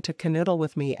permission to canoodle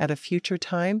with me at a future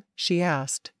time? She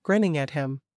asked, grinning at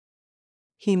him.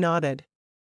 He nodded.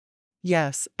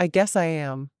 Yes, I guess I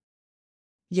am.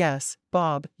 Yes,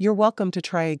 Bob, you're welcome to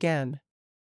try again.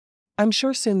 I'm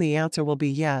sure soon the answer will be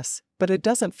yes, but it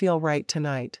doesn't feel right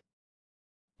tonight.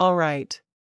 All right.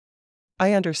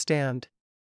 I understand.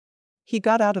 He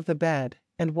got out of the bed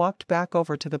and walked back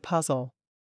over to the puzzle.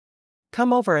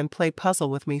 Come over and play puzzle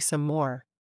with me some more.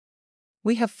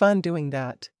 We have fun doing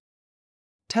that.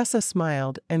 Tessa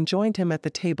smiled and joined him at the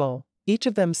table, each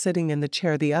of them sitting in the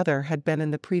chair the other had been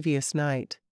in the previous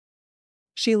night.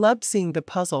 She loved seeing the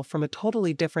puzzle from a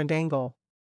totally different angle.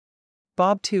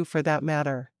 Bob too, for that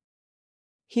matter.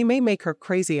 He may make her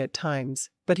crazy at times,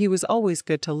 but he was always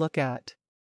good to look at.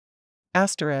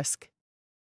 Asterisk.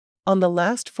 On the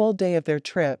last full day of their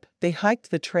trip, they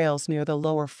hiked the trails near the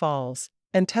lower falls,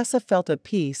 and Tessa felt at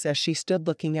peace as she stood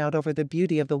looking out over the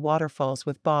beauty of the waterfalls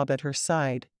with Bob at her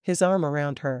side, his arm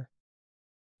around her.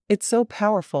 It's so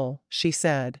powerful, she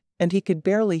said, and he could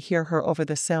barely hear her over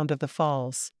the sound of the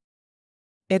falls.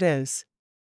 It is.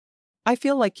 I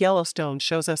feel like Yellowstone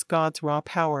shows us God's raw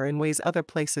power in ways other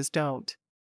places don't.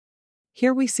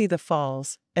 Here we see the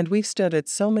falls, and we've stood at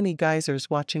so many geysers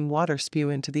watching water spew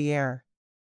into the air.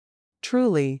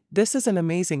 Truly, this is an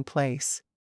amazing place.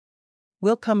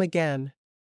 We'll come again.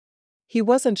 He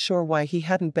wasn't sure why he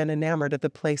hadn't been enamored of the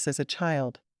place as a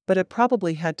child, but it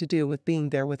probably had to do with being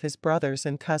there with his brothers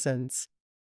and cousins.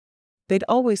 They'd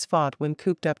always fought when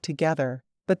cooped up together,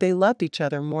 but they loved each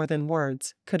other more than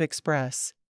words could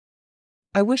express.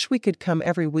 I wish we could come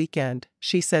every weekend,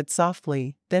 she said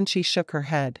softly, then she shook her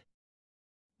head.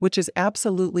 Which is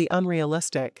absolutely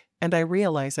unrealistic, and I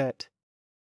realize it.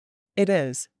 It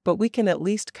is, but we can at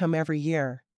least come every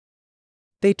year.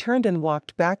 They turned and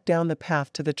walked back down the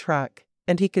path to the truck,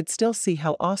 and he could still see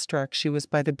how awestruck she was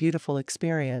by the beautiful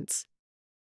experience.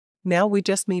 Now we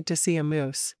just need to see a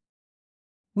moose.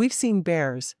 We've seen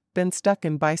bears, been stuck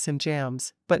in bison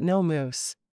jams, but no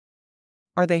moose.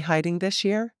 Are they hiding this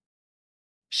year?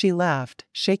 She laughed,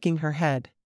 shaking her head.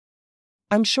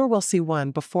 I'm sure we'll see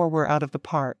one before we're out of the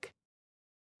park.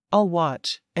 I'll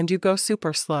watch, and you go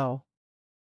super slow.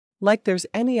 Like there's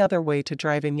any other way to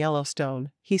drive in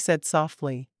Yellowstone, he said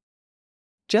softly.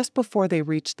 Just before they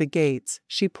reached the gates,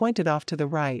 she pointed off to the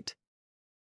right.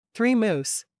 3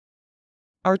 moose.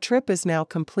 Our trip is now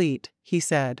complete, he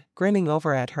said, grinning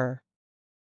over at her.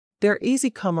 Their easy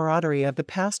camaraderie of the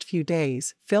past few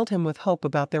days filled him with hope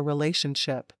about their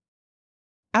relationship.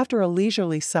 After a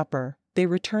leisurely supper, they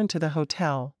returned to the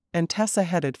hotel, and Tessa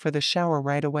headed for the shower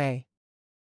right away.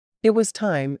 It was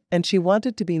time, and she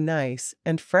wanted to be nice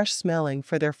and fresh-smelling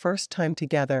for their first time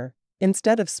together,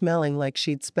 instead of smelling like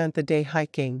she'd spent the day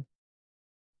hiking.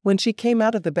 When she came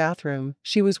out of the bathroom,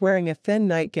 she was wearing a thin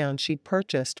nightgown she'd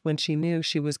purchased when she knew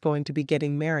she was going to be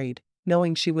getting married,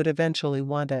 knowing she would eventually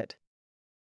want it.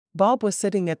 Bob was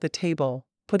sitting at the table,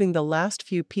 putting the last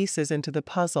few pieces into the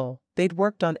puzzle they'd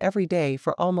worked on every day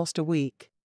for almost a week.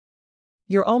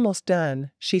 You're almost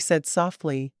done, she said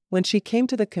softly, when she came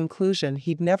to the conclusion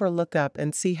he'd never look up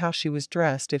and see how she was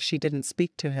dressed if she didn't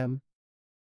speak to him.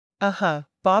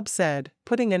 Bob said,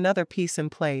 putting another piece in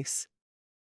place.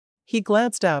 He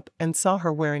glanced up and saw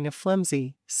her wearing a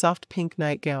flimsy, soft pink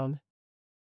nightgown.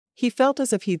 He felt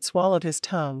as if he'd swallowed his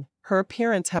tongue, her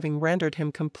appearance having rendered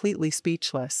him completely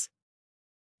speechless.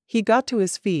 He got to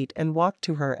his feet and walked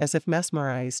to her as if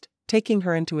mesmerized, taking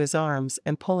her into his arms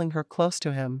and pulling her close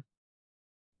to him.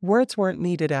 Words weren't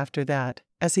needed after that,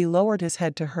 as he lowered his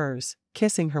head to hers,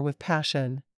 kissing her with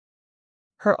passion.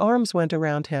 Her arms went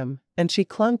around him, and she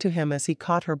clung to him as he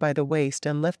caught her by the waist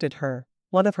and lifted her,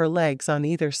 one of her legs on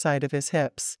either side of his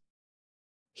hips.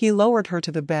 He lowered her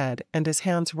to the bed and his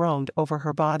hands roamed over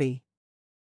her body.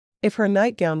 If her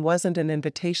nightgown wasn't an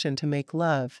invitation to make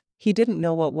love, he didn't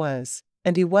know what was,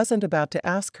 and he wasn't about to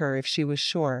ask her if she was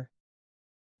sure.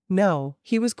 No,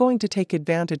 he was going to take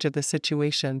advantage of the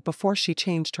situation before she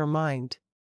changed her mind.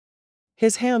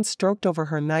 His hands stroked over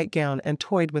her nightgown and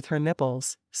toyed with her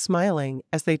nipples, smiling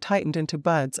as they tightened into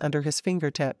buds under his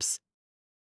fingertips.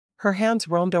 Her hands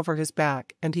roamed over his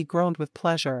back and he groaned with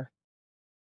pleasure.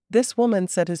 This woman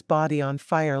set his body on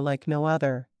fire like no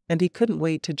other, and he couldn't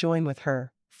wait to join with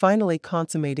her, finally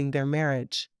consummating their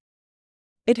marriage.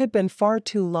 It had been far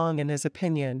too long in his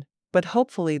opinion, but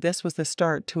hopefully this was the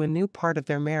start to a new part of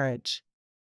their marriage.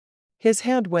 His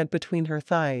hand went between her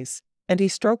thighs, and he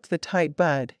stroked the tight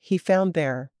bud he found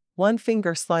there, one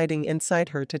finger sliding inside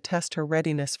her to test her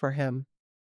readiness for him.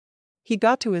 He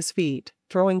got to his feet,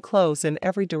 throwing clothes in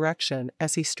every direction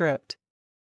as he stripped.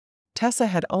 Tessa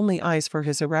had only eyes for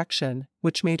his erection,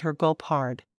 which made her gulp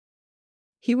hard.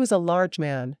 He was a large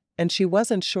man, and she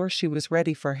wasn't sure she was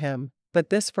ready for him, but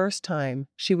this first time,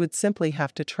 she would simply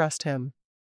have to trust him.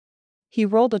 He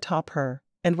rolled atop her,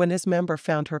 and when his member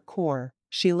found her core,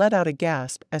 she let out a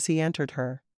gasp as he entered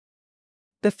her.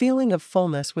 The feeling of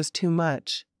fullness was too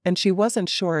much, and she wasn't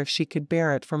sure if she could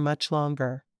bear it for much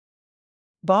longer.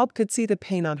 Bob could see the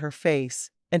pain on her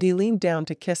face, and he leaned down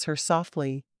to kiss her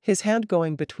softly, his hand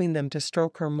going between them to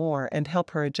stroke her more and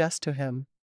help her adjust to him.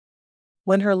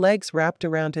 When her legs wrapped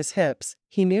around his hips,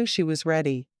 he knew she was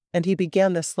ready, and he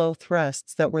began the slow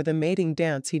thrusts that were the mating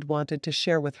dance he'd wanted to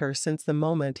share with her since the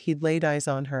moment he'd laid eyes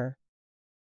on her.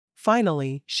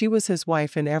 Finally, she was his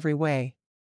wife in every way.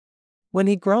 When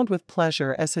he groaned with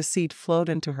pleasure as his seed flowed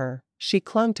into her, she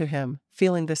clung to him,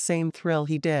 feeling the same thrill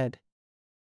he did.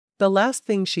 The last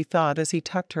thing she thought as he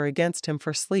tucked her against him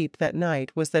for sleep that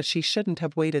night was that she shouldn't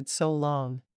have waited so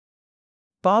long.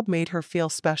 Bob made her feel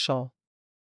special.